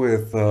go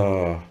with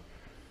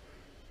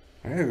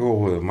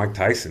Mike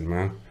Tyson,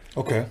 man.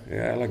 Okay.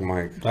 Yeah, I like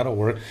Mike. That'll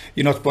work.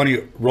 You know, it's funny.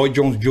 Roy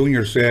Jones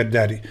Jr. said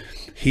that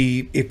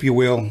he, if you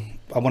will,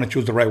 I want to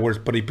choose the right words,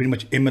 but he pretty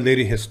much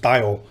emulated his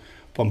style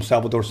from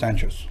Salvador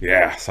Sanchez.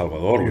 Yeah,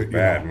 Salvador was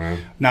bad, man.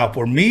 Now,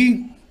 for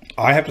me,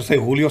 I have to say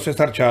Julio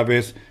Cesar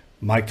Chavez,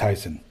 Mike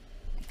Tyson.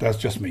 That's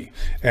just me.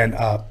 And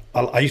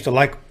I used to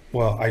like,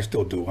 well, I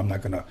still do. I'm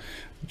not going to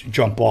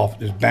jump off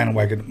this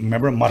bandwagon.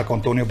 Remember Marco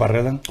Antonio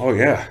Barrera? Oh,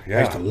 yeah,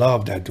 I used to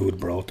love that dude,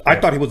 bro. I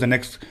thought he was the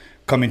next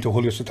coming to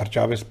Julio Cesar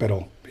Chavez, but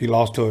he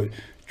lost to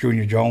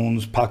Junior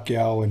Jones,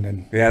 Pacquiao, and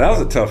then... Yeah, that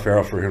was a tough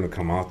era for him to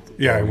come out.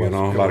 Yeah, it was. You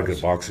know, a lot of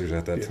good boxers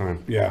at that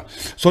time. Yeah.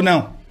 So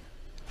now,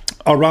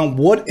 around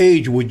what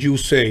age would you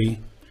say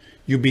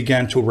you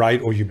began to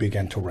write or you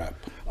began to rap?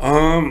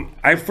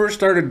 I first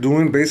started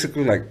doing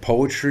basically like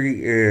poetry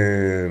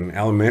in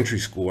elementary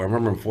school. I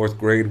remember in fourth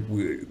grade,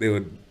 they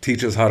would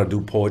teach us how to do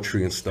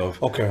poetry and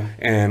stuff. Okay.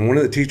 And one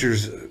of the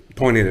teachers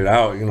pointed it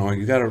out,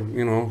 you got a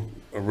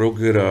real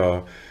good,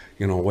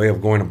 way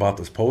of going about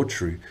this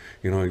poetry.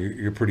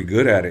 You're pretty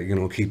good at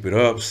it, keep it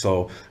up.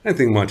 So I didn't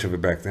think much of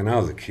it back then. I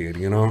was a kid,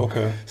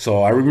 Okay.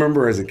 So I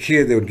remember as a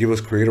kid, they would give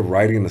us creative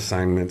writing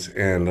assignments,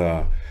 and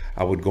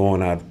I would go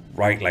and I'd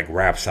write like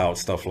raps out,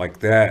 stuff like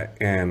that.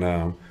 And,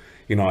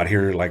 I'd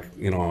hear like,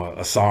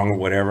 a song or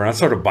whatever. And I'd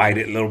sort of bite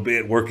it a little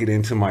bit, work it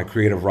into my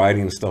creative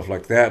writing and stuff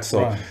like that.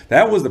 So Right.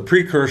 that was the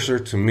precursor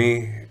to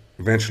me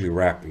eventually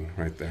rapping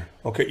right there.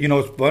 Okay,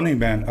 it's funny,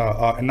 man,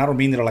 and I don't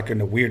mean it like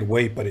in a weird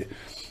way, but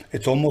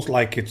it's almost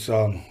like it's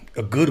a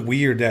good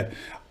weird that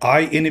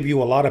I interview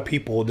a lot of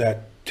people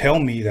that tell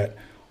me that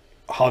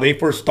how they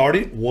first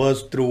started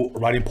was through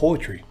writing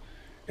poetry,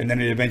 and then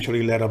it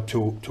eventually led up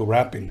to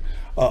rapping.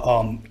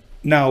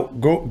 Now,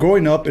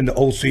 growing up in the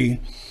OC,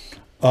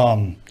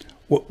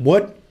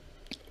 what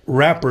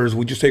rappers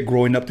would you say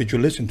growing up did you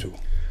listen to?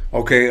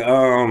 Okay,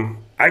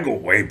 I go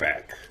way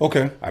back.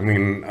 Okay. I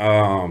mean,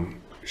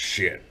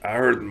 shit. I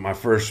heard my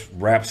first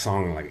rap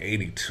song in like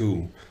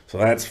 '82, so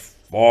that's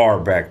far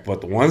back.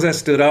 But the ones that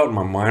stood out in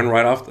my mind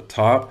right off the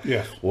top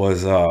Yes.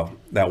 was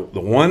that the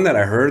one that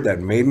I heard that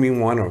made me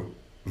want to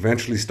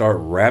eventually start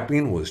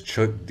rapping was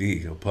Chuck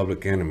D of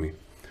Public Enemy.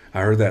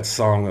 I heard that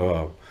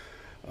song.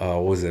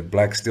 Was it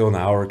Black Steel in the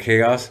Hour of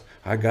Chaos?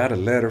 I got a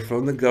letter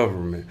from the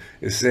government.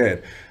 It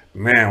said,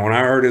 man, when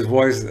I heard his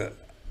voice.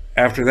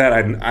 After that,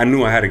 I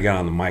knew I had to get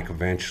on the mic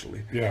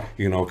eventually. Yeah.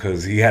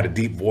 Because he had a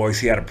deep voice,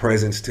 he had a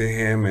presence to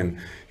him, and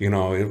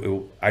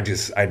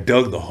I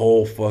dug the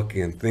whole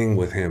fucking thing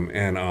with him,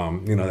 and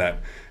that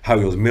how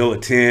he was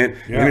militant,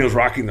 and he was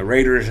rocking the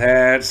Raiders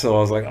hat. So I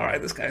was like, all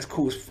right, this guy's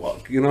cool as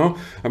fuck.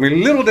 I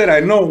mean, little did I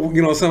know,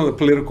 some of the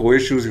political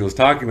issues he was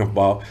talking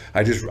about.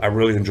 I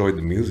really enjoyed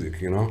the music.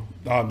 You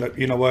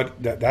know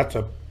what? That's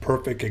a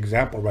perfect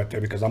example right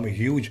there, because I'm a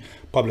huge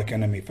Public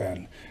Enemy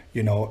fan.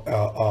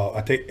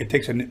 I think it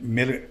takes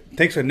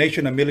a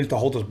nation of millions to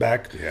hold us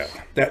back. Yeah.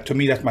 That to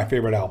me, that's my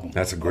favorite album.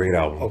 That's a great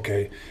album.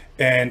 Okay,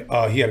 and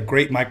he had a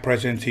great mic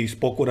presence. He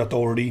spoke with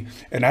authority,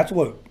 and that's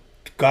what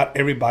got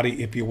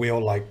everybody, if you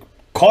will, like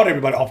caught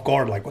everybody off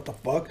guard. Like, what the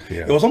fuck?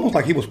 Yeah. It was almost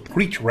like he was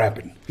preach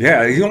rapping.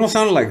 Yeah, he almost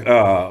sounded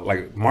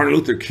like Martin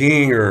Luther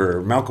King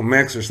or Malcolm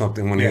X or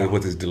something when he was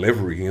with his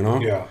delivery.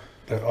 Yeah.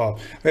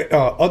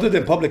 Other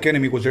than Public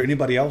Enemy, was there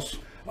anybody else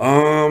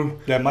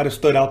that might have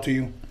stood out to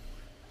you?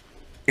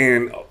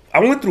 And I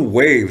went through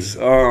waves,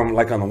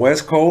 like on the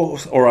West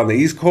Coast or on the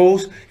East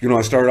Coast.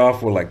 I started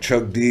off with like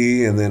Chuck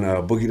D and then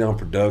Boogie Down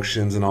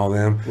Productions and all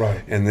them.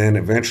 Right. And then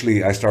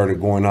eventually I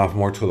started going off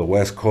more to the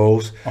West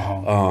Coast.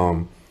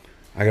 Uh-huh.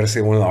 I got to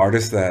say one of the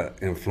artists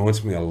that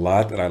influenced me a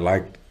lot that I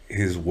liked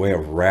his way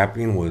of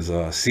rapping was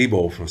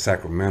Sibo from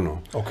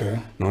Sacramento. Okay. I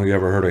don't know if you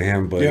ever heard of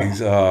him, but Yeah.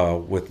 he's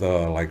with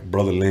like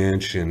Brother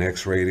Lynch and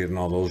X-Rated and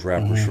all those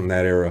rappers from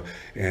that era.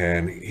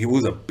 And he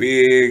was a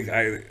big,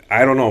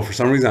 I don't know, for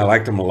some reason I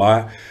liked him a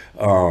lot.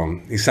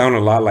 He sounded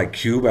a lot like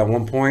Cube at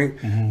one point,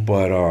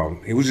 but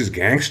he was just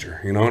gangster,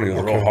 and he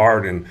was real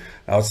hard. And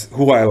that's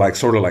who I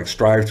sort of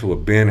strive to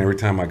have been every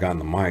time I got on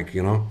the mic,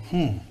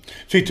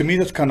 See, to me,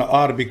 that's kind of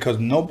odd because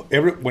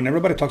when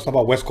everybody talks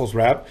about West Coast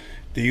rap,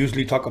 they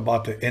usually talk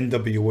about the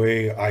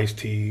NWA,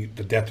 Ice-T,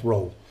 the Death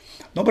Row.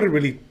 Nobody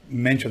really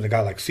mentioned a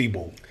guy like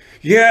Sibo.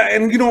 Yeah,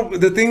 and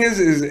the thing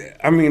is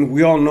I mean,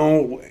 we all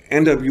know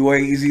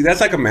NWA, Easy, that's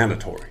like a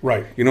mandatory.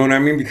 Right. You know what I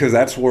mean? Because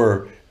that's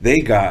where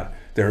they got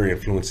their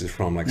influences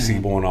from, like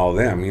Sibo and all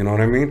them, you know what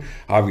I mean?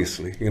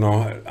 Obviously,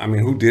 I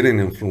mean, who didn't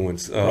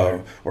influence,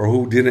 or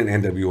who didn't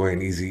NWA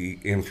and Easy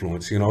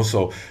influence,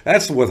 so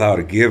that's without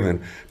a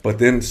given. But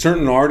then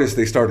certain artists,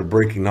 they started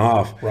breaking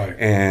off, Right.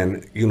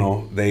 and,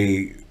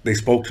 they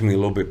spoke to me a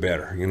little bit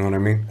better, you know what I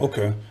mean?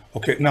 Okay.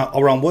 Now,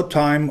 around what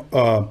time,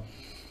 I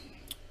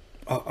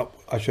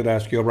should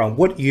ask you, around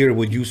what year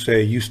would you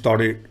say you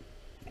started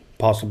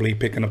possibly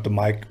picking up the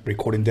mic,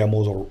 recording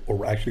demos,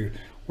 or actually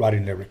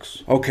writing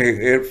lyrics?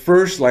 Okay, at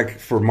first,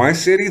 for my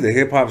city, the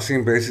hip hop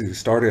scene basically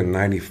started in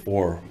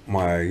 '94.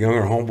 My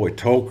younger homeboy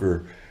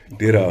Toker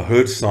did a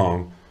hood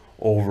song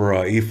over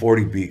a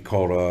E40 beat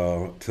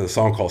to the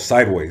song called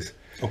Sideways.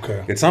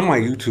 Okay. It's on my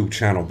YouTube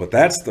channel, but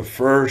that's the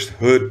first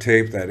hood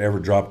tape that ever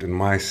dropped in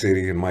my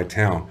city, in my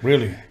town.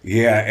 Really?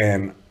 Yeah,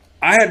 and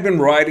I had been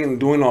writing and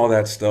doing all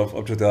that stuff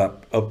up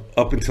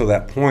until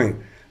that point.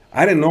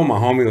 I didn't know my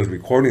homie was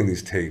recording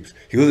these tapes.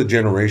 He was a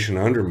generation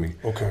under me.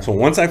 Okay. So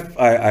once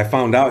I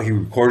found out he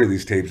recorded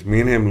these tapes,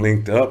 me and him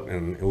linked up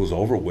and it was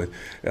over with.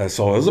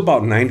 So it was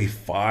about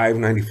 94,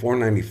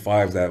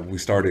 95 that we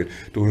started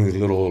doing these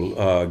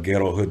little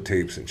ghetto hood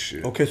tapes and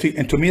shit. Okay, see,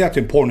 and to me that's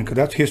important because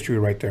that's history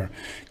right there.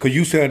 Because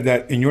you said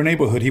that in your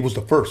neighborhood he was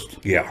the first.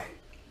 Yeah.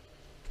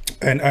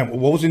 And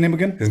what was his name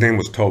again? His name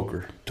was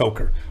Toker.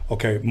 Toker.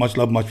 Okay, much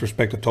love, much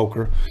respect to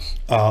Toker.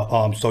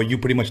 So you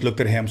pretty much looked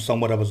at him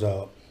somewhat of as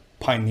a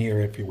pioneer,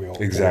 if you will.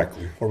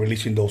 Exactly. For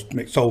releasing those.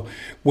 So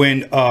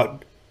when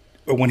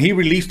when he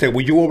released it,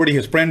 were you already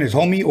his friend, his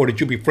homie, or did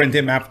you befriend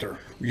him after?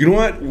 You know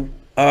what?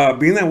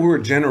 Being that we were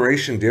a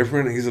generation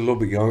different, he's a little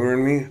bit younger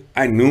than me.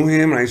 I knew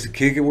him and I used to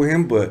kick it with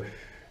him, but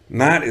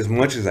not as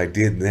much as I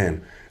did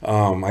then.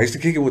 I used to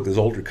kick it with his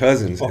older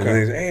cousins. Okay. And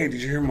they say, hey,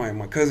 did you hear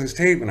my cousin's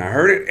tape? And I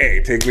heard it.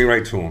 Hey, take me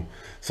right to him.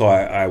 So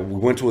we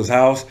went to his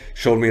house,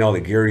 showed me all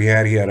the gear he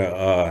had. He had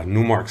a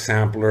Newmark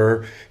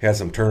sampler. He had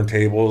some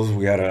turntables.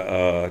 We had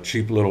a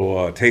cheap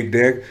little tape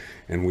deck.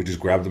 And we just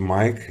grabbed the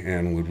mic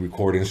and we'd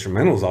record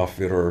instrumentals off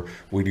it, or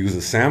we'd use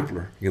a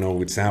sampler. You know,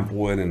 we'd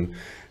sample it and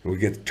we'd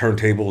get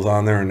turntables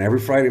on there. And every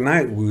Friday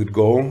night we'd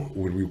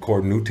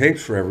record new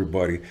tapes for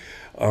everybody.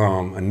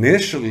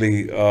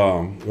 Initially,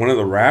 one of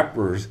the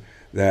rappers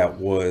that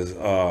was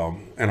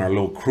in our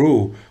little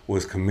crew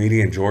was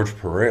comedian George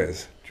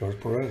Perez. George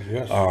Perez,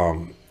 yes.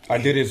 I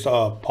did his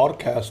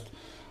podcast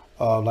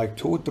like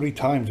 2 or 3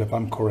 times, if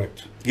I'm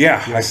correct.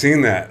 Yeah, I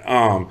seen that.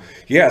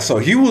 Yeah, so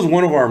he was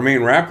one of our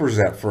main rappers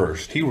at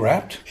first. He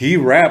rapped? He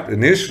rapped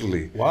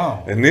initially.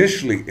 Wow.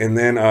 Initially, and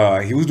then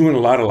he was doing a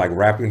lot of like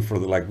rapping for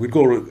we'd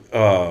go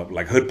to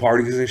like hood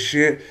parties and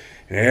shit,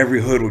 and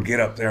every hood would get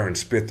up there and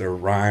spit their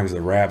rhymes,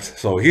 their raps.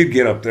 So he'd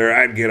get up there,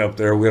 I'd get up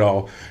there, we'd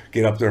all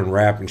get up there and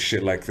rap and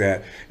shit like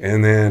that.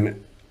 And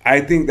then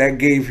I think that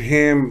gave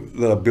him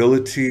the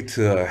ability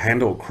to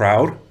handle a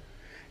crowd.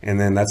 And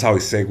then that's how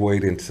he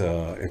segued into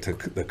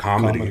the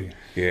comedy.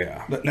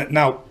 Yeah.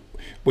 Now,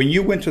 when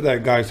you went to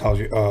that guy's house,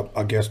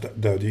 I guess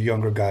the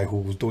younger guy who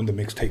was doing the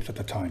mixtapes at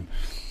the time,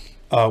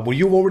 were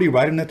you already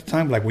writing at the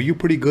time? Like, were you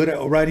pretty good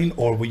at writing,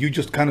 or were you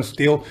just kind of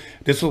still,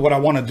 this is what I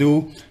want to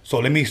do, so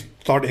let me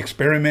start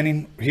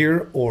experimenting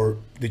here? Or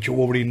did you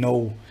already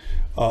know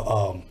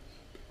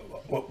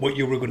what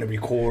you were going to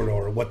record,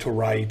 or what to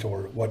write,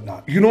 or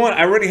whatnot? You know what?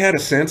 I already had a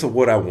sense of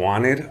what I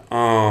wanted.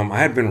 I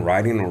had been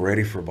writing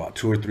already for about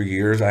 2 or 3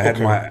 years.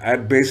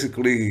 I'd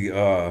basically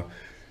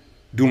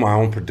do my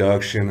own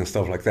production and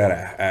stuff like that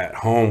at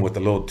home with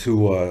a little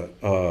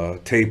 2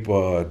 tape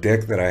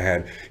deck that I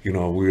had. You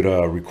know, we'd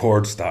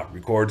record, stop,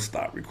 record,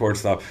 stop, record,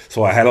 stop.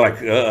 So I had like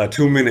a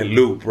 2-minute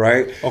loop,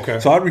 right? Okay.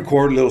 So I'd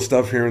record little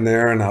stuff here and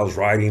there, and I was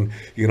writing.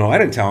 You know, I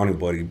didn't tell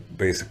anybody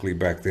basically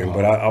back then,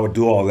 but I would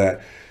do all that.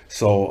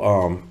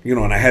 So, you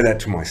know, and I had that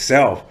to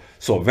myself.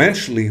 So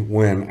eventually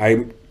when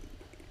I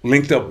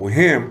linked up with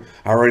him,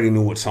 I already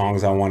knew what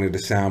songs I wanted to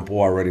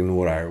sample. I already knew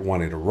what I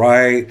wanted to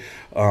write.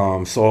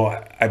 So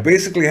I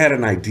basically had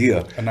an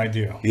idea. An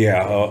idea.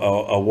 Yeah,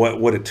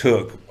 what it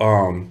took.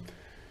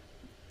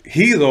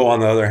 He, though, on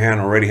the other hand,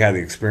 already had the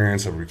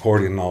experience of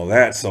recording and all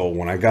that. So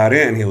when I got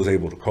in, he was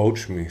able to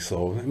coach me.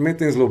 So it made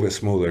things a little bit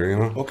smoother, you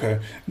know? Okay.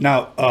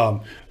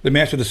 Now, let me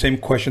ask you the same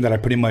question that I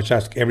pretty much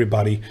ask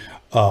everybody.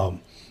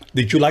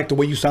 Did you like the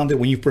way you sounded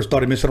when you first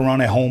started messing around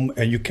at home,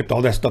 and you kept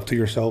all that stuff to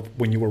yourself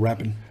when you were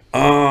rapping?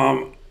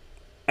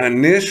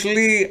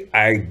 Initially,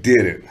 I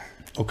didn't.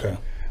 Okay.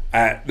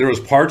 There was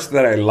parts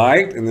that I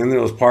liked, and then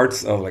there was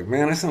parts I was like,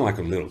 man, I sound like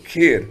a little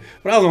kid.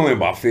 But I was only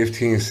about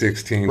 15,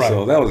 16, right.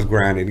 So that was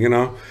granted, you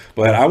know?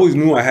 But I always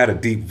knew I had a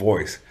deep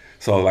voice.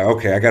 So I was like,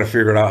 okay, I got to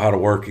figure out how to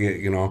work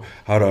it, you know,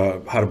 how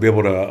to be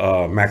able to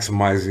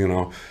maximize, you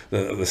know,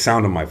 the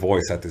sound of my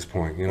voice at this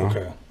point, you know?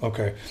 Okay,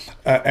 okay.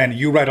 And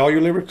you write all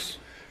your lyrics?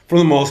 For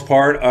the most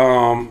part,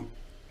 I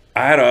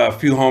had a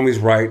few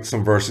homies write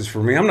some verses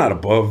for me. I'm not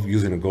above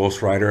using a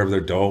ghostwriter if they're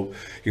dope.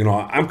 You know,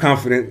 I'm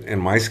confident in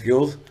my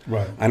skills.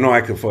 Right. I know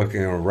I could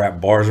fucking rap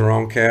bars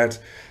around cats.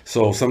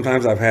 So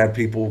sometimes I've had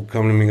people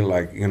come to me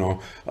like, you know,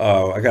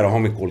 I got a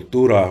homie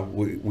Cultura.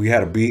 We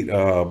had a beat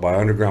by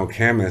Underground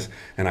Chemist,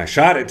 and I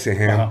shot it to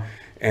him.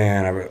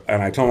 And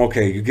I told him,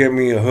 okay, you give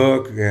me a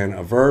hook and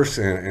a verse,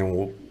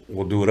 and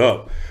we'll do it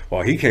up.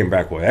 Well, he came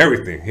back with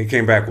everything. He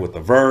came back with the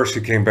verse.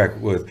 He came back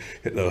with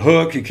the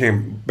hook. He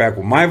came back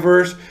with my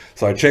verse.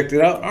 So I checked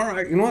it out. All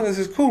right, you know what? This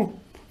is cool.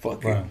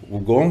 Fuck it.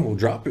 We'll go and we'll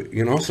drop it,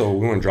 you know? So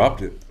we went and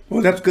dropped it.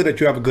 Well, that's good that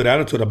you have a good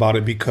attitude about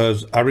it,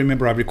 because I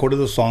remember I recorded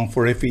a song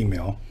for a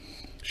female.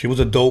 She was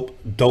a dope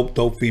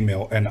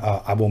female, and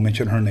I won't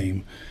mention her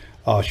name.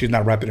 She's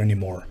not rapping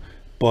anymore.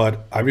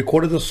 But I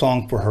recorded a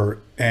song for her,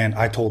 and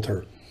I told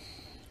her,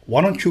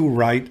 why don't you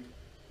write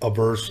a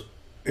verse?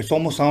 It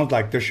almost sounds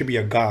like there should be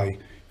a guy.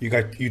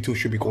 You two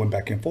should be going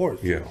back and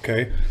forth. Yeah.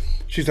 Okay.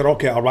 She said,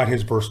 okay, I'll write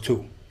his verse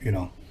too, you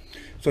know.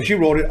 So she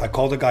wrote it. I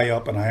called the guy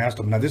up and I asked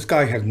him. Now, this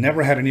guy has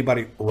never had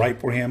anybody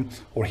write for him,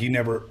 or he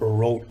never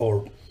wrote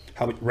or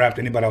rapped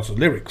anybody else's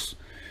lyrics.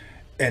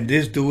 And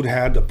this dude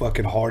had the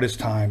fucking hardest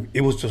time.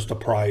 It was just the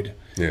pride.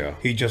 Yeah.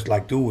 He just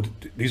like,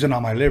 dude, these are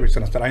not my lyrics.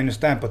 And I said, I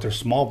understand, but they're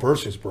small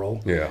verses,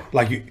 bro. Yeah.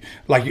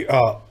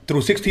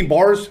 Through 16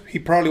 bars, he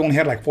probably only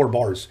had like 4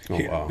 bars.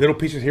 Wow. Little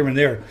pieces here and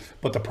there.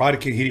 But the pride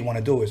kid, he didn't want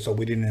to do it, so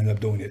we didn't end up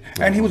doing it.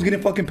 And he was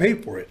getting fucking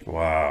paid for it.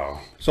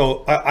 Wow.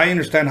 So I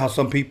understand how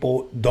some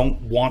people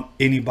don't want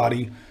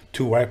anybody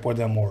to rap for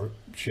them or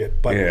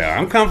shit. But yeah,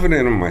 I'm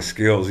confident in my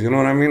skills. You know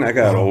what I mean? I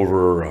got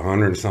over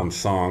 100 and some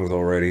songs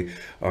already.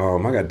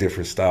 I got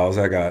different styles.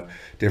 I got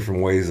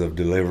different ways of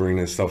delivering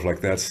and stuff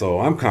like that. So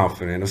I'm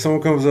confident. If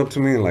someone comes up to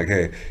me and like,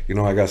 hey, you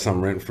know, I got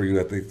something written for you.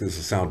 I think this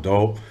will sound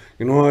dope.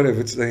 You know what? If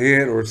it's a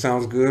hit or it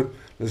sounds good,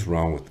 Let's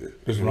run with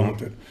it. Just run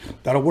with it.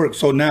 That'll work.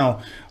 So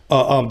now,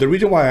 the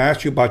reason why I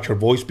asked you about your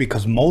voice,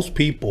 because most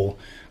people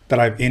that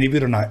I've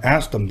interviewed and I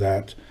asked them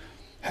that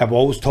have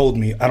always told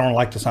me, I don't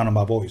like the sound of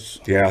my voice.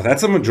 Yeah,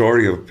 that's a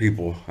majority of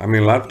people. I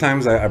mean, a lot of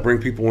times I bring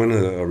people in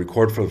to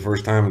record for the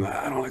first time, and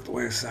I don't like the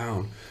way it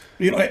sounds.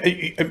 You know,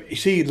 you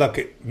see, look,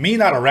 me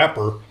not a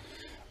rapper,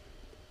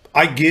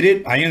 I get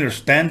it, I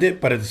understand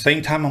it, but at the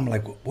same time, I'm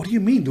like, what do you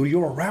mean, dude?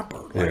 You're a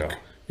rapper. Like, Yeah.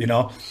 You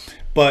know?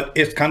 But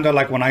it's kind of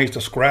like when I used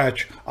to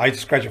scratch in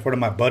front of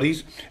my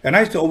buddies, and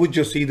I used to always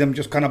just see them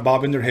just kind of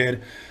bobbing their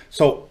head.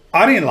 So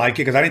I didn't like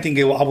it because I didn't think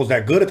I was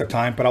that good at the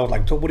time, but I was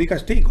like, so what do you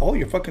guys think? Oh,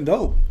 you're fucking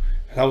dope.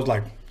 And I was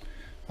like,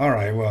 all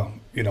right, well,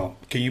 you know,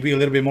 can you be a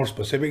little bit more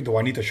specific? Do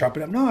I need to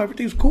sharpen up? No,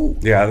 everything's cool.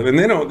 Yeah, and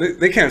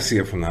they can't see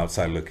it from the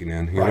outside looking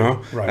in, you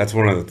know? Right. That's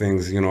one of the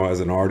things, you know,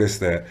 as an artist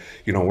that,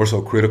 you know, we're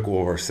so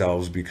critical of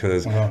ourselves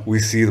because we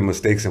see the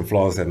mistakes and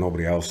flaws that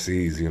nobody else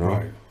sees, you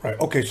know? Right.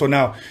 Okay, so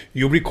now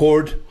you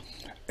record,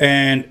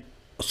 and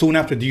soon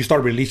after, do you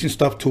start releasing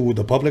stuff to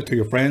the public, to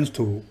your friends,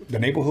 to the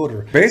neighborhood,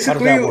 or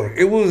Basically, how does that work?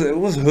 it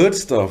was hood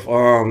stuff.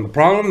 The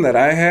problem that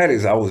I had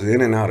is I was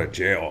in and out of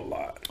jail a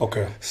lot.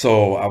 Okay.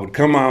 So I would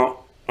come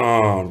out,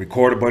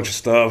 record a bunch of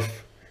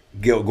stuff,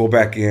 go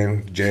back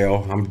in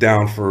jail. I'm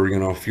down for, you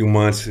know, a few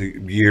months,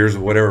 years,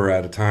 whatever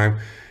at a time,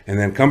 and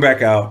then come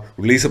back out,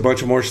 release a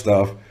bunch of more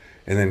stuff,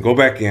 and then go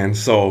back in.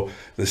 So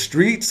the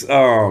streets,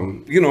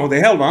 you know, they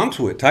held on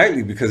to it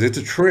tightly because it's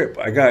a trip.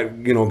 I got,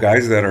 you know,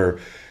 guys that are,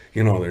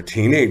 you know, they're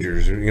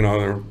teenagers, you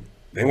know,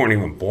 they weren't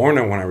even born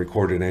when I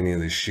recorded any of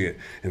this shit,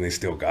 and they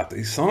still got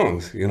these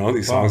songs. You know,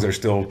 these songs are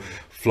still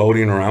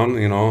floating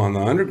around, you know, on the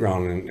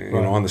underground and you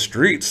know, on the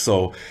streets.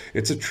 So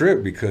it's a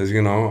trip because,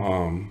 you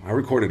know, I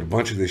recorded a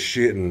bunch of this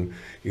shit, and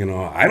you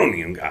know, I don't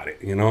even got it.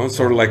 You know, it's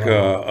sort of like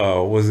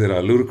was it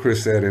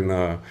Ludacris said in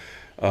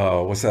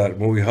what's that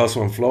movie,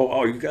 Hustle and Flow?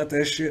 Oh, you got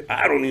that shit?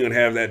 I don't even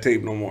have that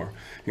tape no more.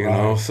 You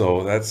know,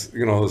 so that's,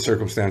 you know, the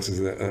circumstances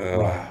that,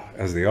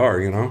 as they are.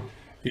 You know.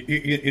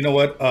 You know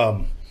what?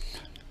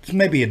 This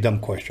may be a dumb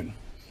question,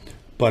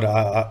 but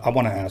I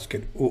want to ask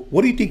it.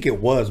 What do you think it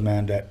was,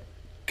 man, that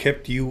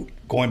kept you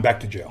going back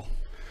to jail?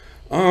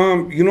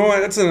 You know what?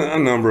 That's a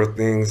number of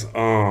things.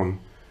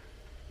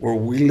 Where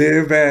we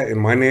live at in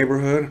my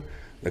neighborhood,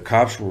 the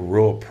cops were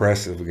real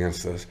oppressive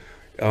against us.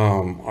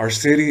 Our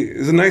city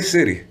is a nice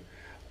city.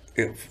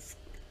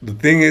 The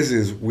thing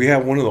is we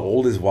have one of the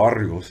oldest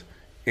barrios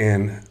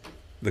in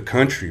the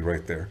country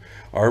right there.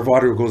 Our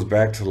barrio goes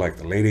back to like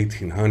the late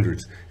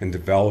 1800s and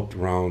developed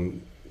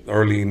around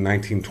early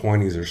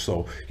 1920s or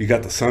so. You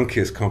got the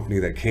Sunkist company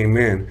that came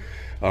in.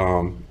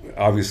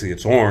 Obviously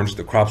it's orange,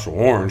 the crops were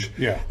orange.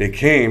 Yeah. They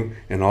came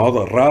and all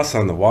the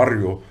raza in the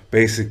barrio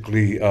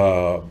basically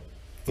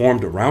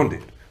formed around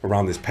it,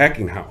 around this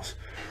packing house,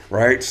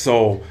 right?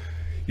 So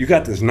you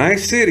got this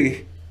nice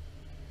city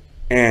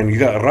and you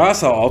got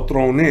raza all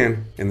thrown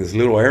in this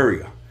little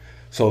area.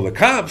 So the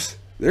cops,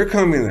 they're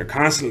coming, they're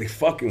constantly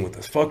fucking with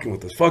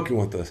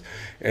us.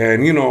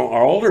 And, you know,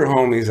 our older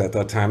homies at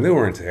that time, they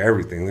were into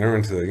everything. They were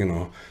into, you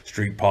know,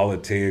 street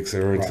politics. They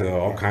were into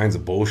all kinds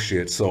of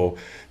bullshit. So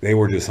they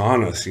were just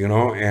on us, you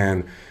know,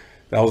 and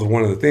that was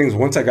one of the things.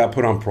 Once I got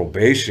put on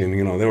probation,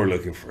 you know, they were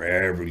looking for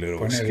every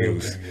little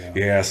excuse.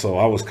 Yeah, so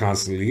I was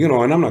constantly, you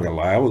know, and I'm not gonna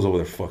lie, I was over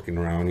there fucking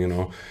around, you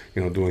know,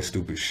 doing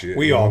stupid shit.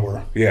 We all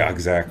were. Yeah,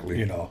 exactly.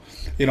 You know,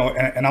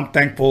 and I'm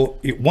thankful.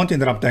 One thing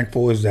that I'm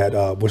thankful is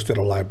that we're still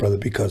alive, brother,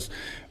 because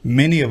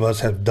many of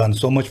us have done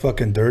so much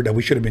fucking dirt that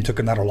we should have been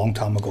taken out a long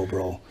time ago,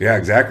 bro. Yeah,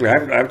 exactly.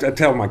 I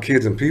tell my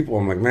kids and people,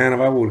 I'm like, man, if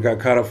I would have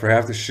got caught up for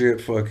half the shit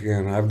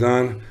fucking I've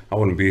done, I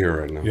wouldn't be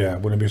here right now. Yeah,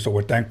 wouldn't be. So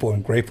we're thankful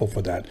and grateful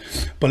for that.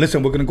 But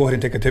listen, we're going to go ahead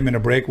and take a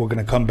 10-minute break. We're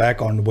going to come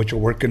back on what you're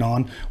working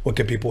on. What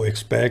can people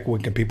expect?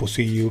 What can people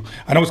see you?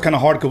 I know it's kind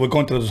of hard because we're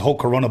going through this whole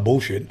Corona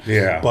bullshit.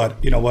 Yeah.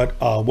 But you know what?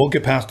 We'll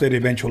get past it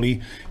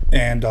eventually,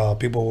 and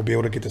people will be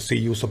able to get to see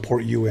you,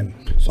 support you, and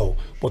so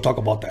we'll talk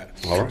about that.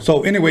 All right.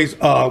 So anyways,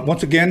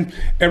 once again,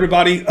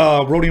 everybody,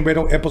 Roadie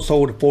Radio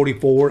episode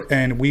 44,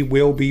 and we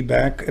will be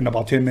back in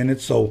about 10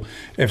 minutes. So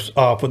if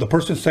for the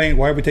person saying,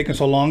 why are we taking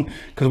so long?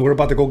 Because we're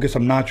about to go get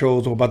some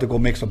nachos, we're about to go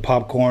make some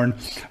popcorn,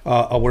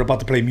 we're about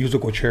to play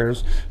musical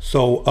chairs.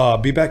 So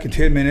be back in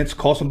 10 minutes.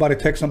 Call somebody,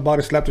 text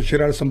somebody, slap the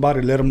shit out of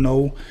somebody, let them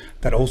know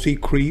that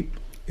OC Creep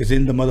is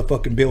in the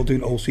motherfucking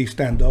building. OC,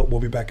 stand up. We'll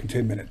be back in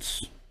 10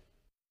 minutes.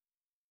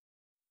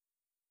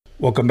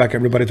 Welcome back,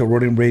 everybody, to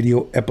Roadie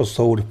Radio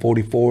episode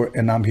 44,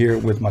 and I'm here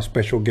with my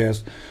special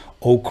guest,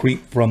 O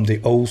Creep from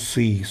the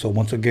OC. So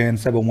once again,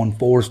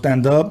 714,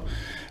 stand up.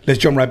 Let's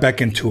jump right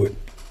back into it.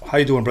 How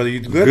you doing, brother? You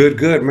good?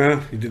 Good,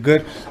 man. You did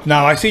good?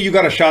 Now, I see you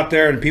got a shot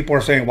there, and people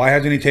are saying, why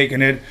hasn't he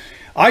taken it?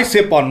 I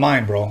sip on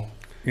mine, bro.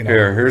 You know,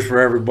 Here's for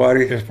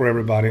everybody. here's for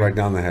everybody. Right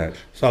down the hatch.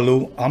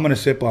 Salud. I'm going to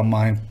sip on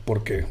mine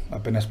porque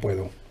apenas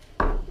puedo.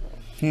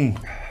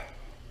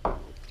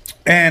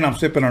 And I'm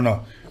sipping on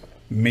a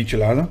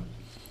michelada.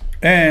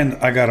 And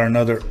I got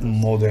another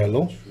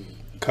Modelo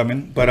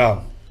coming. But,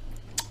 all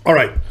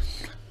right.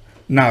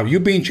 Now, you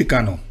being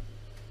Chicano,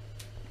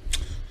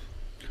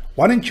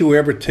 why didn't you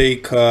ever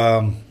take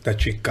that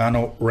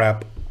Chicano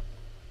rap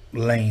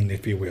lane,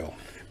 if you will?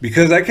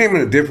 Because I came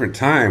in a different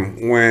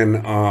time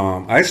when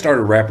I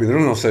started rapping. There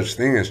was no such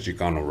thing as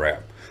Chicano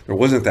rap. There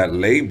wasn't that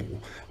label.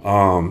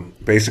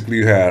 Basically,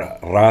 you had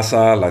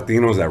Raza,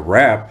 Latinos that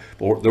rap,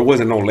 but there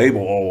wasn't no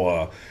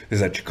label. Is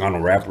that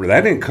Chicano rapper?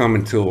 That didn't come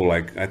until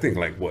like I think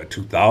like what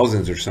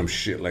 2000s or some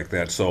shit like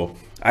that. So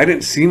I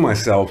didn't see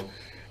myself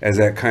as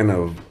that kind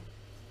of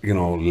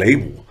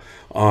label.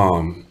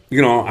 I'm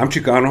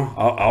Chicano.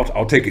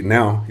 I'll take it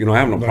now. I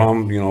have no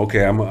problem.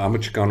 Okay, I'm a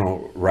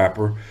Chicano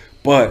rapper,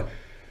 but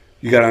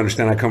you got to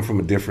understand I come from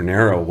a different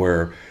era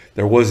where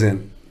there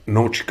wasn't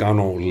no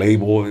Chicano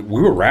label.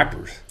 We were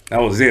rappers.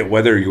 That was it.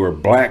 Whether you were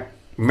black,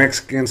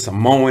 Mexican,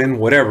 Samoan,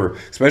 whatever.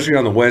 Especially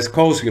on the West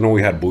Coast,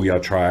 we had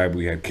Booyah Tribe,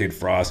 we had Kid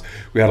Frost,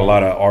 we had a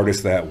lot of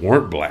artists that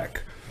weren't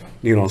black.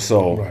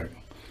 So Right.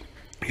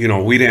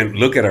 we didn't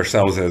look at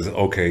ourselves as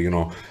okay.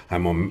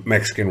 I'm a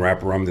Mexican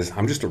rapper. I'm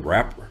just a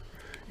rapper.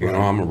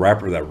 I'm a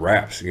rapper that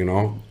raps. Being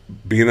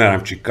that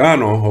I'm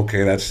Chicano,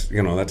 okay,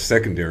 that's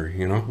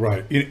secondary.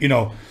 Right.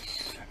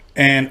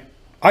 And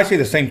I say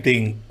the same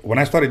thing. When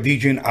I started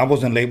DJing, I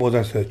wasn't labeled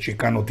as a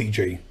Chicano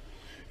DJ.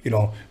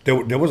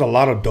 There was a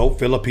lot of dope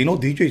Filipino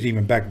DJs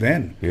even back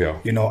then. Yeah.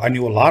 I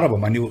knew a lot of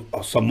them. I knew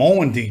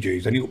Samoan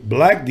DJs. I knew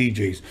black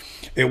DJs.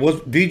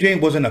 DJing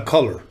wasn't a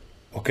color,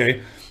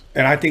 okay?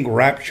 And I think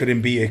rap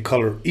shouldn't be a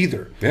color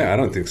either. Yeah, I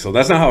don't think so.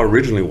 That's not how it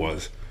originally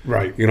was.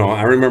 Right.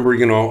 I remember,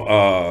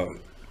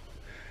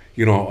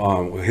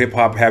 hip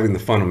hop having the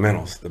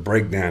fundamentals, the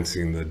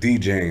breakdancing, the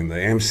DJing, the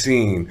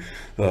MCing,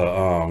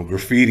 the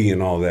graffiti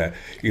and all that.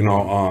 You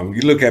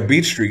look at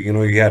Beat Street,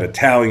 you had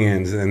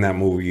Italians in that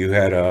movie, you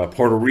had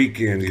Puerto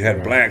Ricans, you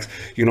had blacks,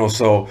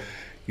 so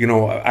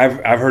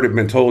I've heard it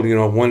been told,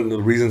 one of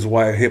the reasons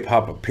why hip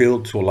hop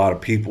appealed to a lot of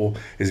people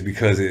is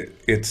because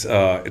it's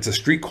a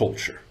street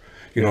culture.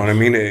 You know what I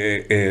mean?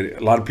 A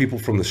lot of people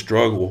from the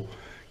struggle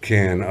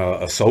can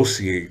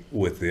associate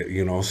with it,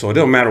 so it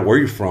doesn't matter where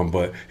you're from,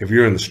 but if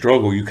you're in the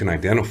struggle, you can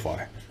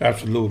identify.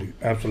 Absolutely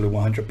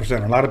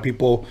 100%. A lot of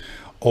people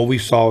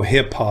always saw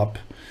hip hop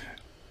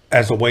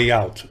as a way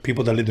out,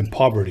 people that lived in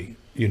poverty.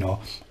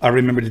 I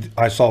remember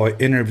I saw an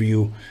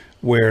interview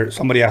where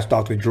somebody asked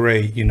Dr.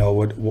 Dre,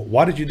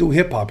 why did you do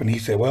hip hop? And he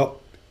said, well,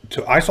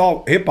 I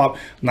saw hip hop,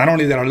 not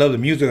only that I love the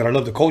music, that I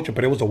love the culture,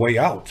 but it was a way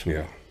out.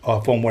 Yeah.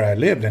 From where I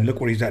lived, and look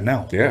where he's at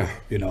now. Yeah.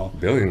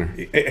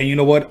 Billionaire. And you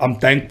know what? I'm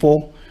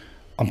thankful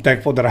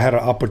that I had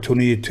an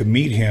opportunity to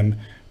meet him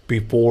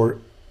before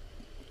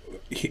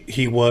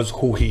he was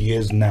who he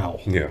is now.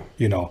 Yeah.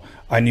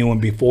 I knew him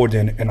before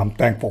then, and I'm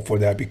thankful for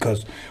that,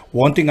 because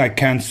one thing I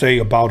can say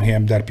about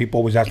him that people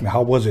always ask me,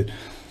 how was it?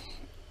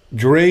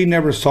 Dre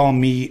never saw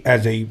me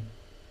as a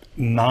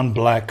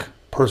non-black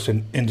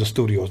person in the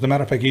studio. As a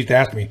matter of fact, he used to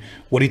ask me,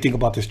 what do you think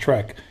about this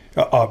track?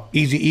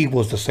 Eazy-E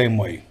was the same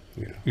way.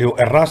 Yeah.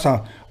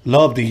 Raza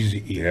loved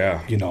Eazy-E. Yeah.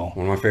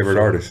 One of my favorite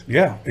artists.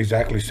 Yeah,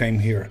 exactly. Same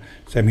here.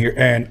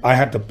 And I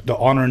had the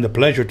honor and the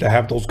pleasure to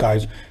have those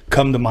guys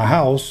come to my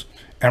house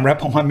and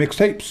rap on my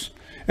mixtapes.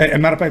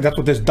 And matter of fact, that's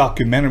what this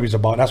documentary is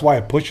about. That's why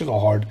I push it so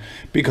hard,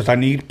 because I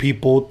need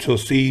people to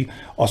see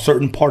a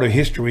certain part of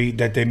history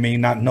that they may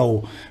not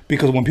know.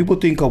 Because when people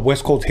think of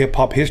West Coast hip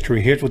hop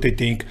history, here's what they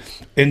think: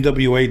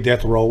 NWA,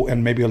 Death Row,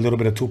 and maybe a little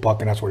bit of Tupac,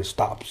 and that's where it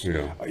stops.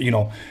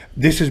 Yeah.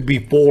 This is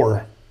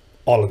before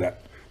all of that.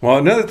 Well,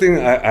 another thing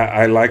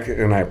I like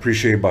and I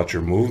appreciate about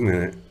your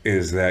movement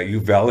is that you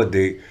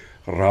validate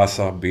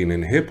Raza being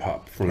in hip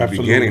hop from the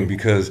beginning,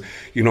 because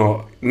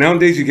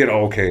nowadays you get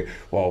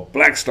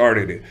black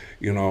started it,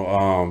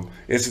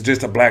 it's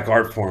just a black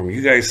art form,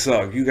 you guys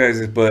suck,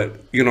 but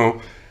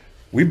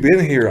we've been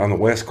here on the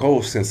West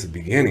Coast since the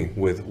beginning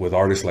with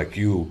artists like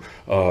you,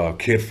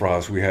 Kid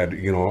Frost. We had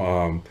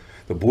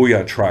the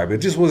Booyah Tribe. It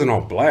just wasn't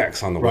all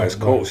blacks on the West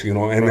Coast, and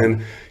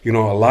then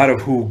a lot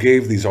of who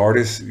gave these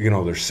artists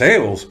their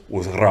sales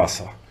was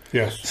Raza.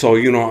 Yes. So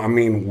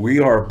we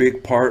are a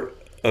big part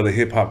of the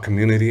hip hop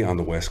community on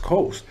the West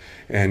Coast,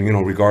 and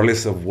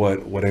regardless of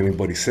what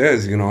anybody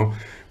says,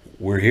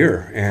 we're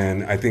here,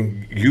 and I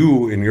think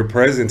you and your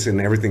presence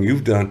and everything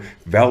you've done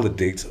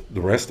validates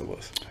the rest of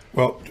us.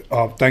 Well,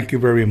 thank you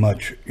very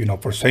much,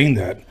 for saying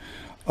that.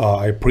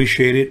 I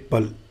appreciate it,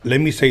 but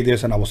let me say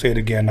this, and I will say it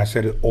again. I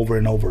said it over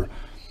and over.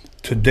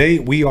 Today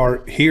we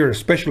are here,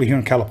 especially here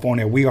in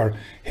California, we are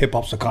hip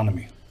hop's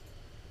economy.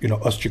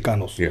 Us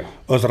Chicanos, Yeah.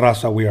 Us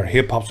Raza, we are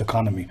hip hop's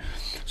economy.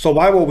 So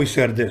why will we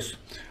say this?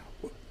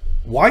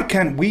 Why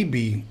can't we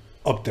be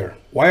up there?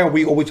 Why are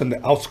we always on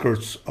the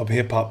outskirts of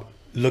hip hop,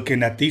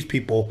 looking at these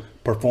people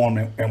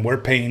performing, and we're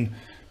paying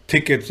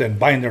tickets and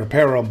buying their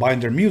apparel and buying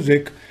their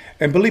music?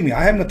 And believe me,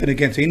 I have nothing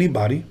against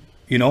anybody,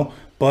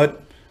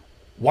 but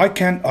why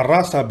can't a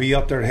Raza be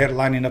up there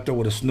headlining up there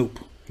with a Snoop?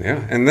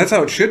 Yeah, and that's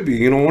how it should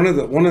be. One of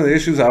the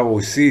issues I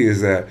always see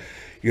is that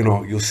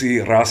you'll see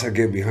Raza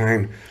get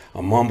behind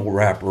a mumble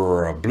rapper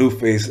or a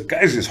Blueface. The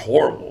guy's just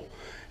horrible,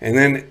 and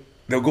then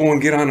they'll go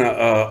and get on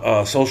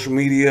a social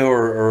media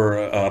or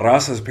a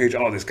Raza's page.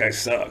 Oh, this guy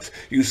sucks.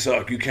 You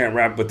suck. You can't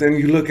rap. But then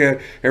you look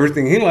at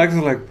everything he likes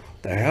and like,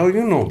 the hell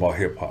you know about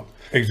hip hop?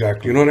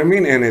 Exactly. You know what I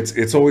mean? And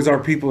it's always our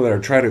people that are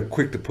trying to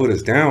quick to put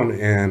us down,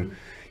 and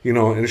you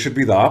know, and it should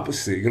be the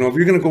opposite. You know, if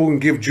you're gonna go and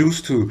give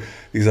juice to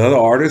these other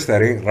artists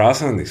that ain't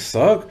raza and they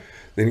suck,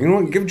 then you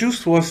know, give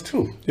juice to us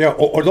too. Yeah,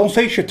 or don't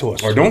say shit to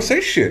us. Or don't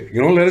say shit.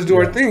 You know, let us do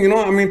our thing. You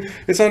know, I mean,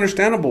 it's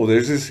understandable.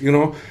 There's this, you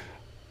know,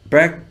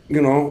 back,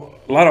 you know,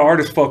 a lot of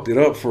artists fucked it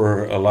up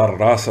for a lot of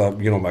raza,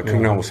 you know, by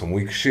coming out with some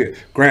weak shit.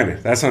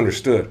 Granted, that's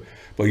understood.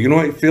 But you know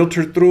what?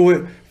 Filter through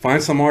it.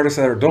 Find some artists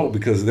that are dope,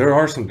 because there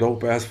are some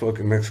dope ass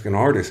fucking Mexican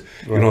artists,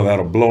 you know,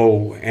 that'll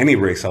blow any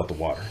race out the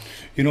water.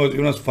 You know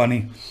what's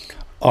funny?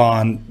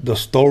 On the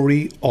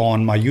story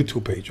on my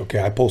YouTube page,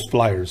 okay, I post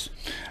flyers.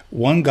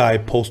 One guy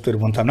posted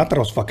one time, not that it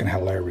was fucking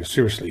hilarious,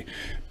 seriously,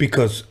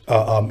 because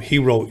he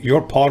wrote,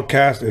 "Your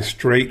podcast is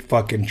straight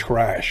fucking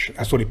trash."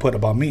 That's what he put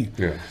about me.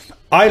 Yeah.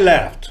 I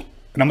laughed,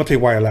 and I'm gonna tell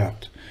you why I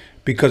laughed.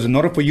 Because in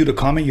order for you to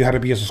comment, you had to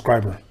be a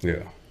subscriber.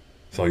 Yeah.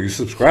 So you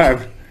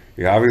subscribed.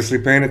 You're obviously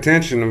paying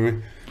attention to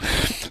me.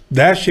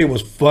 That shit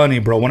was funny,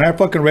 bro. When I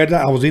fucking read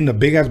that, I was eating a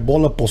big ass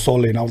bowl of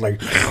pozole, and I was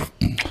like,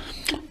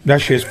 that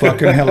shit's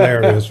fucking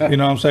hilarious. You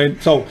know what I'm saying?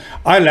 So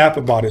I laugh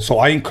about it. So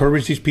I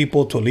encourage these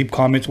people to leave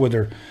comments,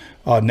 whether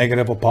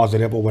negative or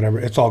positive or whatever.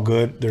 It's all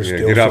good. They're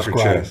still get it off your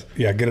subscribed. chest.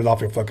 Yeah, get it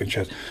off your fucking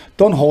chest.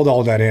 Don't hold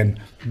all that in.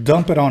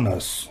 Dump it on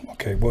us.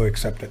 Okay, we'll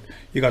accept it.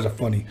 You guys are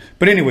funny.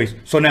 But anyways,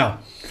 so now,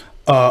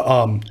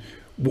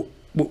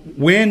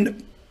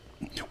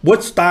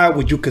 what style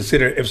would you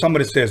consider if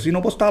somebody says, you know,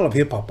 what style of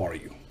hip hop are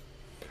you?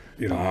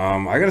 You know,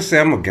 I gotta say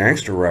I'm a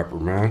gangster rapper,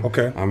 man.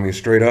 Okay. I mean,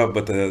 straight up.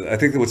 But I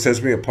think that what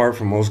sets me apart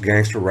from most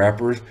gangster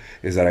rappers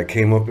is that I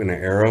came up in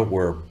an era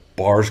where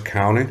bars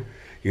counted.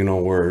 You know,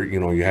 where, you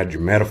know, you had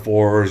your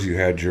metaphors, you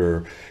had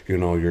your, you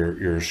know,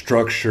 your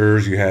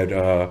structures, you had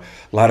a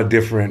lot of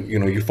different, you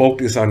know, you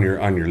focus on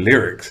your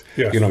lyrics.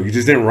 Yes. You know, you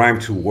just didn't rhyme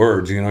 2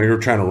 words. You know, you were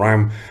trying to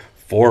rhyme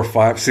 4,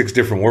 5, 6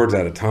 different words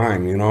at a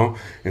time, you know,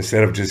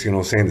 instead of just, you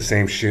know, saying the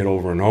same shit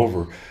over and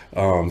over.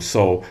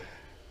 So,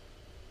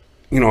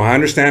 you know, I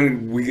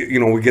understand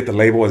we get the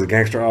label as a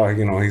gangster. Oh,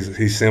 you know,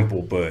 he's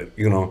simple, but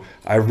you know,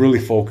 I really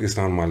focused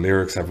on my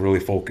lyrics. I've really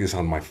focused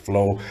on my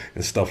flow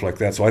and stuff like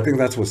that. So I think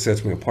that's what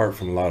sets me apart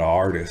from a lot of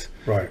artists.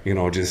 Right. You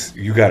know, just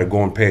you got to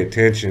go and pay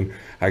attention.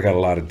 I got a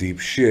lot of deep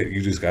shit. You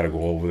just got to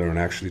go over there and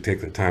actually take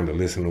the time to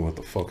listen to what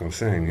the fuck I'm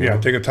saying. You yeah,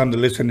 know? take the time to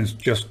listen and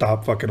just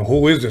stop fucking.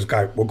 Who is this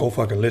guy? We'll go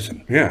fucking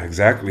listen. Yeah,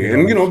 exactly.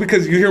 And you know,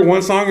 because you hear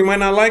one song, you might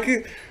not like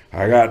it.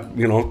 I got,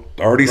 you know,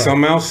 30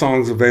 some else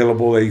songs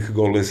available that you could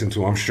go listen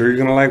to. I'm sure you're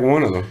gonna like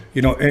one of them.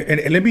 You know,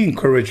 and let me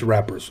encourage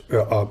rappers,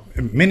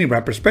 many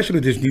rappers,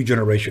 especially this new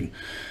generation.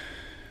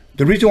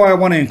 The reason why I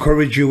want to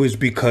encourage you is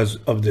because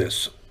of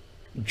this.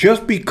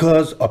 Just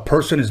because a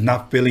person is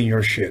not feeling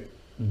your shit,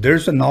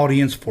 there's an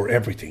audience for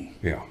everything.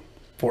 Yeah.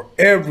 For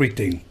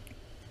everything.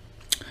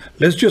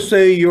 Let's just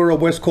say you're a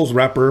West Coast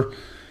rapper,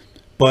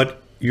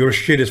 but your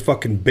shit is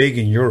fucking big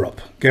in Europe.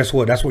 Guess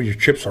what? That's where your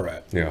chips are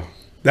at. Yeah.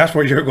 That's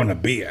where you're going to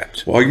be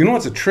at. Well, you know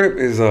what's a trip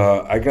is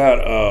I got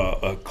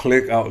a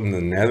clique out in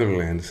the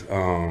Netherlands.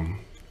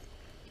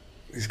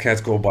 These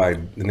cats go by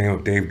the name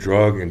of Dave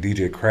Drug and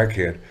DJ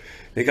Crackhead.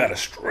 They got a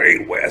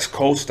straight West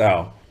Coast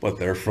style, but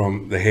they're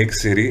from the Hague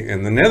City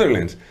in the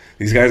Netherlands.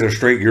 These guys are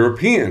straight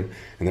European,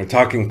 and they're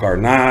talking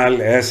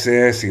Carnal,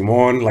 Esse,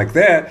 Simon, like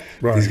that.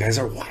 Right. These guys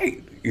are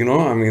white. You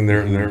know, I mean,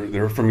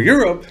 they're from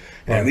Europe.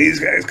 And these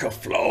guys could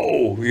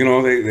flow, you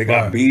know, they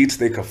got beats,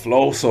 they could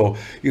flow. So,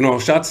 you know,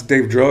 shouts to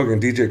Dave Drug and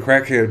DJ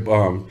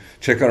Crackhead.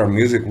 Check out our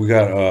music. We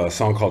got a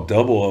song called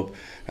Double Up.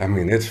 I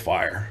mean, it's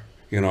fire.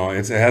 You know,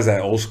 it has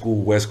that old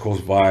school West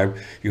Coast vibe,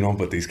 you know,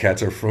 but these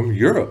cats are from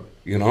Europe,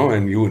 you know,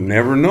 and you would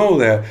never know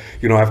that.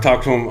 You know, I've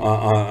talked to them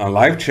on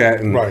live chat,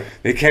 and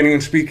they can't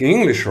even speak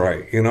English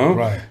right, you know.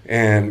 Right.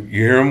 And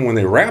you hear them when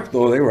they rap,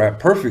 though, they rap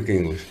perfect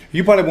English.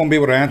 You probably won't be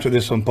able to answer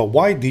this one, but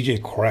why DJ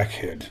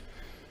Crackhead?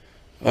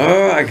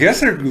 I guess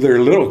their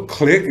little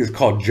clique is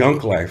called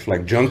Junk Life,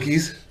 like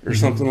junkies or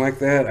something like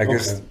that. I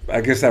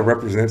guess that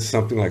represents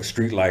something like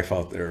street life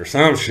out there or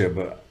some shit,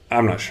 but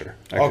I'm not sure.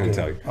 I couldn't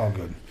tell you. All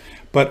good.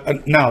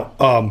 But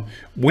now,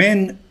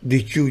 when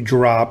did you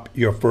drop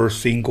your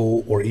first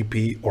single or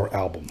EP or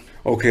album?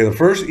 Okay, the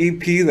first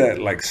EP that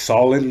like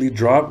solidly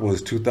dropped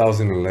was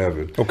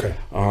 2011. Okay.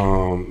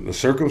 The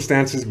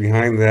circumstances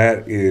behind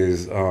that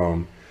is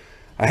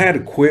I had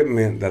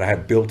equipment that I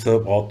had built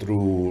up all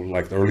through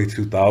like the early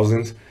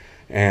 2000s.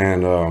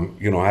 And,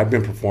 you know, I'd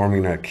been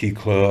performing at Key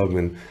Club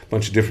and a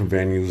bunch of different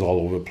venues all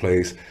over the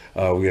place.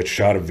 We had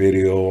shot a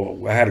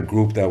video. I had a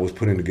group that was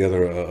putting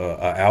together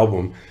a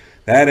album.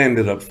 That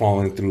ended up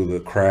falling through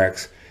the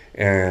cracks.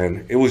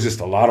 And it was just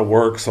a lot of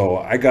work. So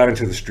I got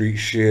into the street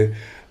shit,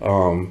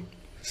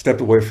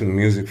 stepped away from the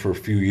music for a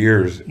few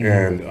years.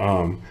 And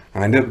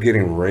I ended up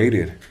getting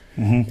raided.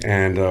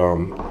 And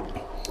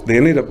they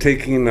ended up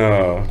taking...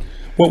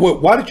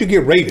 why did you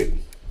get raided?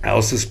 I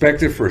was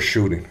suspected for a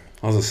shooting.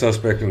 I was a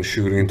suspect in the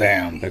shooting.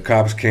 Damn. The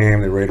cops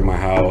came, they raided my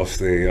house,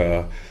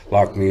 they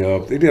locked me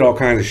up. They did all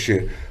kinds of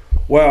shit.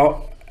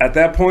 Well, at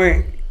that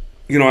point,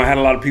 you know, I had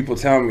a lot of people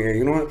telling me, hey,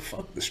 you know what,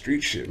 fuck the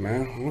street shit,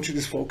 man. Why don't you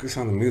just focus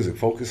on the music,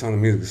 focus on the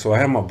music. So I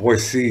had my boy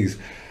C's,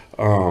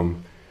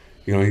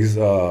 You know, he's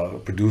a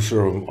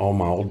producer of all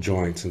my old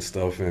joints and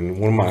stuff, and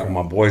one of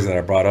my boys that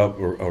I brought up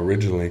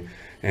originally,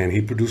 and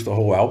he produced the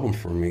whole album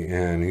for me,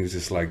 and he was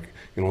just like,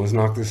 you know, let's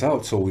knock this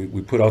out. So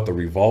we put out the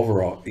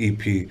Revolver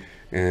EP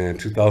in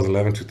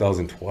 2011,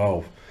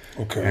 2012.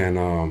 Okay.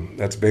 And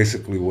that's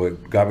basically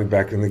what got me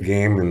back in the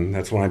game, and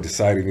that's when I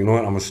decided, you know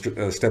what, I'm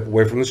gonna step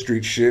away from the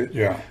street shit.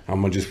 Yeah.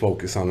 I'm gonna just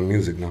focus on the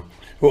music now.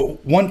 Well,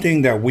 one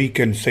thing that we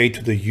can say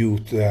to the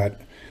youth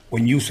that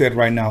when you said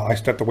right now, I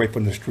stepped away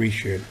from the street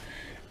shit,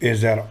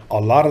 is that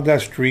a lot of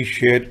that street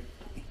shit,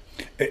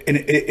 and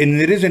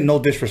it isn't no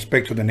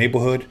disrespect to the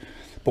neighborhood,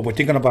 but we're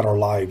thinking about our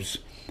lives.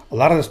 A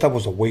lot of the stuff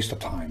was a waste of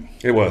time.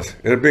 It was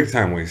a big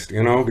time waste,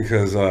 you know,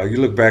 because you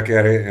look back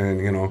at it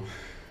and, you know,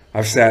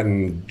 I've sat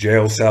in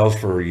jail cells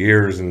for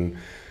years and,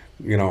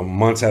 you know,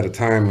 months at a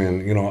time.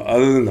 And, you know,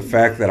 other than the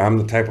fact that I'm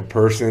the type of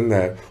person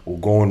that will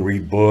go and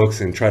read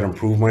books and try to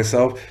improve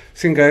myself,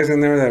 seen guys in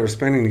there that were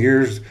spending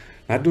years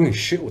not doing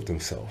shit with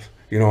themselves,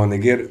 you know, and they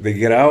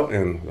get out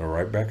and they're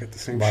right back at the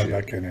same shit.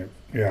 Right back in it.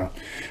 Yeah.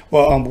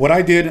 Well, what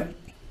I did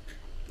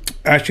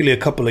actually a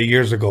couple of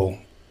years ago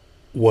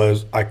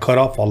was I cut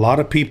off a lot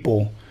of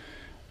people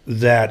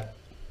that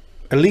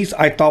at least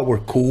I thought were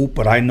cool,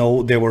 but I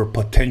know they were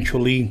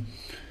potentially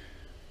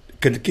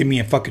could get me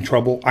in fucking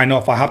trouble. I know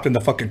if I hopped in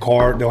the fucking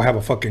car, they'll have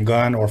a fucking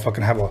gun or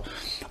fucking have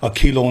a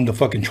kilo in the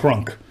fucking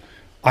trunk.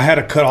 I had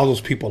to cut all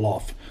those people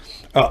off.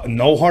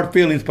 No hard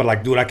feelings, but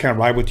like, dude, I can't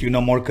ride with you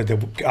no more, because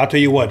I'll tell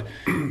you what,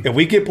 if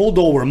we get pulled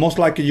over, most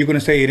likely you're going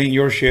to say it ain't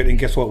your shit, and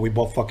guess what? We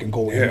both fucking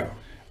go in. Yeah.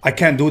 I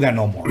can't do that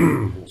no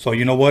more. So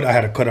you know what? I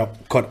had to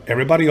cut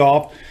everybody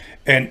off.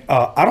 And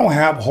I don't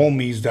have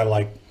homies that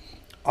like,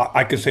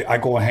 I could say I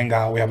go and hang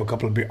out, we have a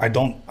couple of beers. I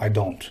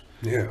don't.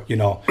 Yeah. You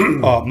know,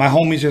 my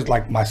homies is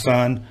like my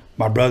son,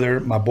 my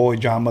brother, my boy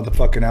John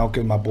motherfucking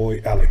Elkins, my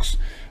boy Alex.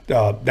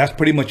 That's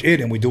pretty much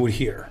it, and we do it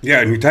here. Yeah,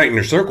 and you tighten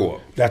your circle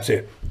up. That's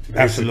it.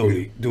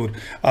 Absolutely, dude.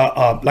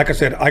 Like I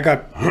said, I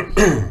got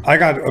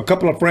a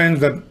couple of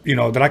friends that, you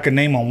know, that I can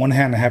name on one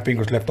hand and have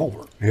fingers left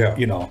over. Yeah.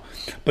 You know,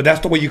 but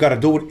that's the way you got to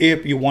do it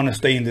if you want to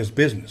stay in this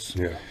business.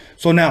 Yeah.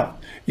 So now,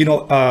 you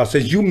know,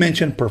 since you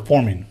mentioned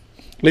performing,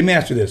 let me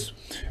ask you this: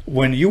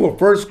 when you were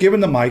first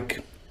given the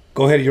mic,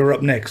 go ahead, you're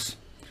up next.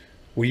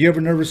 Were you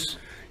ever nervous?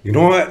 You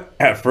know what?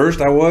 At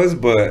first I was,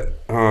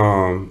 but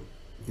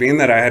being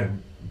that I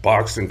had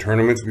boxed in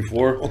tournaments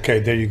before. Okay,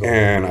 there you go.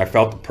 And I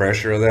felt the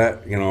pressure of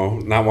that, you know,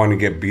 not wanting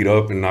to get beat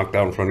up and knocked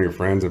out in front of your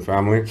friends and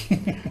family.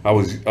 I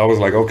was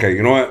like, okay,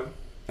 you know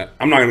what?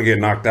 I'm not gonna get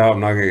knocked out. I'm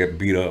not gonna get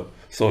beat up.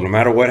 So no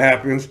matter what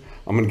happens,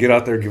 I'm gonna get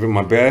out there, give it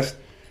my best,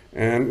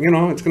 and you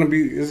know, it's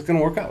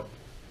gonna work out.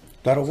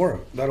 That'll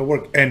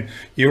work. And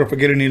you ever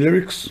forget any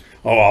lyrics?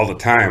 Oh, all the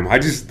time.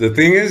 The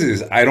thing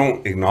is I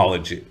don't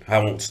acknowledge it. I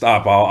won't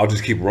stop. I'll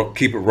just keep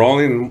it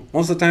rolling.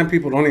 Most of the time,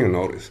 people don't even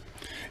notice.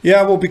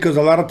 Yeah, well, because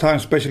a lot of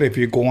times, especially if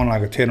you go on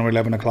like a 10 or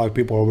 11 o'clock,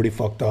 people are already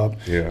fucked up.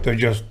 Yeah. They're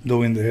just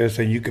doing this,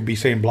 and you could be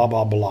saying blah,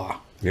 blah, blah.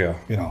 Yeah.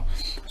 You know.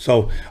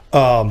 So,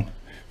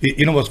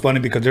 you know what's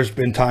funny? Because there's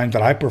been times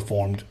that I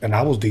performed, and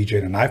I was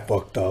DJing, and I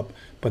fucked up,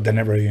 but they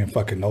never even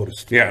fucking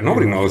noticed. Yeah,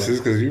 nobody notices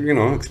because, you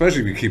know, especially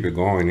if you keep it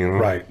going, you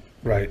know.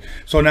 Right.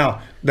 So now,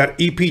 that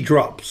EP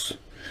drops.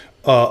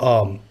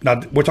 Now,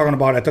 we're talking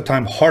about, at the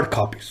time, hard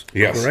copies.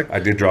 Yes, correct? I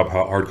did drop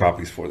hard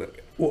copies for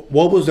that.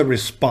 What was the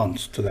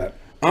response to that?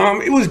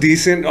 It was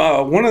decent.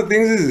 One of the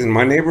things is in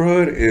my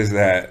neighborhood is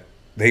that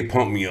they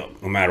pump me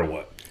up no matter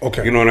what.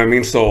 Okay. You know what I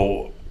mean?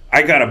 So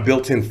I got a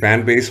built-in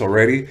fan base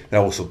already that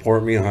will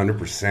support me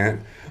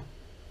 100%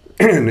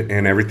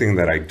 in everything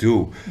that I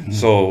do. Mm-hmm.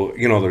 So,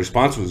 you know, the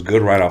response was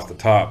good right off the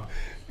top.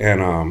 And,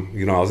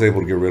 you know, I was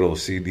able to get rid of the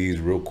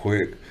CDs real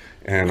quick.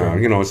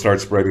 And, you know, it started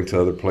spreading to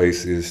other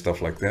places,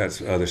 stuff like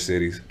that, other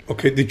cities.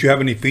 Okay. Did you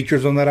have any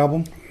features on that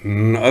album?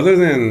 Other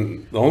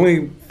than the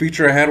only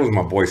feature I had was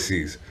my boy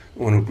C's,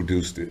 the one who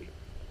produced it.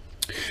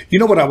 You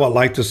know what I would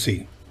like to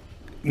see?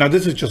 Now,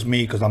 this is just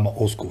me because I'm an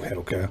old school head,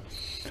 okay?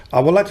 I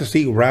would like to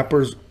see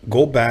rappers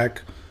go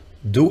back,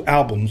 do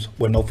albums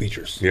with no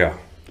features. Yeah.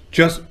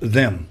 Just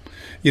them.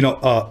 You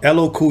know,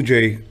 LL Cool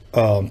J,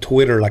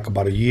 Twitter, like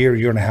about a year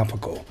and a half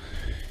ago,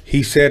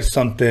 he said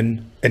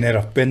something and it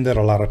offended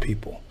a lot of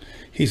people.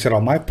 He said,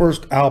 on my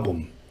first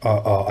album,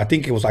 I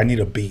think it was I Need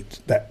a Beat,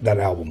 that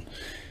album.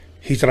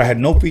 He said, I had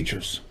no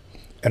features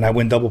and I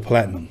went double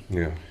platinum.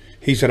 Yeah.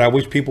 He said, I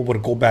wish people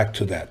would go back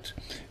to that.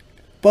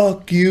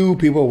 Fuck you.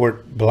 People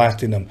were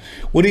blasting him.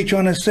 What are you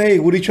trying to say?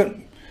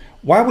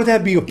 Why would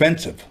that be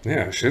offensive?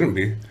 Yeah, it shouldn't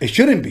be. It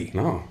shouldn't be.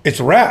 No. It's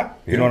rap.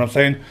 You Yeah. know what I'm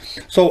saying?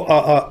 So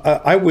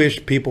I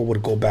wish people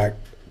would go back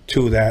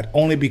to that,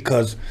 only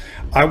because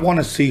I want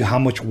to see how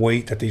much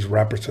weight that these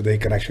rappers today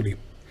can actually,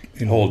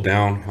 you know, Hold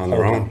down on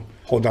their own.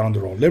 Hold down on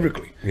their own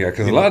lyrically. Yeah,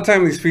 because a lot of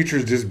time these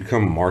features just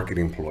become a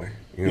marketing ploy.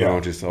 You Yeah. know,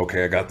 just,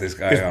 okay, I got this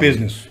guy. It's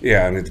business.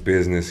 Yeah, and it's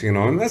business, you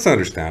know, and that's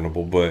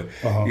understandable. But,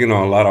 Uh-huh. you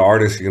know, a lot of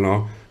artists, you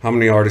know, how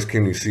many artists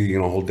can you see, you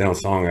know, hold down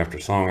song after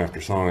song after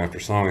song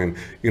after song? And,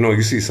 you know,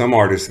 you see some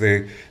artists,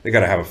 they got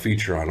to have a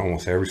feature on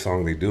almost every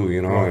song they do,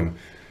 you know, Right. and,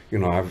 you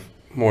know,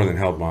 more than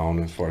held my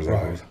own as far as that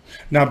Right. goes.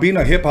 Now, being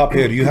a hip hop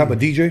head, do you have a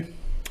DJ?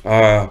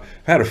 I've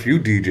had a few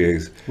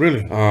DJs.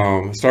 Really?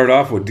 Started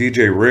off with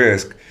DJ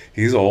Risk.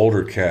 He's an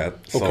older cat,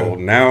 so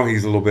Okay. now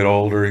he's a little bit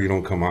older. He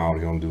don't come out.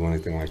 He don't do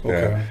anything like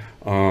that.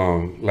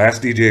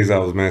 Last DJs I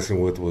was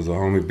messing with was a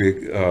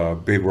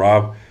homie Big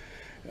Rob.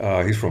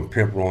 He's from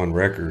Pimp Rolling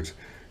Records,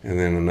 and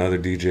then another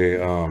DJ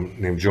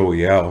named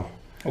Joey L.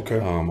 Okay.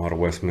 Out of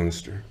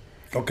Westminster.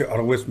 Okay, out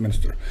of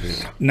Westminster.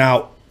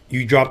 Now,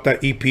 you dropped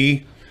that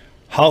EP.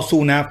 How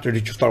soon after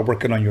did you start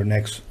working on your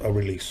next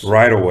release?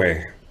 Right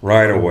away.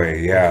 Right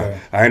away, yeah. Okay.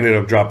 I ended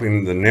up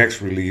dropping the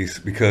next release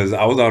because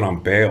I was out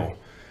on bail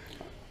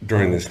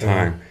during this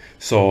time.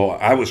 So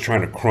I was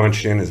trying to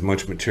crunch in as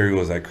much material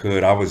as I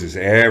could. I was just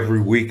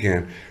every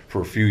weekend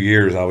for a few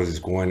years, I was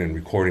just going and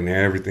recording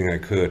everything I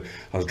could.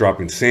 I was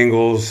dropping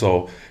singles.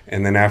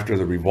 And then after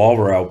the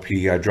Revolver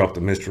LP, I dropped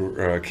the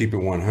Mr. Keep It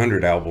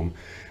 100 album,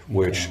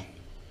 which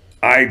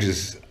I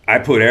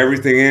put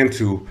everything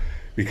into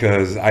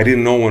because I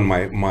didn't know when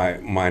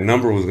my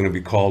number was going to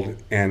be called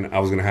and I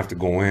was going to have to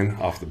go in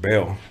off the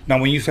bail. Now,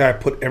 when you say I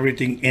put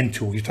everything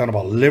into, you're talking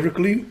about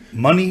lyrically,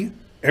 money,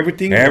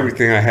 everything?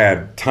 Everything I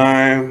had,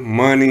 time,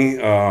 money,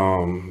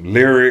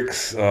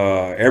 lyrics,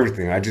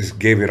 everything. I just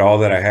gave it all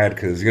that I had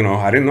because,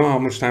 I didn't know how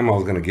much time I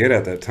was going to get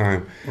at that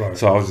time. Right.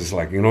 So I was just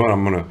like, you know what,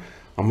 I'm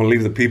gonna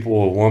leave the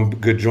people with one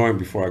good joint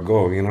before I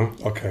go,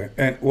 Okay.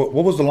 And what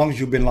was the longest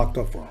you've been locked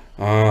up for?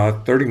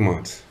 30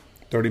 months.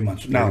 30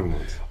 months. 30 Now,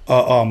 months.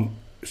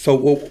 so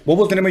what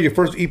was the name of your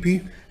first EP?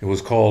 It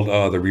was called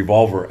the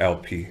Revolver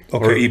LP.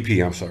 Or Okay.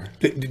 EP, I'm sorry.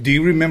 Do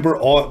you remember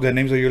all the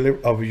names of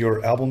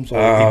your albums or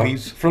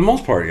EPs? For the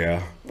most part,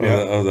 yeah. Yeah.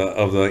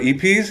 Of the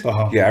EPs,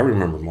 Uh-huh. yeah, I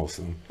remember most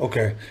of them.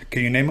 Okay.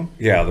 Can you name them?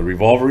 Yeah, the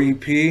Revolver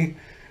EP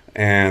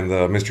and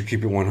the Mr.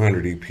 Keep It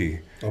 100 EP.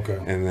 Okay.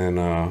 And then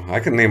I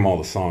can name all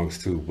the songs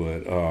too,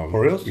 but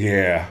For reals?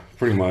 yeah,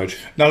 pretty much.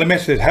 Now, let me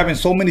ask you this. Having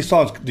so many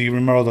songs, do you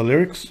remember all the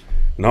lyrics?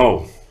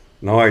 No,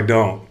 I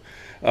don't.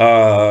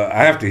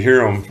 I have to hear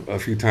them a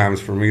few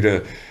times for me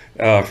to.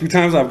 A few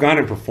times I've gone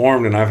and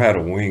performed and I've had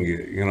to wing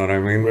it. You know what I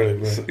mean?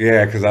 Really? So,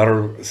 yeah, because I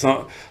don't.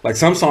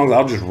 Some songs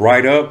I'll just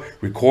write up,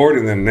 record,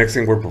 and then next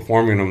thing we're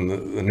performing them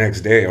the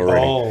next day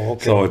already. Oh,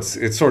 okay. So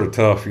it's sort of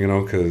tough,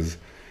 because.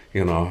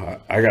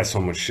 I got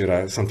so much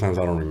shit. Sometimes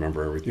I don't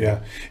remember everything. Yeah.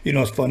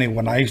 It's funny.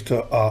 When I used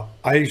to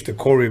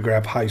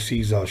choreograph High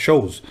C's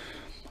shows.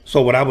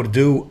 So what I would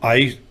do,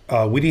 we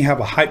didn't have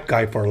a hype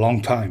guy for a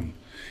long time.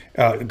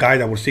 A guy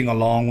that would sing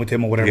along with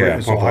him or whatever. Yeah,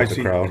 And so pump up High the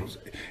C, crowd.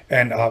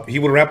 and he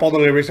would rap all the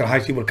lyrics, and High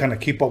C would kind of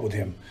keep up with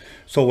him.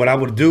 So what I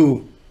would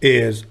do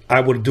is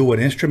I would do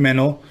an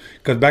instrumental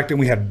because back then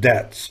we had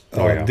DATs,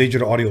 yeah.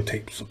 digital audio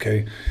tapes.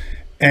 Okay,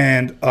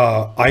 and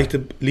I used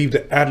to leave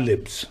the ad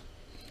libs.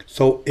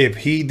 So if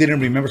he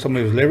didn't remember some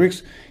of his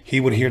lyrics, he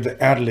would hear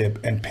the ad lib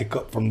and pick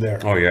up from there.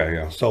 Oh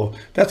yeah. So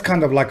that's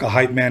kind of like a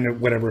hype man or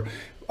whatever,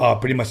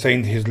 pretty much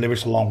saying his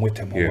lyrics along with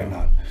him or Yeah.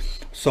 whatnot.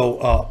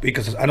 So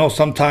because I know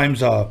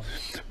sometimes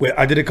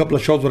I did a couple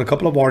of shows with a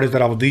couple of artists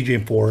that I was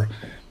DJing for,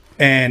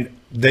 and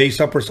they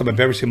suffered some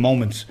embarrassing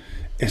moments.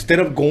 Instead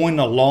of going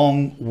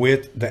along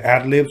with the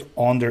ad libs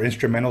on their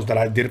instrumentals that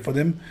I did for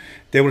them,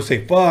 they would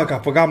say, "Fuck, I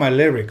forgot my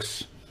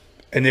lyrics,"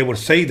 and they would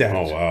say that.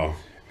 Oh wow.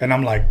 And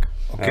I'm like,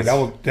 okay, that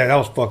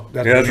was fucked.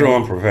 That's real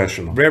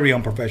unprofessional. Very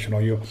unprofessional,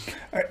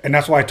 and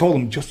that's why I told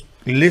them just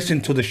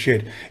listen to the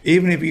shit.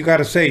 Even if you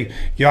gotta say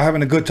y'all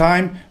having a good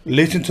time,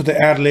 listen to the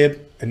ad lib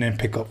and then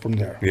pick up from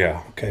there.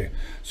 Yeah. Okay.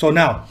 So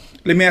now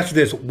let me ask you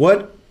this: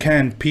 what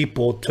can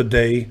people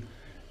today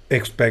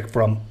expect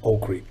from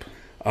Oak Creep?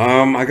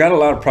 I got a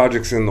lot of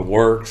projects in the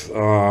works. Got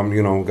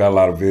a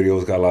lot of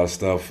videos, got a lot of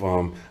stuff.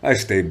 I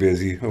stay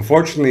busy.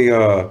 Unfortunately,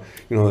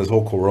 this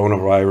whole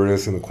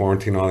coronavirus and the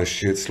quarantine, all this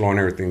shit, slowing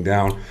everything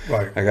down.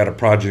 Right. I got a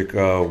project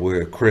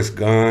with Chris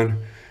Gunn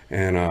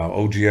and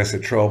OGS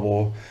at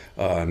Trouble.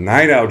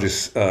 Night Owl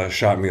just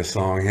shot me a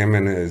song. Him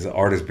and his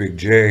artist Big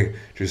J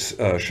just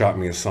shot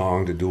me a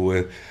song to do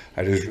with.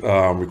 I just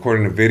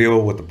recording a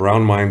video with the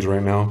Brown Minds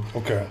right now.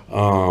 Okay.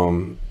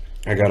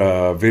 I got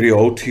a video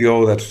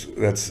OTO that's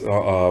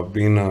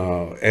being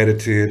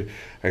edited.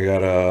 I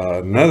got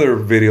another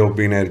video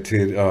being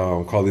edited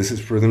called "This Is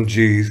for Them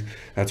G's."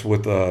 That's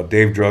with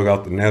Dave Drug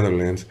out the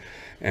Netherlands,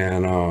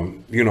 and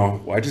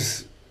I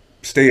just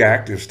stay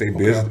active, stay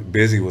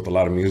busy with a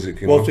lot of music.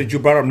 Well, since you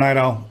brought up Night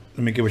Owl,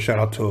 let me give a shout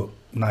out to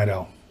Night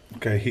Owl.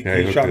 Okay, he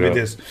hooked shot it me up.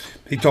 this.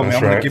 He told me That's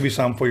I'm gonna right. give you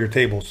something for your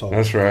table. So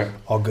That's right.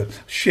 all good.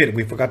 Shit,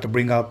 we forgot to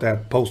bring out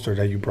that poster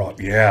that you brought.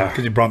 Yeah.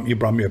 because you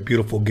brought me a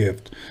beautiful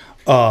gift.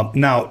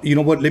 Now you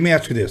know what? Let me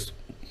ask you this: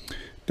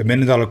 the $1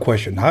 million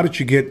question. How did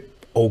you get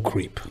Oak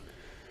Creep?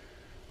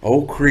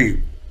 Oak Creep.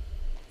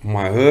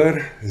 My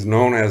hood is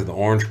known as the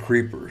Orange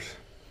Creepers,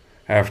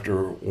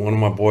 after one of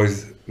my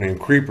boys named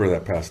Creeper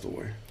that passed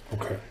away.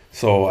 Okay.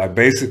 So I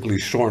basically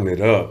shortened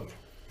it up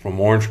from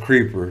Orange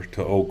Creeper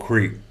to Oak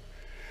Creep,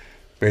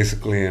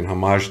 basically in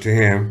homage to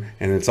him,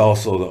 and it's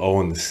also the O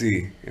and the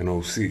C in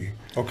OC.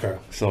 Okay.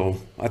 So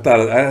I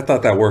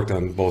thought that worked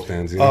on both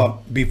ends.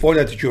 Before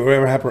that, did you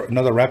ever have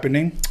another rapper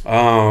name?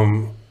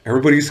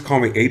 Everybody used to call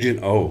me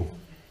Agent O.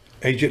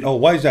 Agent O.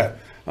 Why is that?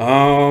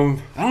 I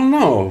don't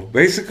know.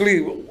 Basically,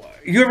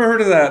 you ever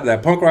heard of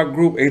that punk rock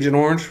group Agent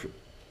Orange?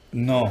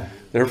 No.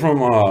 They're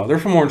from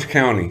Orange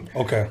County.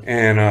 Okay.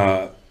 And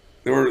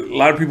there were a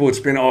lot of people would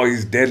spin, oh,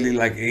 he's deadly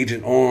like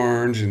Agent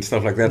Orange and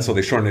stuff like that. So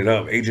they shortened it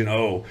up, Agent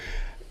O.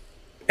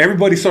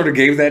 Everybody sort of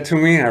gave that to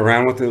me. I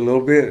ran with it a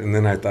little bit, and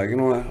then I thought, you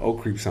know what, O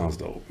Creep sounds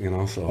dope, you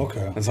know. So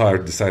Okay. that's how I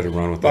decided to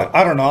run with But that.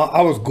 I don't know.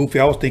 I was goofy.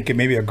 I was thinking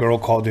maybe a girl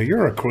called you.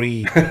 You're a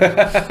creep.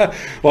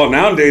 Well,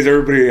 nowadays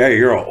everybody, hey,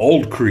 you're an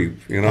old creep,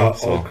 you know.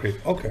 Oh,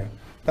 creep. Okay,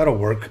 that'll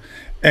work.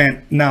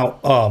 And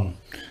now,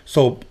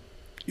 so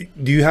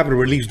do you have a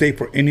release date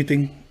for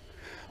anything?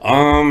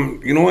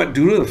 You know what?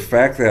 Due to the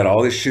fact that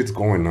all this shit's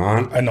going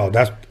on, I know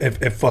that's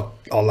it fucked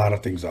a lot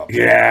of things up.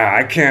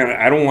 yeah,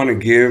 I don't want to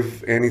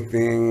give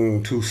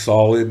anything too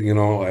solid, you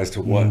know, as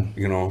to what,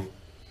 you know,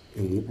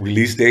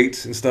 release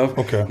dates and stuff.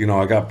 Okay. You know,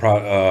 I got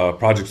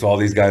projects with all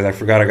these guys. I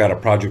forgot I got a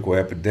project with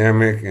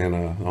Epidemic and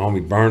the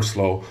homie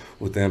Burnslow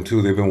with them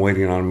too. They've been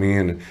waiting on me,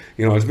 and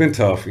you know, it's been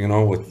tough, you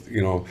know, with,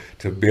 you know,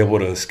 to be able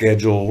to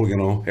schedule, you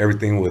know,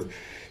 everything with,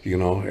 you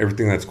know,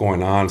 everything that's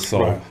going on.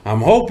 So Right.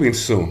 I'm hoping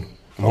soon.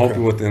 I'm Okay.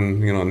 hoping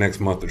within, you know,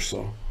 next month or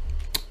so.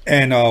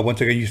 And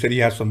once again, you said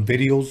you have some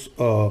videos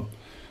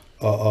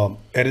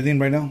editing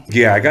right now.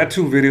 Yeah, I got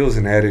 2 videos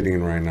in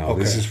editing right now.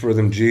 This Okay. is for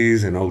them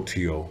G's and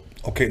OTO.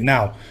 Okay,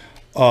 now,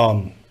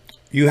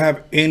 you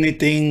have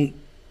anything?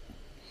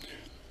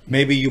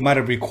 Maybe you might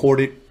have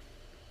recorded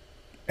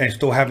and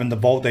still have in the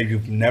vault that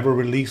you've never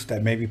released.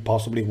 That maybe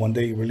possibly one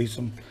day you release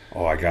them.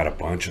 Oh, I got a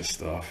bunch of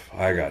stuff.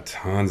 I got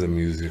tons of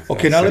music.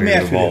 Okay, that's now let sitting me in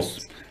the ask you vault.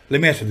 this.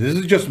 Let me ask you. This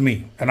is just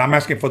me, and I'm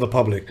asking for the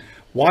public.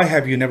 Why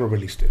have you never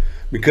released it?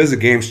 Because the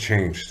game's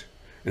changed.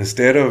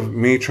 Instead of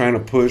me trying to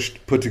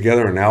put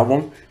together an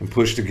album and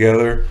push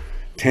together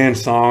 10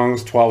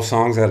 songs, 12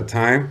 songs at a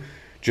time,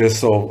 just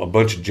so a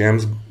bunch of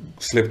gems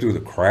slip through the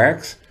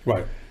cracks,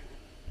 Right.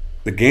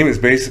 the game is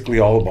basically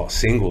all about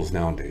singles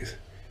nowadays.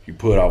 You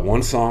put out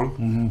one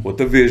song with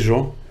the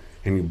visual,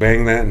 and you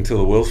bang that until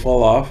the wheels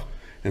fall off,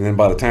 and then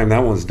by the time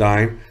that one's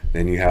dying,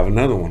 then you have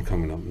another one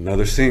coming up,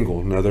 another single,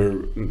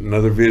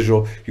 another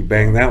visual. You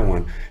bang that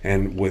one,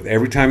 and with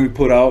every time you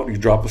put out, you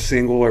drop a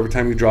single. Every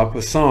time you drop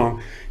a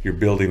song, you're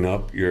building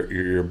up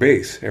your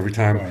base. Every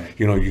time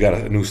you know you got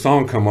a new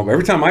song come up.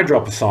 Every time I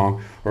drop a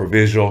song or a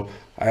visual,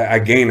 I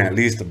gain at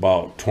least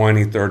about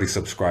 20, 30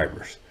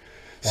 subscribers.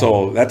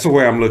 So that's the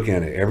way I'm looking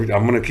at it.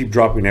 I'm gonna keep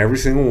dropping every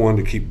single one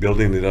to keep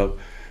building it up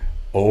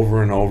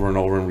over and over and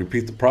over and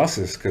repeat the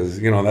process, because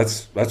you know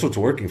that's what's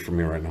working for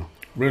me right now.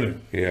 Really?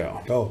 Yeah.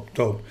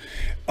 Dope.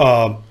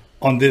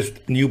 On this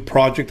new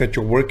project that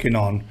you're working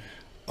on,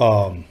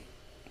 I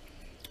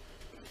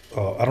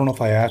don't know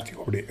if I asked you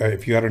already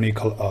if you had any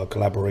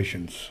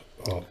collaborations.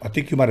 I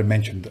think you might have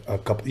mentioned a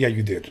couple. Yeah,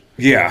 you did.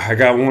 Yeah, I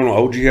got one with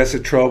OGS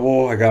at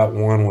Trouble. I got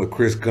one with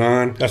Chris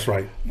Gunn. That's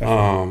right.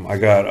 I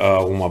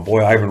got with my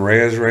boy Ivan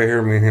Reyes right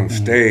here. Me and him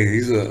stay.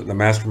 He's the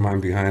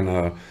mastermind behind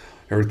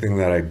everything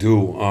that I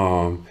do.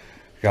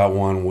 Got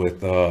one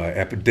with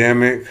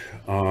Epidemic.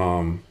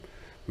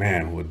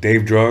 Man, with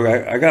Dave Drug.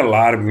 I got a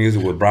lot of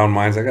music with Brown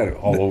Minds. I got it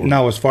all over.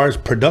 Now, as far as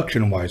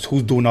production wise,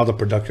 who's doing all the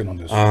production on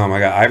this? I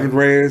got Ivan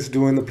Reyes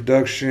doing the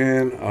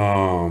production.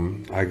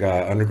 I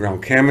got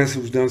Underground Chemist,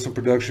 who's done some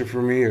production for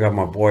me. I got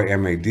my boy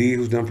MAD,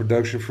 who's done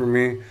production for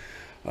me.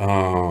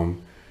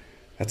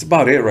 That's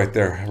about it right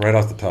there, right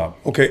off the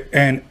top. Okay,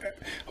 and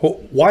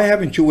why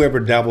haven't you ever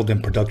dabbled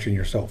in production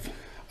yourself?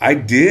 I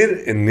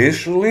did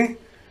initially,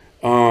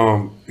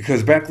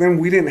 because back then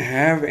we didn't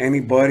have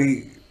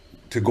anybody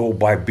to go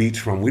buy beats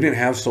from. We didn't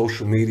have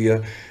social media.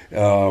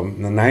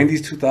 In the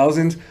 90s,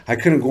 2000s, I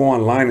couldn't go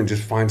online and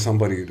just find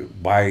somebody to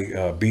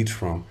buy beats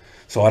from.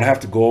 So I'd have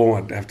to go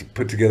and have to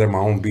put together my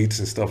own beats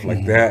and stuff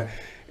like that.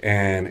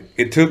 And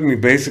it took me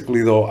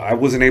basically, though, I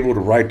wasn't able to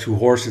ride 2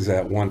 horses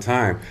at one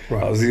time.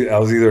 Right. I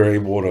was either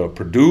able to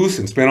produce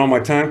and spend all my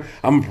time.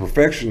 I'm a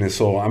perfectionist,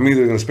 so I'm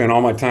either going to spend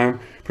all my time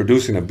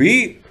producing a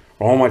beat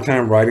or all my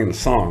time writing a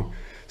song.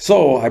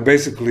 So I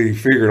basically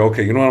figured,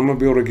 okay, you know what, I'm going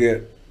to be able to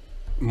get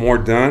more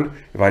done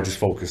if I just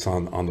focus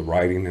on the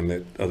writing and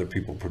let other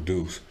people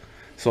produce.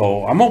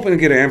 So I'm hoping to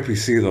get an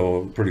MPC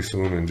though pretty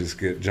soon and just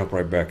jump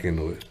right back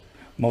into it.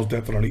 Most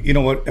definitely. You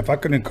know what? If I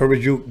can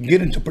encourage you,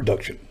 get into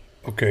production.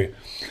 Okay,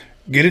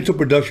 get into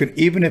production,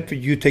 even if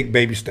you take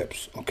baby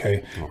steps.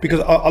 Okay, because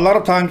a lot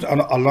of times I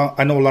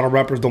know a lot of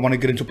rappers don't want to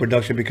get into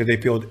production because they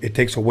feel it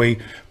takes away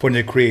from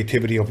their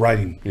creativity of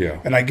writing. Yeah.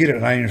 And I get it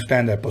and I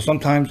understand that, but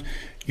sometimes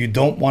you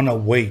don't want to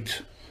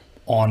wait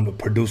on the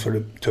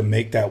producer to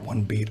make that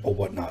one beat or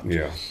whatnot.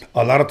 Yeah.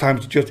 A lot of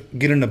times just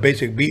get in the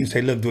basic beat and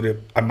say, look,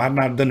 dude, I might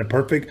not have done it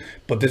perfect,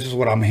 but this is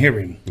what I'm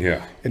hearing.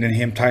 Yeah. And then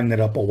him tying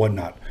it up or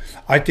whatnot.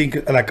 I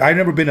think, like, I've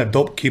never been a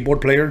dope keyboard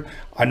player.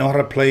 I know how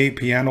to play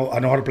piano. I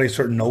know how to play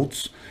certain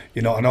notes.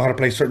 You know, I know how to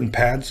play certain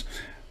pads,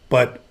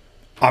 but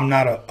I'm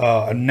not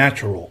a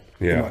natural.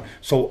 Yeah. You know?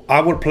 So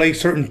I would play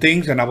certain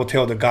things and I would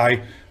tell the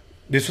guy,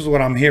 this is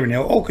what I'm hearing. You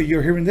know, okay,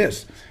 you're hearing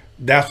this.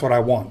 That's what I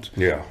want.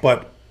 Yeah.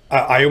 But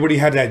I already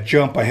had that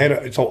jump ahead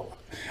of, so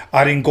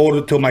I didn't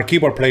go to my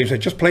keyboard player and say,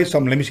 just play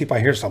something. Let me see if I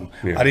hear something.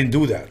 Yeah. I didn't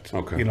do that.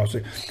 Okay. You know,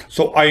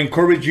 so I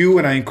encourage you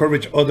and I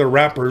encourage other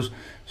rappers,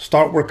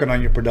 start working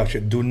on your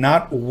production. Do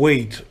not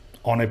wait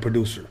on a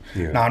producer.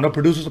 Yeah. Now, I know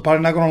producers are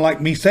probably not going to like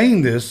me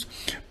saying this,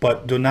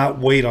 but do not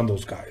wait on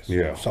those guys.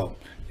 Yeah. So,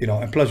 you know,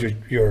 and plus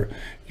your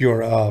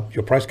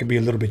price could be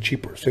a little bit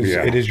cheaper since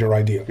Yeah. it is your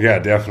idea. Yeah,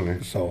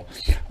 definitely. So,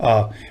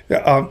 now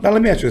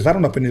let me ask you this. I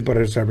don't know if anybody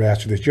has ever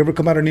asked you this. You ever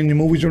come out in any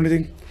movies or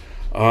anything?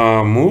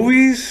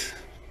 Movies?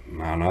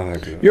 No, not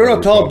that good. You're I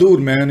a tall recall.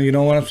 dude, man. You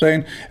know what I'm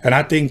saying? And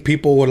I think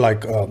people would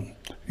like,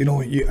 you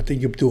know, I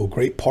think you do a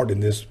great part in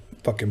this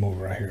fucking movie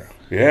right here.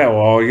 Yeah,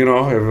 well, you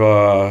know,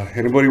 if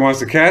anybody wants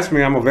to cast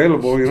me, I'm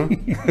available, you know.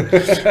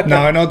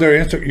 Now I know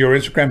your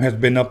Instagram has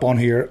been up on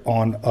here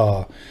on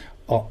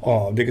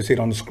they can see it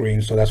on the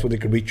screen, so that's where they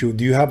can reach you.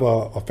 Do you have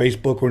a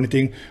Facebook or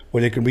anything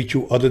where they can reach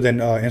you other than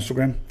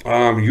Instagram?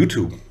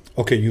 YouTube.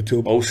 Okay,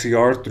 YouTube.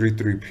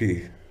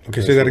 OCR33P.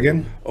 Okay, say that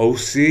again.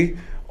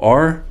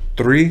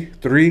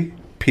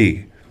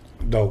 OCR33P.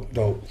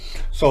 Dope.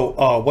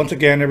 So once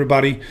again,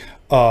 everybody,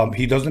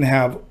 he doesn't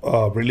have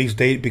a release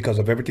date because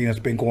of everything that's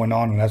been going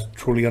on, and that's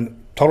truly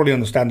totally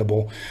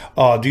understandable.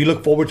 Do you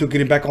look forward to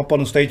getting back up on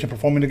the stage and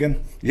performing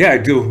again? Yeah, I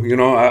do. You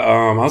know,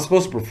 I was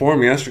supposed to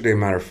perform yesterday,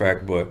 matter of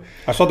fact, but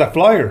I saw that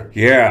flyer.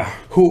 yeah.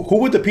 Who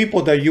were the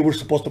people that you were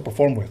supposed to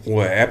perform with?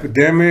 Well,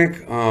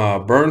 Epidemic,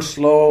 Burn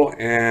Slow,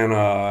 and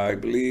I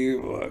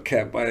believe a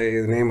cat by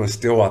the name of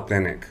Still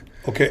Authentic.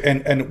 Okay,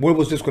 and where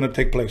was this going to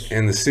take place?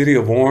 In the city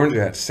of Orange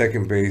at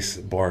Second Base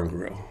Bar and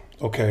Grill.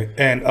 Okay,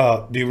 and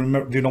do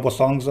you know what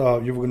songs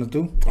you were going to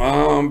do?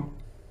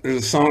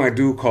 There's a song I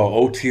do called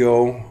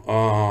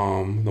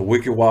OTO, The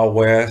Wicked Wild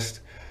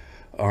West.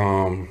 You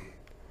know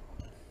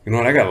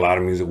what? I got a lot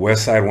of music.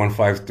 West Side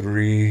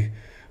 153.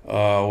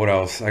 What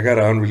else?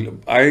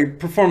 I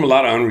perform a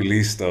lot of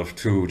unreleased stuff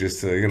too, just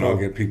to, you know,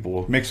 get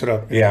people. Mix it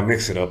up. Yeah,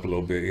 mix it up a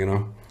little bit, you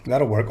know.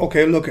 That'll work.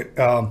 Okay, look at.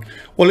 Well,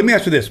 let me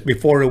ask you this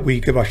before we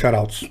give our shout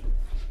outs.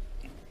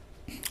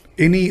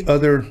 Any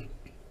other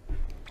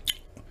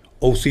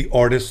OC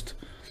artists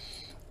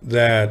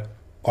that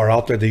are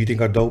out there that you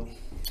think are dope?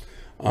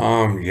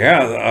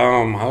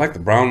 I like the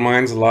Brown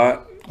Minds a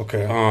lot.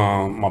 Okay.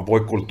 My boy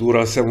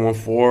Cultura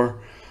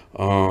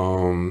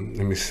 714.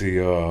 Let me see.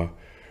 The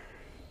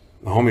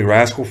homie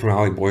Rascal from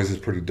Alley Boys is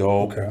pretty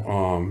dope. Okay.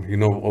 You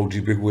know,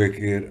 OG Big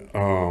Wicked.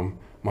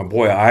 My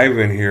boy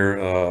Ivan here,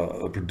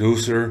 a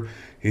producer.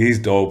 He's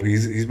dope.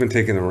 He's been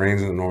taking the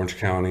reins in Orange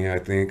County, I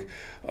think.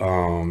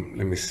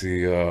 Let me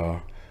see.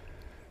 Did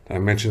I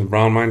mention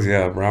Brown Minds?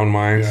 Yeah, Brown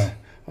Minds. Yeah.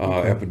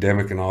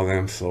 Epidemic and all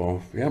them.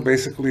 So yeah,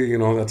 basically, you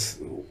know, that's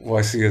what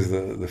I see as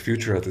the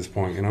future at this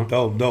point, you know.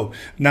 Dope.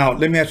 Now,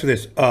 let me ask you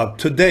this.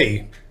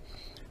 Today,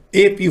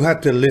 if you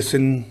had to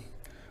listen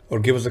or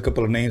give us a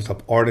couple of names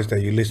of artists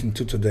that you listen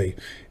to today,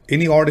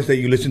 any artists that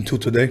you listen to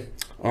today?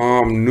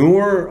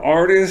 Newer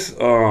artists,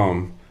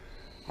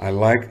 I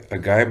like a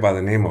guy by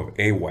the name of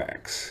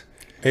AWAX.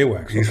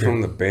 AWAX. He's okay.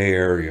 from the Bay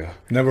Area.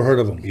 Never heard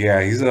of him.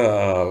 Yeah, he's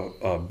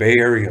a Bay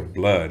Area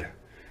blood,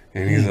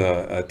 and he's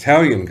a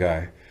Italian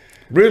guy.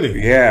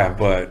 Really? Yeah,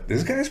 but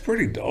this guy's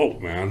pretty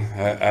dope, man.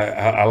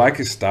 I like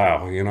his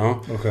style, you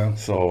know. Okay.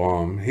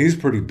 So he's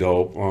pretty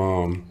dope.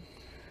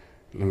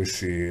 Let me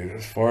see.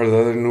 As far as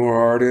other newer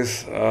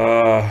artists,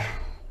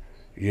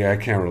 yeah, I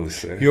can't really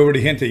say. You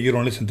already hinted you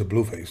don't listen to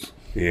Blueface.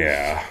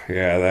 Yeah,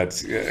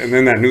 that's. And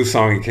then that new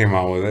song he came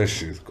out with, that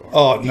shit's gone.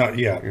 Oh no,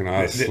 yeah. You know,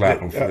 I slap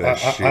him for that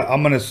shit.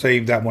 I'm gonna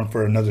save that one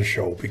for another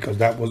show because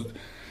that was.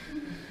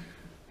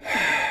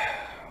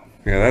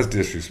 Yeah, that's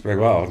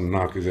disrespectful. I'll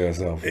knock his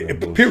ass out. For that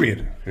bullshit.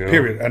 Period. Yeah.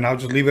 Period. And I'll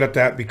just leave it at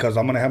that because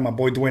I'm gonna have my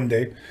boy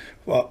Duende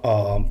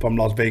from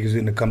Las Vegas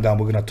in to come down.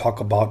 We're gonna talk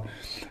about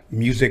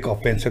music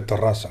offensive to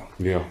raza.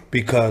 Yeah.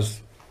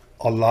 Because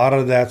a lot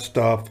of that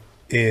stuff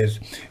is,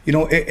 you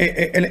know,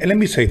 and let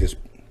me say this,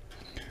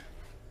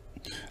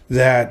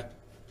 that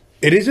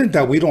it isn't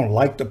that we don't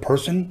like the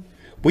person,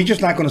 we're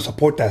just not going to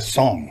support that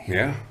song.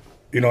 Yeah.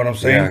 You know what I'm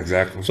saying? Yeah,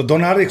 exactly. So do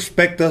not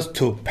expect us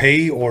to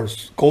pay or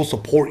go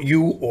support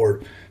you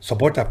or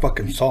support that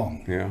fucking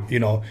song. Yeah. You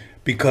know,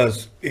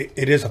 because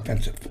it is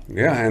offensive.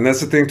 Yeah, and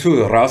that's the thing too.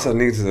 The raza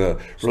needs to really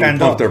Stand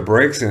pump up. their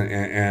brakes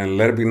and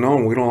let it be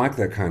known we don't like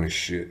that kind of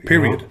shit. you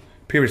Period. know?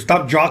 Period.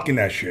 Stop jocking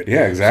that shit.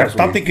 Yeah, exactly.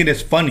 Stop thinking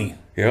it's funny.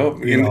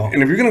 Yep. You know?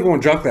 And if you're gonna go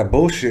and jock that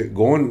bullshit,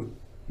 go and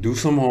do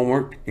some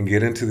homework and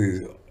get into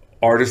these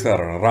artists that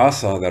are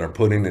raza that are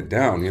putting it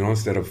down, you know,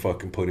 instead of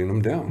fucking putting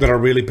them down. That are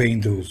really paying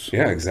dues.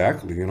 Yeah,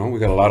 exactly. You know, we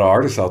got a lot of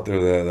artists out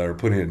there that are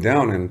putting it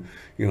down, and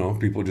you know,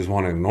 people just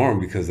want to ignore them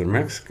because they're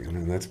Mexican,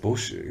 and that's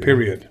bullshit. you know?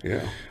 Period.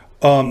 Yeah.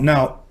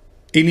 Now,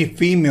 any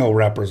female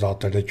rappers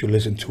out there that you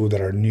listen to that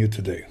are new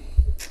today?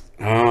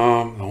 The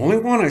only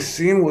one I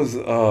seen was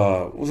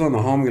on the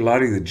homie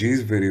Lottie the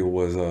G's video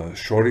was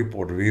Shorty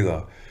Por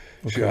Vida.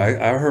 Okay.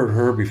 I heard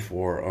her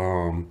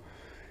before.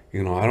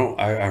 You know,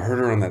 I heard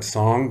her on that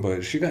song,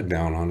 but she got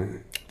down on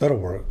it. That'll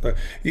work.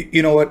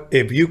 You know what?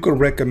 If you could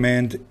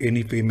recommend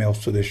any females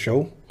to this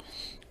show,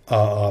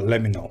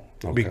 let me know.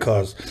 Okay.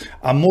 Because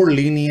I'm more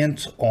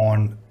lenient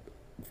on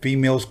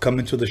females come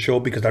into the show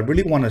because I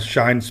really want to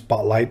shine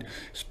spotlight,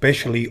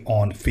 especially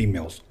on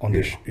females on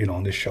this,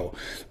 on this show,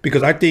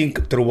 because I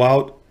think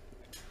throughout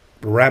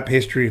rap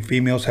history,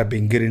 females have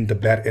been getting the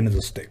bad end of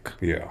the stick.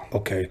 Yeah.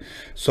 Okay.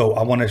 So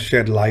I want to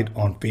shed light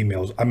on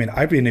females. I mean,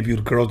 I've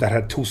interviewed girls that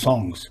had 2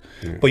 songs,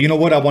 but you know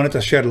what? I wanted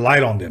to shed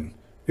light on them.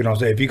 You know what I'm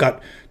saying? If you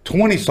got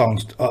 20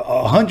 songs,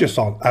 100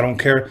 songs, I don't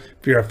care.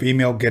 If you're a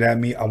female, get at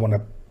me. I want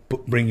to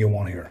bring you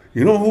on here.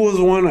 You know who was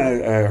one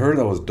I heard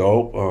that was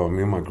dope?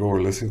 Me and my girl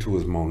were listening to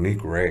was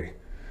Monique Ray.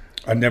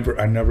 I never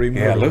even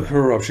heard of look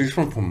her. her up. She's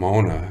from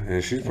Pomona,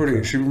 and she's pretty.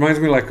 Okay. She reminds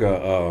me like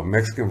a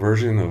Mexican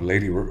version of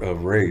Lady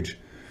of Rage.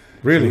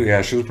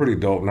 Really? She was pretty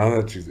dope.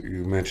 Now that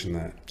you mentioned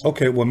that.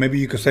 Okay, well maybe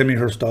you could send me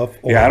her stuff.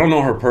 Yeah, I don't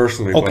know her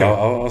personally, okay. But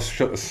I'll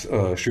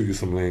shoot you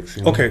some links.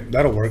 You know? Okay,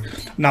 that'll work.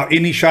 Now,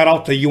 any shout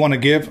out that you want to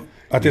give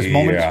at this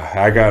moment? Yeah,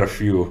 I got a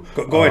few.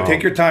 Go ahead,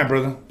 take your time,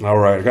 brother. All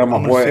right, I got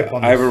my boy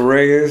Ivan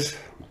Reyes,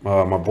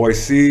 my boy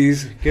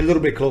C's. Get a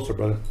little bit closer,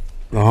 brother.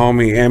 The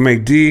homie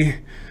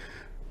MAD,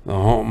 my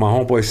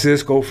homeboy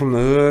Cisco from the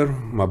hood,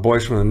 my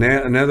boys from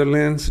the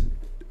Netherlands,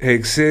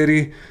 Hague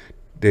City,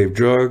 Dave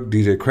Drug,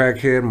 DJ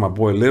Crackhead, my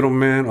boy Little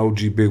Man,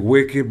 OG Big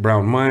Wicked,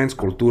 Brown Minds,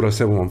 Cultura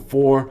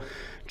 714,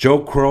 Joe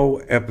Crow,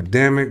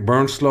 Epidemic,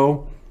 Burn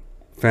Slow,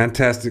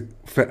 Fantastic,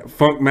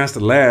 Funk Master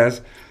Laz,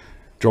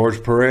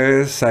 George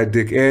Perez, Side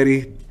Dick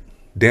Eddie,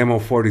 Demo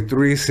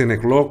 43,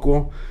 Cynic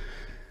Local,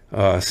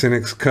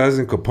 Cynic's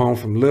cousin, Capone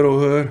from Little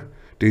Hood,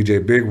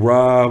 DJ Big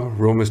Rob,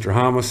 Real Mr.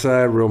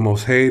 Homicide, Real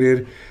Most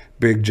Hated,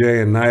 Big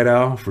J and Night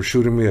Owl for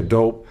shooting me a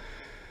dope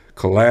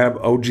collab,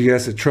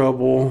 OGS at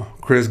Trouble,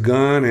 Chris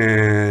Gunn,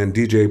 and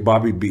DJ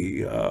Bobby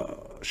B,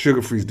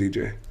 Sugar Freeze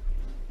DJ.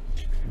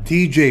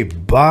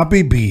 DJ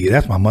Bobby B,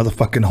 that's my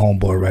motherfucking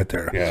homeboy right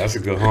there. Yeah, that's a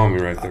good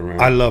homie right there,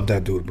 man. I love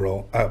that dude,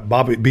 bro.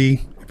 Bobby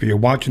B, if you're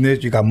watching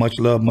this, you got much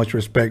love, much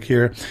respect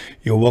here.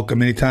 You're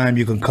welcome anytime.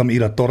 You can come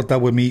eat a torta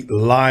with me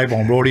live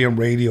on Rodium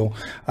Radio.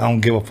 I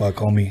don't give a fuck,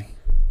 homie.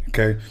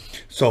 Okay?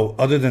 So,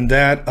 other than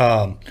that,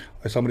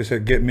 somebody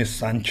said, get Miss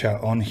Sancha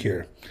on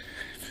here.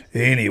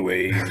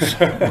 Anyways,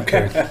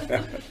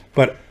 okay.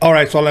 But, all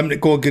right, so let me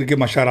go give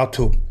my shout out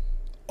to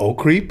Oak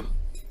Creep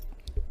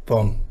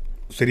from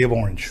City of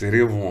Orange.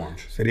 City of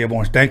Orange. City of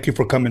Orange. Thank you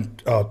for coming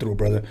through,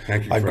 brother.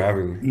 Thank you for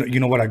having me. You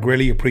know what? I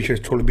greatly appreciate it.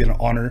 It's totally been an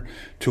honor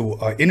to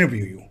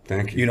interview you.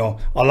 Thank you. You know,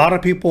 a lot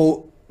of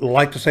people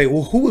like to say,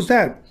 well, who was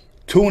that?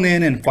 Tune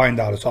in and find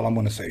out. That's all I'm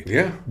going to say.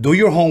 Yeah. Do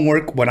your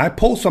homework. When I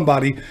post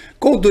somebody,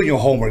 go do your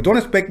homework. Don't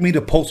expect me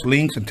to post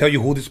links and tell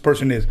you who this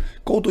person is.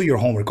 Go do your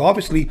homework.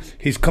 Obviously,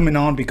 he's coming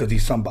on because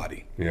he's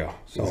somebody. Yeah,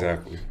 so,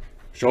 exactly.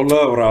 Show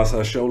love,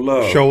 Raza. Show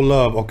love. Show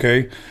love,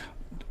 okay?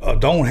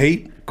 Don't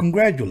hate.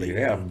 Congratulate.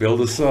 Yeah,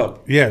 build us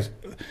up. Yes.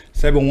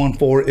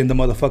 714 in the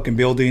motherfucking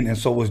building, and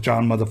so was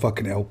John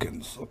motherfucking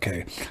Elkins.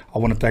 Okay, I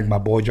want to thank my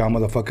boy John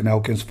motherfucking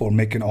Elkins for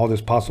making all this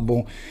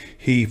possible.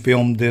 He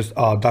filmed this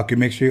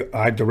documentary.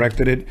 I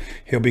directed it.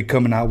 He'll be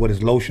coming out with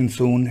his lotion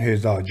soon,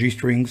 his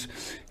G-strings,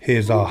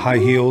 his high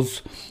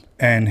heels,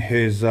 and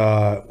his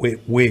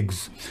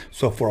wigs.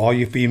 So for all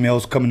you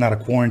females coming out of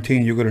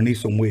quarantine, you're gonna need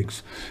some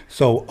wigs.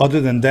 So other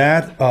than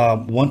that,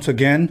 once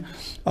again,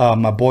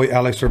 my boy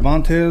Alex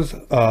Cervantes,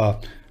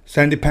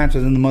 Sandy Pants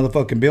is in the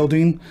motherfucking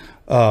building.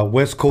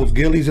 West Coast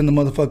Gillies in the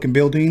motherfucking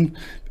building.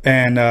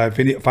 And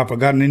if I've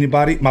forgotten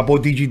anybody, my boy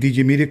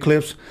DJ Media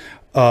Clips,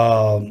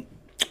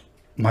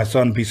 my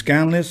son P.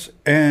 Scanless,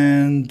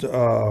 and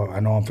I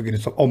know I'm forgetting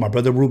some. Oh, my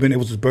brother Ruben, it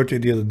was his birthday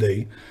the other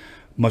day.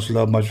 Much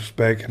love, much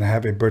respect, and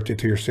happy birthday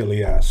to your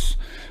silly ass.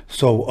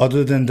 So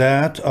other than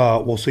that,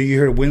 we'll see you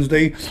here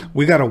Wednesday.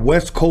 We got a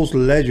West Coast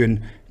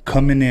legend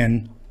coming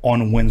in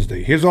on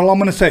Wednesday. Here's all I'm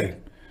going to say.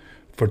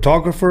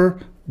 Photographer,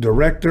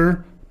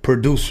 director,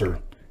 producer.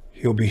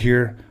 He'll be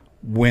here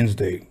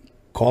Wednesday.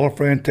 Call a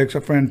friend, text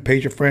a friend,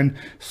 page a friend,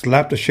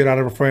 slap the shit out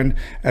of a friend.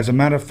 As a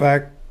matter of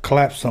fact,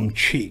 clap some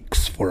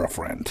cheeks for a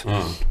friend.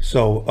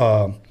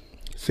 So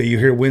see you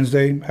here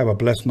Wednesday. Have a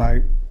blessed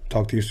night.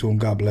 Talk to you soon.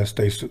 God bless.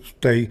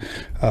 Stay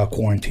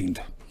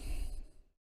quarantined.